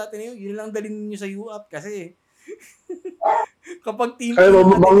department dun sa atin, yun lang dalhin nyo sa UAP. Kasi, kapag Team B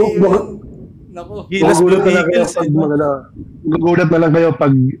nako. Gilas OQT. Magulat na lang kayo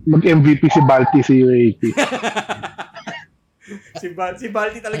pag mag-MVP si Balti sa UAP. si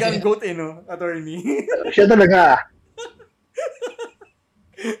Balti talaga ang GOAT no, attorney. Siya talaga.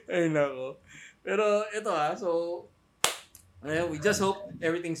 Ay nako. Pero ito so we just hope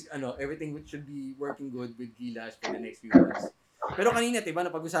everything should be working good with Gilas for the next few months. Pero kanina 'di ba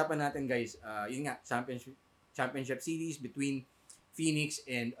napag-usapan natin guys, yun nga championship series between Phoenix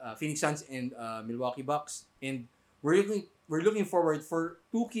Suns and Milwaukee Bucks, and we're looking forward for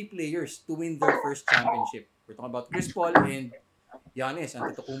two key players to win their first championship. We're talking about Chris Paul and Giannis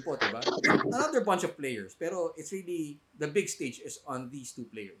Antetokounmpo, diba? Another bunch of players, pero it's really the big stage is on these two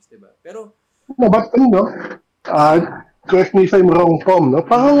players, diba? Pero but correct me if I'm wrong, Tom, no?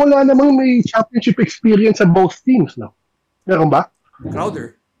 Parang wala namang may championship experience sa both teams, no? Meron ba?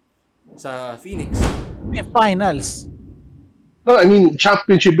 Crowder sa Phoenix. May finals. No, I mean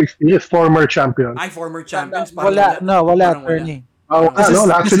championship experience, former champion. Former champions. Wala, attorney.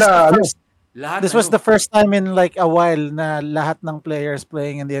 Lahat sila, This was the first time in like a while na lahat ng players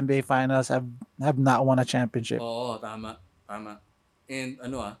playing in the NBA Finals have not won a championship. Oo, tama. And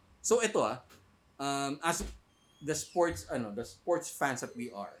so ito as the sports fans that we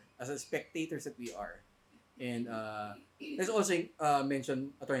are, as a spectators that we are, and let's also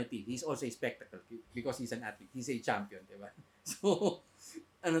mention Attorney T. He's also a spectacle because he's an athlete. He's a champion, diba? So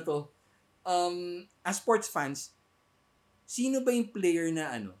as sports fans, sino ba yung player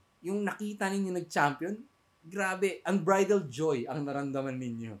na yung nakita ninyo nag-champion, grabe, unbridled joy ang naramdaman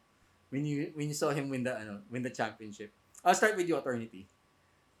ninyo when you saw him win the championship. I'll start with you, Attorney T.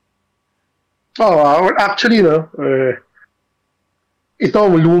 Actually, ito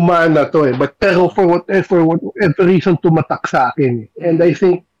luma na to pero for whatever reason tumatak sa akin. And I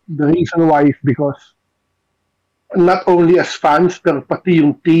think the reason why is because not only as fans, pero pati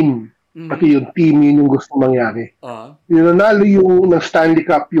yung team. Pati yung team, yun yung gusto mangyari. Yung nanalo yung ng Stanley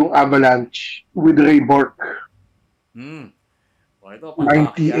Cup, yung Avalanche with Ray Bork.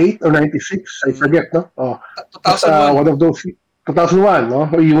 98 or 96, I forget, no? 2001. One of those, 2001, no?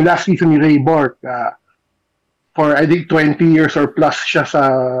 Yung last season ni Ray Bork, for I think 20 years or plus siya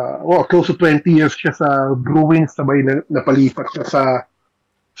close to 20 years siya sa Bruins, sabay napalipat siya sa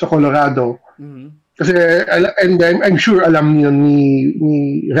Colorado. Kasi, and I'm sure alam niyo ni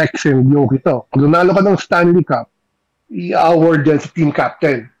Rex and Yogi to. Pag nanalo ka ng Stanley Cup, i-award yan sa team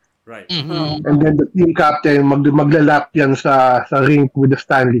captain. Right. And then the team captain, maglalap yan sa rink with the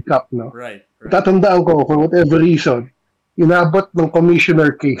Stanley Cup, no? Right. Tatandaan ko, for whatever reason, inabot ng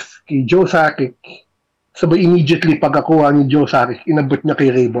commissioner case kay Joe Sakic, sabay immediately pagkakuha ni Joe Sakic, inabot niya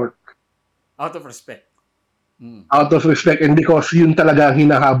kay Ray Bork. Out of respect. Out of respect, and because yun talaga ang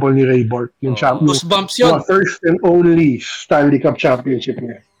hinahabol ni Ray Bork, yung champion. Goosebumps yun. First and only Stanley Cup championship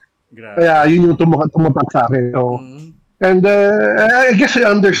niya. Grabe. Kaya yun yung tumatak sa akin. So, and I guess I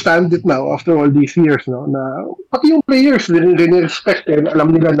understand it now after all these years, no? Na pati yung players respect alam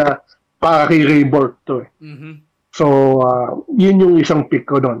nila na para kay Ray Bork to. So, yun yung isang pick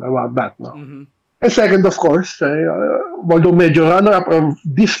ko doon about that, no? And second, of course, although medyo runner-up or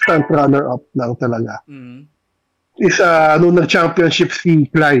distant runner-up lang talaga, is nung nag-championship si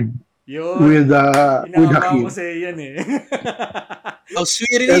Clyde Yun. with Inaabaw Hakeem. ko sa yan eh. How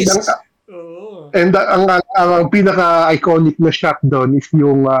sweet it is. And ang pinaka-iconic na shot doon is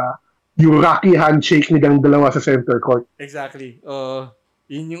yung Rocky handshake nilang dalawa sa center court. Exactly.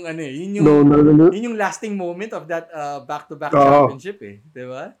 Yun yung ano eh. Yun yung lasting moment of that back-to-back championship eh.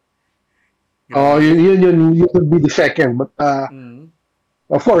 Diba? Yun would be the second. But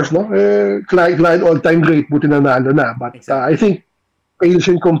of course, no? Clyde all-time great, buti nanalo na. But I think pales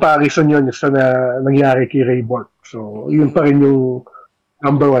in comparison yun sa nangyari kay Ray Bork. So, yun pa rin yung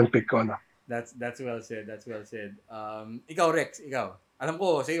number one pick ko. No? That's well said. That's well said. Ikaw, Rex, ikaw. Alam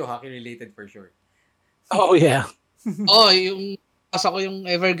ko, sa'yo, hockey-related for sure. Oh, yeah. Yung pasa ko yung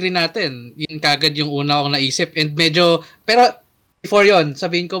evergreen natin. Yun kagad yung una akong naisip. And medyo, pero before yon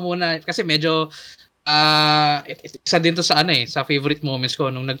sabihin ko muna, kasi medyo, isa din to sa sa favorite moments ko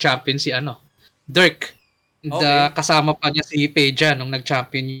nung nag-champion si Dirk. Okay. Kasama pa niya si Peja nung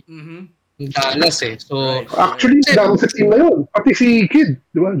nag-champion yung Dallas eh. So, actually, dami sa team na yun. Pati si Kidd,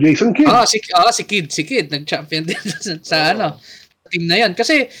 di ba? Jason Kidd. Si Kidd. Nag-champion din sa team na yan.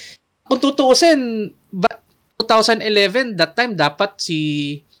 Kasi, kung tutuusin, 2011, that time, dapat si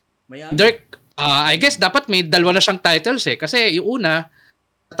Miami. Dirk, I guess, dapat may dalawa na siyang titles eh. Kasi yung una,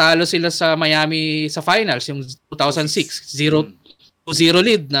 natalo sila sa Miami sa finals, yung 2006, 0-0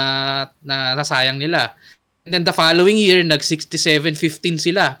 lead na nasayang nila. And then the following year, nag-67-15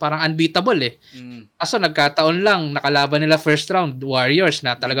 sila. Parang unbeatable eh. Kaso nagkataon lang, nakalaban nila first round, Warriors,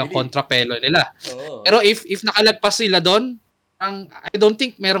 na talagang kontrapelo nila. Pero if nakalagpas sila doon, I don't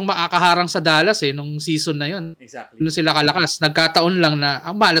think merong makakaharang sa Dallas nung season na yun. Exactly. Nung sila kalakas. Nagkataon lang na,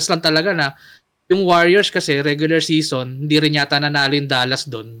 ang malas lang talaga na, yung Warriors kasi, regular season, hindi rin yata nanalo yung Dallas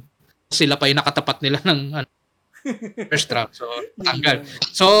doon. Sila pa yung nakatapat nila ng first round. So, tanggal.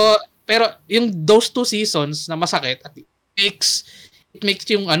 So, pero yung those two seasons na masakit, it makes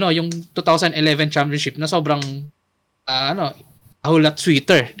yung yung 2011 championship na sobrang a whole lot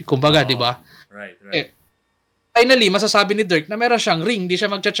sweeter, kumbaga, di ba? Right. Finally, masasabi ni Dirk na meron siyang ring, hindi siya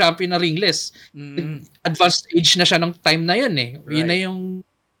magcha-champion na ringless. Advanced age na siya ng time na yun eh. Right. Yun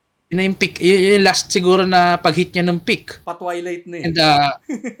na yung pick, yung last siguro na pag-hit niya ng pick. Pa-twilight na eh. And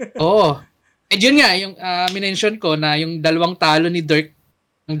and yun nga, yung minention ko na yung dalawang talo ni Dirk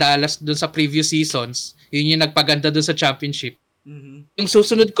ng Dallas doon sa previous seasons, yun yung nagpaganda doon sa championship. Yung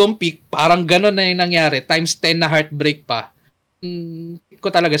susunod kong pick, parang gano'n na yung nangyari, times 10 na heartbreak pa. Pick ko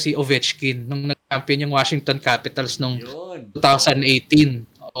talaga si Ovechkin nung nag-champion yung Washington Capitals nung 2018.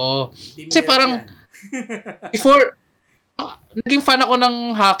 Kasi parang before, naging fan ako ng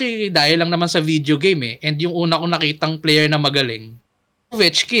hockey dahil lang naman sa video game eh. And yung una kong nakitang player na magaling,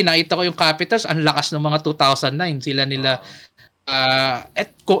 Ovechkin, nakita ko yung Capitals, ang lakas ng mga 2009. Sila nila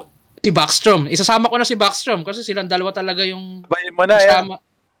si Backstrom. Isasama ko na si Backstrom kasi silang dalawa talaga yung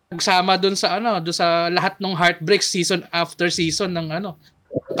nagsama doon sa doon sa lahat ng heartbreaks season after season ng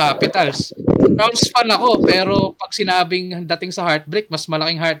Capitals. Browns fan ako pero pag sinabing dating sa heartbreak, mas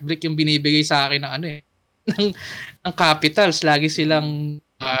malaking heartbreak yung binibigay sa akin ng Capitals. Lagi silang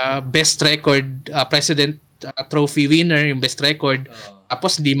best record president trophy winner, yung best record.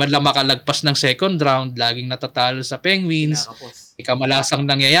 Tapos di man lang makalagpas ng second round, laging natatalo sa Penguins. Ikamalasang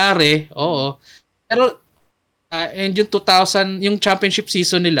nangyayari. Oo. Pero and yung 2000, yung championship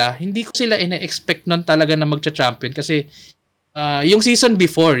season nila, hindi ko sila ina-expect nun talaga na magcha-champion kasi yung season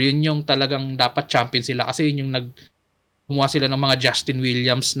before, yun yung talagang dapat champion sila kasi yun yung gumawa sila ng mga Justin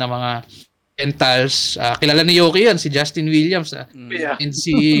Williams na mga Gentiles. Kilala ni Yoki yan, si Justin Williams. And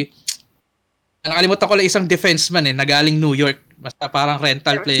nakalimutan ko lang isang defenseman nagaling New York. Basta parang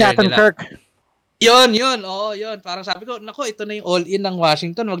rental player nila. Yun. Oo, yun. Parang sabi ko, nako, ito na yung all-in ng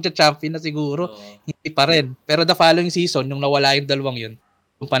Washington. Magcha-champion na siguro. Hindi pa rin. Pero the following season, nung nawala yung dalawang yun,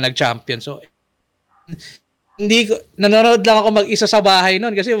 yung pa nag-champion. So, nanonood lang ako mag-isa sa bahay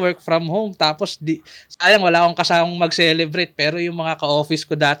noon kasi work from home. Tapos, sayang, wala akong kasamang mag-celebrate. Pero yung mga ka-office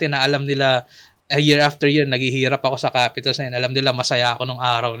ko dati na alam nila, year after year, naghihirap ako sa Capitals na yun. Alam nila, masaya ako nung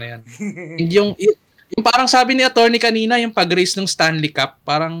araw na yan. yung parang sabi ni attorney kanina, yung pag-raise ng Stanley Cup,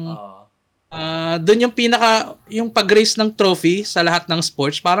 parang doon yung yung pag-raise ng trophy sa lahat ng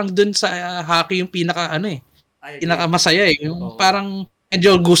sports, parang doon sa hockey yung pinaka masaya eh. Yung parang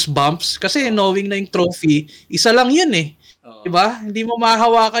medyo goosebumps kasi knowing na yung trophy, isa lang yun eh. Diba? Hindi mo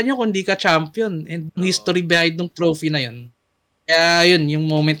mahahawakan yun kung hindi ka champion. And yung history behind ng trophy na yun. Kaya yun, yung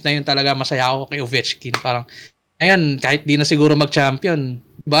moment na yun talaga masaya ako kay Ovechkin. Parang, ayun, kahit di na siguro mag-champion,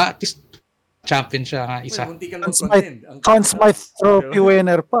 diba? At least champion siya nga isa. Conn Smythe trophy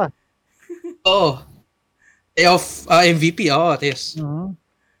winner pa. Oo. Playoff MVP, yes. Mhm.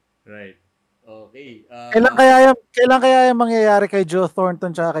 Right. Okay. Kailan kaya yung mangyayari kay Joe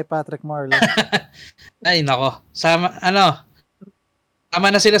Thornton tsaka kay Patrick Marleau? Ay, nako. Tama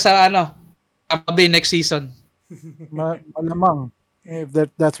na sila sa Tampa Bay next season. Malamang. If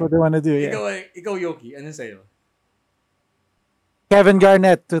that's what they want to do, yeah. Ikaw Yoki, ano sa'yo? Kevin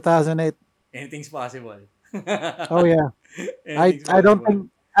Garnett, 2008. Anything's possible. Oh yeah. Anything's I don't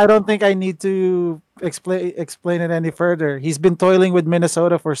possible. think I need to explain it any further. He's been toiling with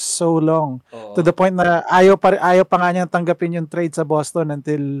Minnesota for so long, Oo. to the point na ayaw pa nga niyang tanggapin yung trade sa Boston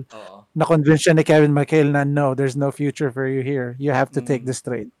until Oo. na-convince siya ni Kevin McHale na no, there's no future for you here. You have to take this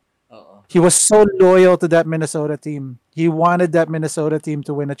trade. Oo. He was so loyal to that Minnesota team. He wanted that Minnesota team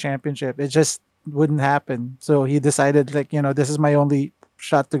to win a championship. It just wouldn't happen. So he decided, like, this is my only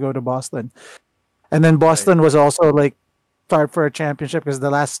shot to go to Boston. And then Boston was also like start for a championship because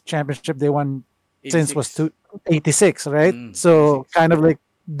the last championship they won since was 86, right? So 86. Kind of like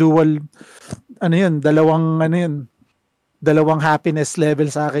dual, dalawang happiness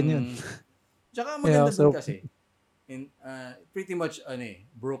level sa akin yun. Tsaka maganda dun kasi, pretty much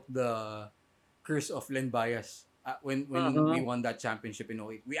broke the curse of Len Bias when we won that championship in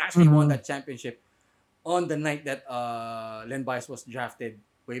 08. We actually won that championship on the night that Len Bias was drafted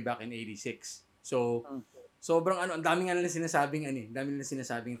way back in 86. So sobrang ang dami nga nila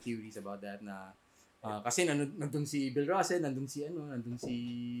sinasabing theories about that na kasi nandun si Bill Russell, nandun si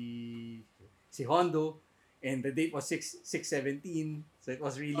Hondo, and the date was 6/17, so it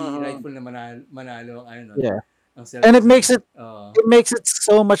was really rightful na manalo ang yeah. And it makes it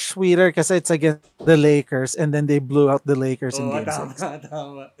so much sweeter kasi it's against the Lakers and then they blew out the Lakers in game 6.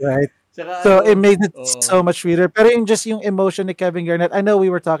 Tama. Right? So it made it so much sweeter. Pero yung emotion ni Kevin Garnett, I know we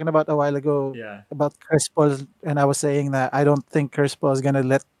were talking about a while ago about Chris Paul, and I was saying that I don't think Chris Paul is gonna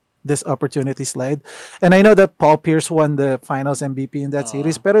let this opportunity slide. And I know that Paul Pierce won the Finals MVP in that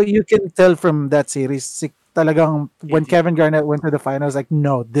series, pero you can tell from that series, talagang when Kevin Garnett went to the finals, like,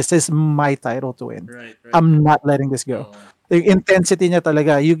 no, this is my title to win. Right. I'm not letting this go. The intensity niya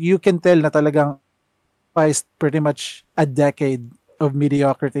talaga, you can tell na talagang pretty much a decade of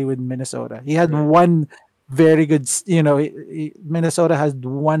mediocrity with Minnesota. He had one very good, Minnesota has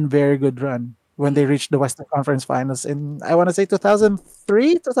one very good run when they reached the Western Conference Finals in, I want to say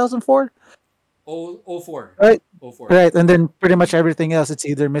 2003, 2004. 04. Right. 04. Right. And then pretty much everything else, it's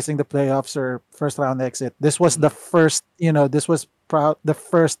either missing the playoffs or first round exit. This was the first, this was the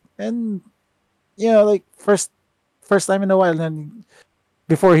first, and, like first time in a while, and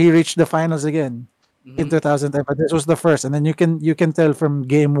before he reached the finals again. In 2010, but this was the first, and then you can tell from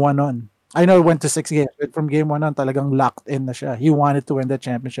game 1 on. I know it went to 6 games, but from game 1 on, talagang locked in na siya. He wanted to win the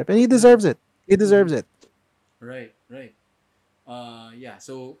championship, and he deserves it. He deserves it. Right. Yeah.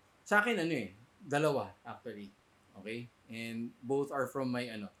 So sa akin dalawa actually. Okay, and both are from my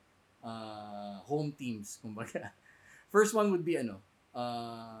home teams. Kumbaga, first one would be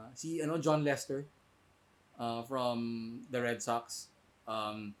si John Lester, from the Red Sox.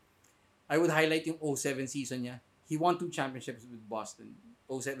 I would highlight yung 07 season niya. He won 2 championships with Boston,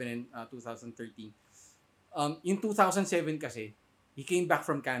 07 and 2013. Yung 2007 kasi, he came back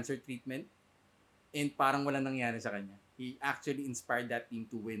from cancer treatment and parang wala nangyari sa kanya. He actually inspired that team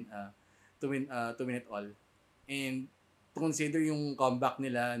to win it all. And to consider yung comeback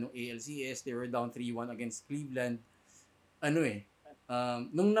nila no ALCS, they were down 3-1 against Cleveland.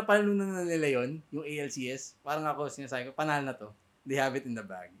 Nung napalo na nila yon, yung ALCS, parang ako sinasabi ko, panalo na to. They have it in the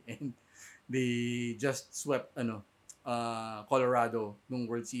bag. And they just swept Colorado nung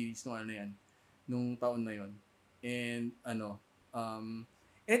World Series nung taon na yon. And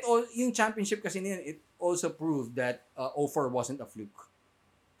yung championship kasi niyan, it also proved that 04 wasn't a fluke.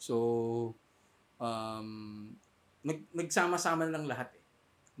 So nagsama-sama lang lahat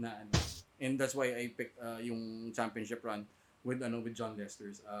and that's why I picked yung championship run with John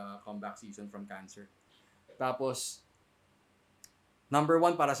Lester's comeback season from cancer. Tapos number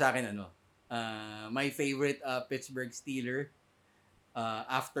 1 para sa akin my favorite Pittsburgh Steeler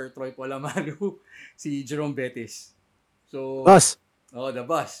after Troy Polamalu, si Jerome Bettis. So the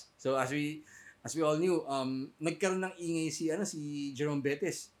boss. So as we all knew, nagkaroon ng ingay si Jerome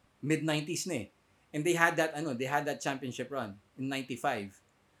Bettis mid-90s na and they had that championship run in 95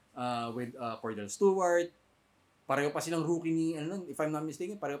 with Cordell Stewart. Pareho pa silang rookie ni if I'm not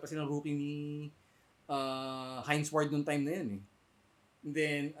mistaken, pareho pa silang rookie ni Hines Ward nung time na yun And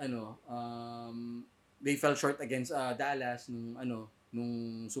then they fell short against Dallas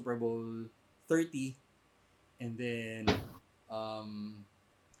nung Super Bowl 30. And then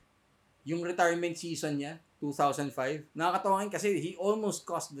yung retirement season niya 2005. Nakakatawa kasi he almost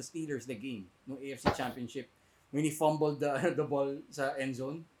cost the Steelers the game no AFC Championship when he fumbled the ball sa end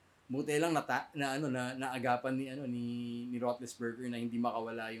zone. Buti lang naagapan ni Roethlisberger na hindi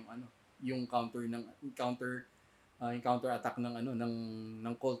makawala yung counter attack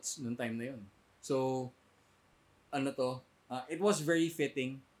ng Colts noong time na yon. So it was very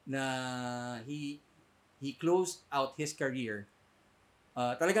fitting na he closed out his career.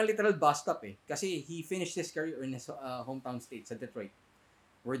 Talagang literal bust up kasi he finished his career in his hometown state sa Detroit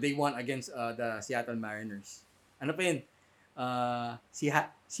where they won against the Seattle Mariners. Ano pa yun?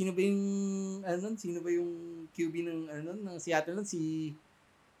 Sino ba yung QB ng Seattle nun? Si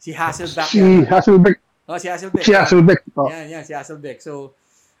Hasselbeck. Si Hasselbeck. Oh, si Hasselbeck. Si Hasselbeck. Oh. Yeah, si Hasselbeck. So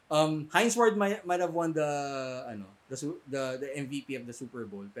Heinz Ward might have won the MVP of the Super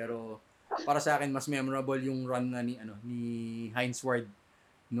Bowl, pero para sa akin mas memorable yung run na ni Heinz Ward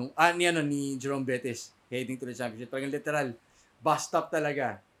ni Jerome Bettis heading to the championship. Talagang literal bus stop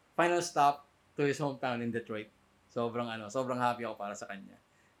talaga. Final stop to his hometown in Detroit. Sobrang happy ako para sa kanya.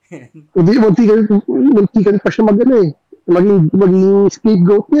 Hindi muntikan pa siya maging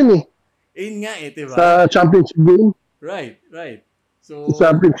scapegoat yan Ayun nga diba? Sa championship game. Right. So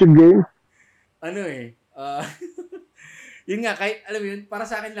sa championship game. Yun nga, kahit alam mo yun, para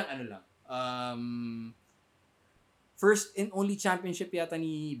sa akin lang first and only championship yata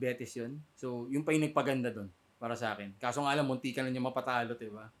ni Betis yun. So, yung pa yung nagpaganda doon para sa akin. Kaso nga alam, muntikan na niya mapatalo,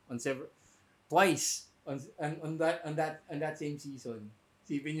 diba? Twice on that same season.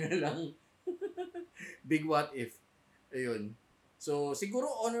 Sipin nyo na lang. Big what if. Ayun. So, siguro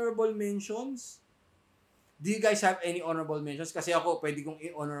honorable mentions. Do you guys have any honorable mentions? Kasi ako, pwede kong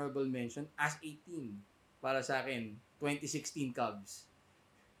honorable mention as a team. Para sa akin, 2016 Cubs.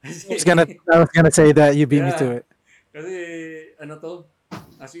 I was gonna say that. You beat me to it. Kasi,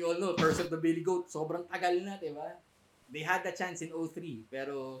 as we all know, Curse of the Billy Goat, sobrang tagal na, diba? They had the chance in 2003,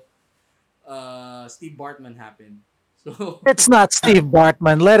 pero Steve Bartman happened. So it's not Steve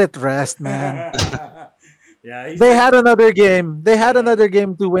Bartman. Let it rest, man. Yeah, they had another game. They had another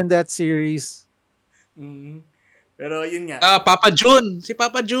game to win that series. Mm-hmm. Pero yun nga. Papa June. Si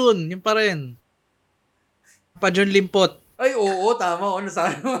Papa June. Yun pa rin. Papa June Limpot. Ay, oo, tama.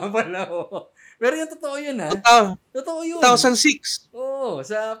 Nasabi mo pala. Pero yung totoo yun, ha? Totoo yun. 2006. Oo,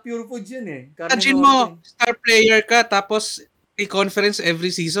 sa Pure Foods yun Imagine mo, star player ka, tapos conference every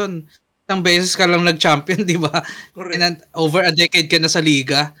season. Isang beses ka lang nag-champion, di ba? And over a decade ka na sa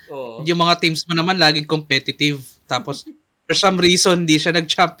liga. Oo. Yung mga teams mo naman laging competitive. Tapos, for some reason, di siya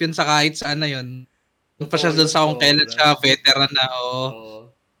nag-champion sa kahit saan na yun. Pa siya doon sa kung kailan siya veteran na.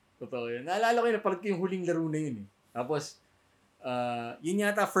 Oo. Totoo yun. Naalala ko yun, napalad ko yung huling laro na yun. Tapos, yun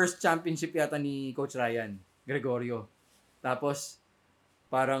yata first championship yata ni Coach Ryan Gregorio. Tapos,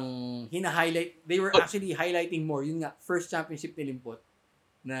 parang hina-highlight, they were actually highlighting more. Yun nga, first championship ni Limpot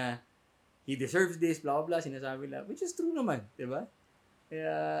na he deserves this, blah, blah, blah, sinasabi nila. Which is true naman, di ba?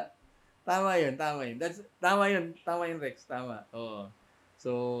 Kaya, tama yun. Tama yun, Rex. Tama. Oo.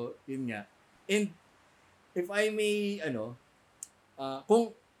 So, yun nga. And, if I may,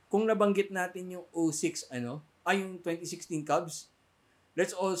 kung nabanggit natin yung 06, yung 2016 Cubs,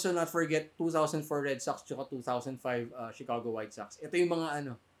 let's also not forget 2004 Red Sox tsaka 2005 Chicago White Sox. Ito yung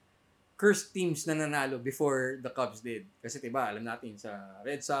mga cursed teams na nanalo before the Cubs did. Kasi diba, alam natin sa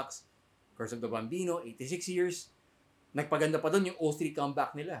Red Sox, Curse of the Bambino, 86 years. Nagpaganda pa doon yung 03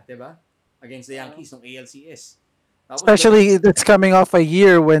 comeback nila, diba? Against the Yankees ng ALCS. Tapos, especially it's coming off a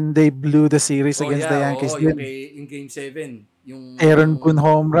year when they blew the series against the Yankees. Yung Game 7. Yung Aaron Boone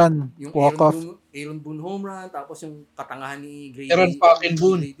home run, walk-off. Aaron Boone home run, tapos yung katangahan ni Grady. Aaron fucking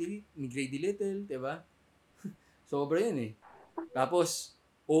Boone. Ni Grady Little, diba? Sobra yun Tapos,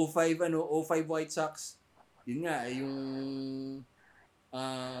 05 White Sox, yun nga, yung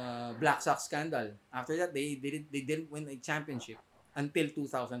Black Sox scandal. After that, they didn't win a championship until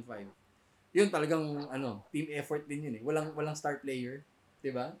 2005. Yun talagang team effort din yun Walang star player,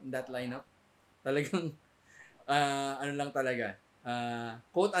 'di ba? In that lineup. Talagang lang talaga.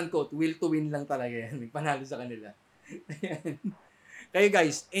 Quote unquote will to win lang talaga yan. Panalo sa kanila. Kayo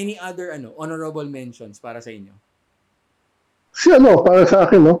guys, any other honorable mentions para sa inyo? Para sa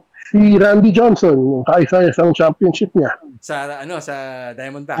akin si Randy Johnson, yung kaisa ng championship niya. Sa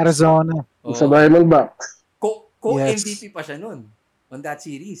Diamondbacks. Arizona. Sa Diamondbacks. MVP pa siya noon on that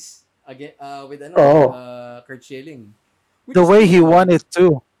series. Again, with Kurt Schilling. The way he won it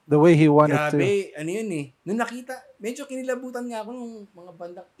too. Grabe, yun Nung nakita, medyo kinilabutan nga ako nung mga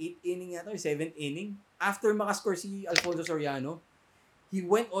bandang 8th inning yata, 7th inning. After makascore si Alfonso Soriano, he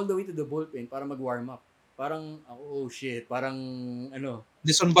went all the way to the bullpen para mag-warm up. Parang, oh shit, parang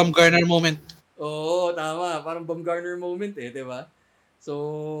This on Bumgarner moment. Oo, tama. Parang Bumgarner moment eh, di ba?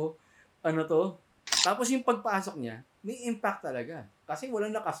 So, ano to? Tapos yung pagpasok niya, may impact talaga. Kasi walang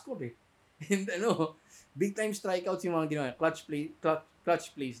nakascore eh. And big time strikeouts yung mga ginawa. Clutch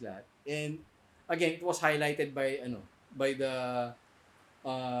plays lahat. And again, it was highlighted by by the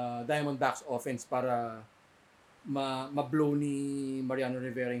Diamondbacks offense para ma-blow ni Mariano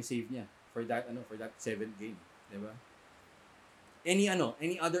Rivera yung save niya for that 7th game, 'di ba? Any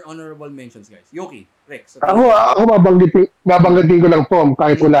other honorable mentions, guys? Yoki, Rex. Ako babanggitin ko lang po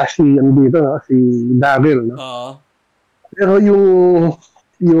kahit wala si dito, no? Si Daryl, no? Pero yung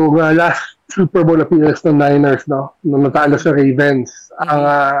last Super Bowl appearance ng Niners, no? Nung natalo sa Ravens, ang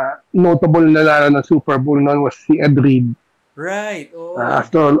notable na laro ng Super Bowl noon was si Ed Reed. Right. Oh.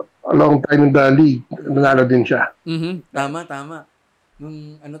 After a long time in the league, nanalo din siya. Tama.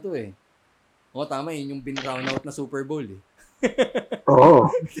 Nung tama yun yung bin-round out na Super Bowl eh.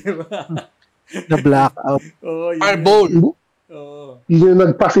 Oo. Diba? The blackout. Fireball. Oo. Yun yung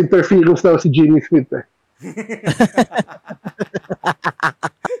nag-pass interference daw si Jimmy Smith eh.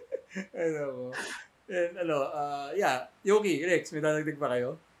 Yogi, Rex, may dadagdag pa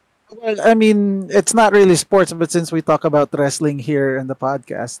kayo? Well, I mean, it's not really sports, but since we talk about wrestling here in the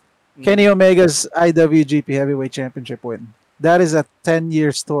podcast, Kenny Omega's IWGP Heavyweight Championship win. That is a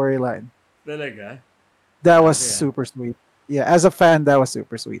 10-year storyline. Talaga? That was super sweet. Yeah, as a fan, that was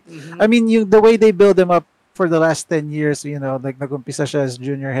super sweet. I mean, the way they build him up for the last 10 years, like nag-umpisa siya as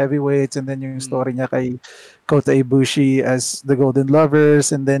junior heavyweights, and then yung story niya kay Kota Ibushi as the Golden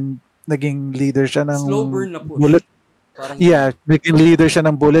Lovers, and then naging leader siya ng slow burn na push. Bullet. Naging leader siya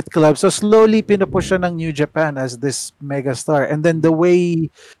ng Bullet Club. So slowly pinupush siya ng New Japan as this megastar. And then the way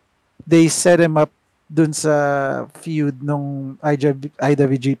they set him up dun sa feud nung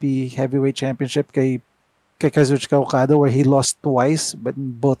IWGP Heavyweight Championship kay Kazuchika Okada, where he lost twice, but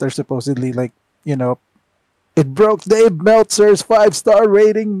both are supposedly it broke Dave Meltzer's 5-star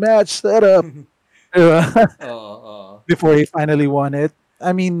rating match setup. Before he finally won it. I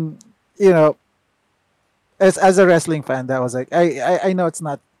mean, as a wrestling fan, that was like, I know it's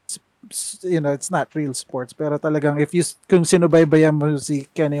not, it's not real sports, pero talagang kung sinubaybayan mo si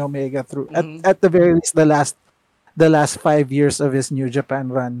Kenny Omega through, at the very least, the last 5 years of his New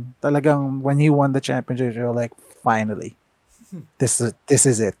Japan run, talagang when he won the championship, you're like, finally, this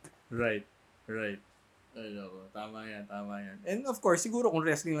is it. Right. Tama yan. And of course, siguro kung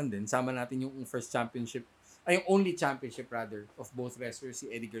wrestling lang din, sama natin yung yung only championship rather of both wrestlers, si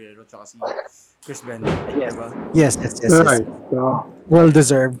Eddie Guerrero at si Chris Benoit. Diba? Yes. Right. Well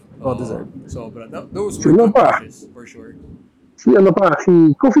deserved. Sobra. Those were good matches, for sure. Si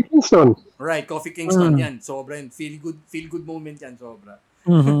Kofi Kingston. Right, Kofi Kingston yan. Sobra yan. Feel good moment yan, sobra.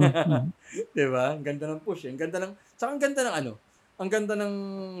 Diba? Ang ganda ng push. Ang ganda ng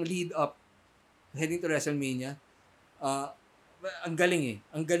lead up heading to WrestleMania. Ang galing eh.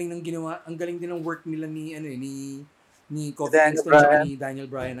 Ang galing ng ginawa. Ang galing din ng work nila ni Kofi Kingston at ni Daniel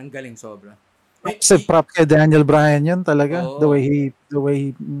Bryan. Ang galing sobra. Prop kay Daniel Bryan yun talaga. The way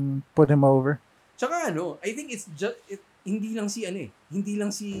he put him over. Tsaka I think it's just hindi lang si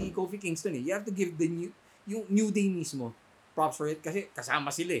Kofi Kingston eh. You have to give yung New Day mismo props for it kasi kasama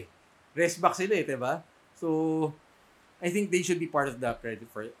sila eh. Rest back sila eh, diba? So I think they should be part of the credit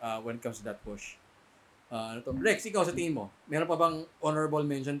for when it comes to that push. Rex, ikaw sa tingin mo, meron pa bang honorable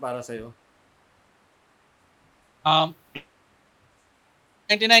mention para sa'yo?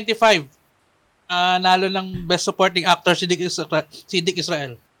 1995, nalo ng Best Supporting Actor si Dick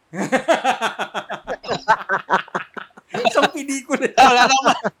Israel. Isang pelikula.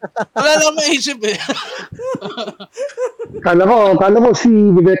 Wala lang maisip eh. Kala mo si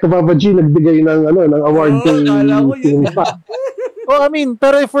Vivek Babaji nagbigay ng award kay I mean,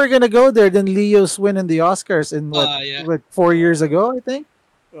 pero if we're gonna go there, then Leo's winning the Oscars in 4 years ago, I think.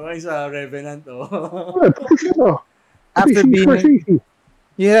 Isa Revenant, After being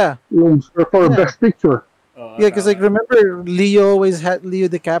for Best Picture. Because remember, Leo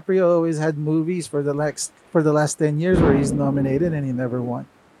DiCaprio always had movies for the last 10 years where he's nominated and he never won.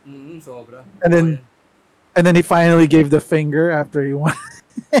 Sobra. And then he finally gave the finger after he won.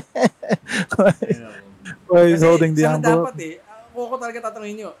 While he's holding the envelope. Ako talaga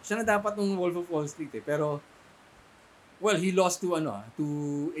tatanungin nyo, siya na dapat nung Wolf of Wall Street eh. Pero, he lost to a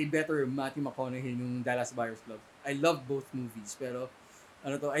better Matthew McConaughey nung Dallas Buyers Club. I love both movies, pero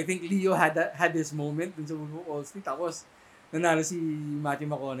I think Leo had this moment dun sa Wolf of Wall Street. Tapos, nanalo si Matthew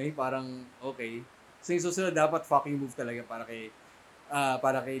McConaughey, parang, okay. So, yung susunod, dapat fucking move talaga para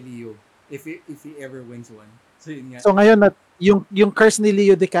kay Leo. If he ever wins one. So, yun nga. So, ngayon, yung curse ni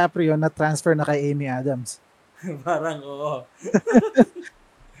Leo DiCaprio na transfer na kay Amy Adams. Parang, oo.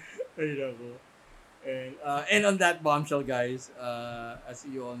 Ay, nako. And on that bombshell, guys, as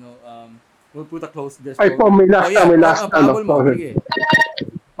you all know, we'll put a close to this. Ay po, may last pahabol mo. Sige.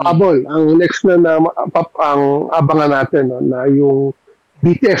 Pabol, ang next na ang abangan natin no, na yung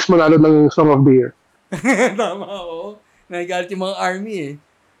BTS manalo ng Song of the Year. Tama, oo. Nagagalit yung mga army eh.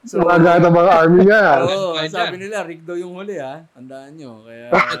 So, Nagagalit ang mga army nga. Sabi nila, Rick daw yung huli ha. Tandaan nyo.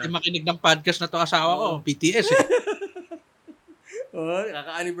 Kaya... Pwede makinig ng podcast na to asawa ko, BTS eh.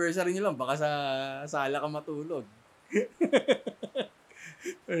 Kaka-anniversary nyo lang. Baka sa sala ka matulog.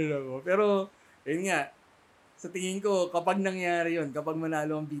 Pero, yun nga. Sa tingin ko, kapag nangyari yun, kapag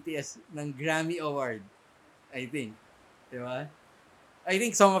manalo ang BTS ng Grammy Award, I think. Diba? I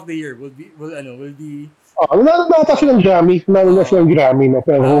think Song of the Year will be Nanalo na ata silang Grammy. Nanalo na silang Grammy. No?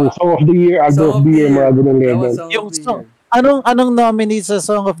 Pero Song of the Year, Album of the Year, mga ganun level. Yung song, anong nominee sa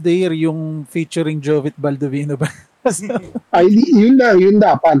Song of the Year? Yung featuring Jovit Baldovino ba? Ay, yun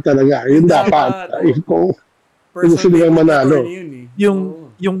dapat talaga. Yun dapat. Kung gusto nilang manalo.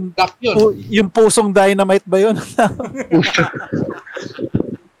 Yung pusong dynamite ba yun?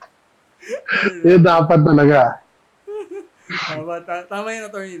 Yun dapat talaga. Tama yun,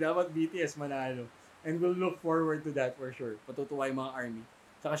 attorney. Dapat BTS manalo. And we'll look forward to that for sure. Patutuwa yung mga army.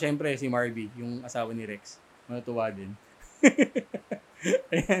 Saka syempre si Marby, yung asawa ni Rex. Matutuwa din.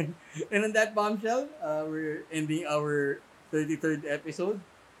 And on that bombshell, we're ending our 33rd episode.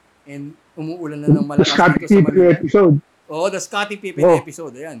 And umuulan na ng malakas dito sa Manila. Episode. Oo, the Scottie Pippen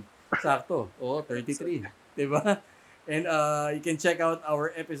episode. Ayan. Sakto. Oo, 33. Diba? And you can check out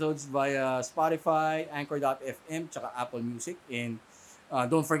our episodes via Spotify, Anchor.fm, tsaka Apple Music. And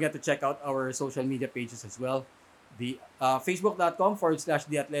don't forget to check out our social media pages as well. The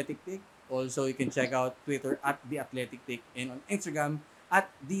Facebook.com/The Athletic Tick. Also, you can check out Twitter @The Athletic Tick and on Instagram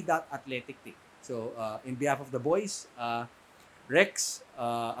 @The.athletictick. So, in behalf of the boys, Rex,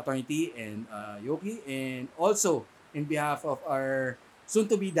 Attorney T, and Yoki, and also in behalf of our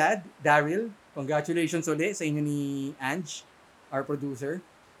soon-to-be dad, Daryl, congratulations ulit sa inyo ni Ange, our producer.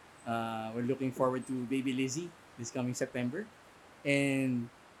 We're looking forward to baby Lizzie this coming September. And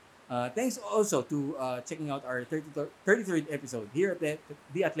thanks also to checking out our 33rd episode here at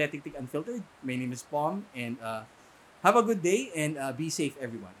the Athletic Tick Unfiltered. My name is Pom, and have a good day and be safe,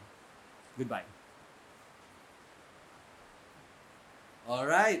 everyone. Goodbye. All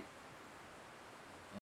right.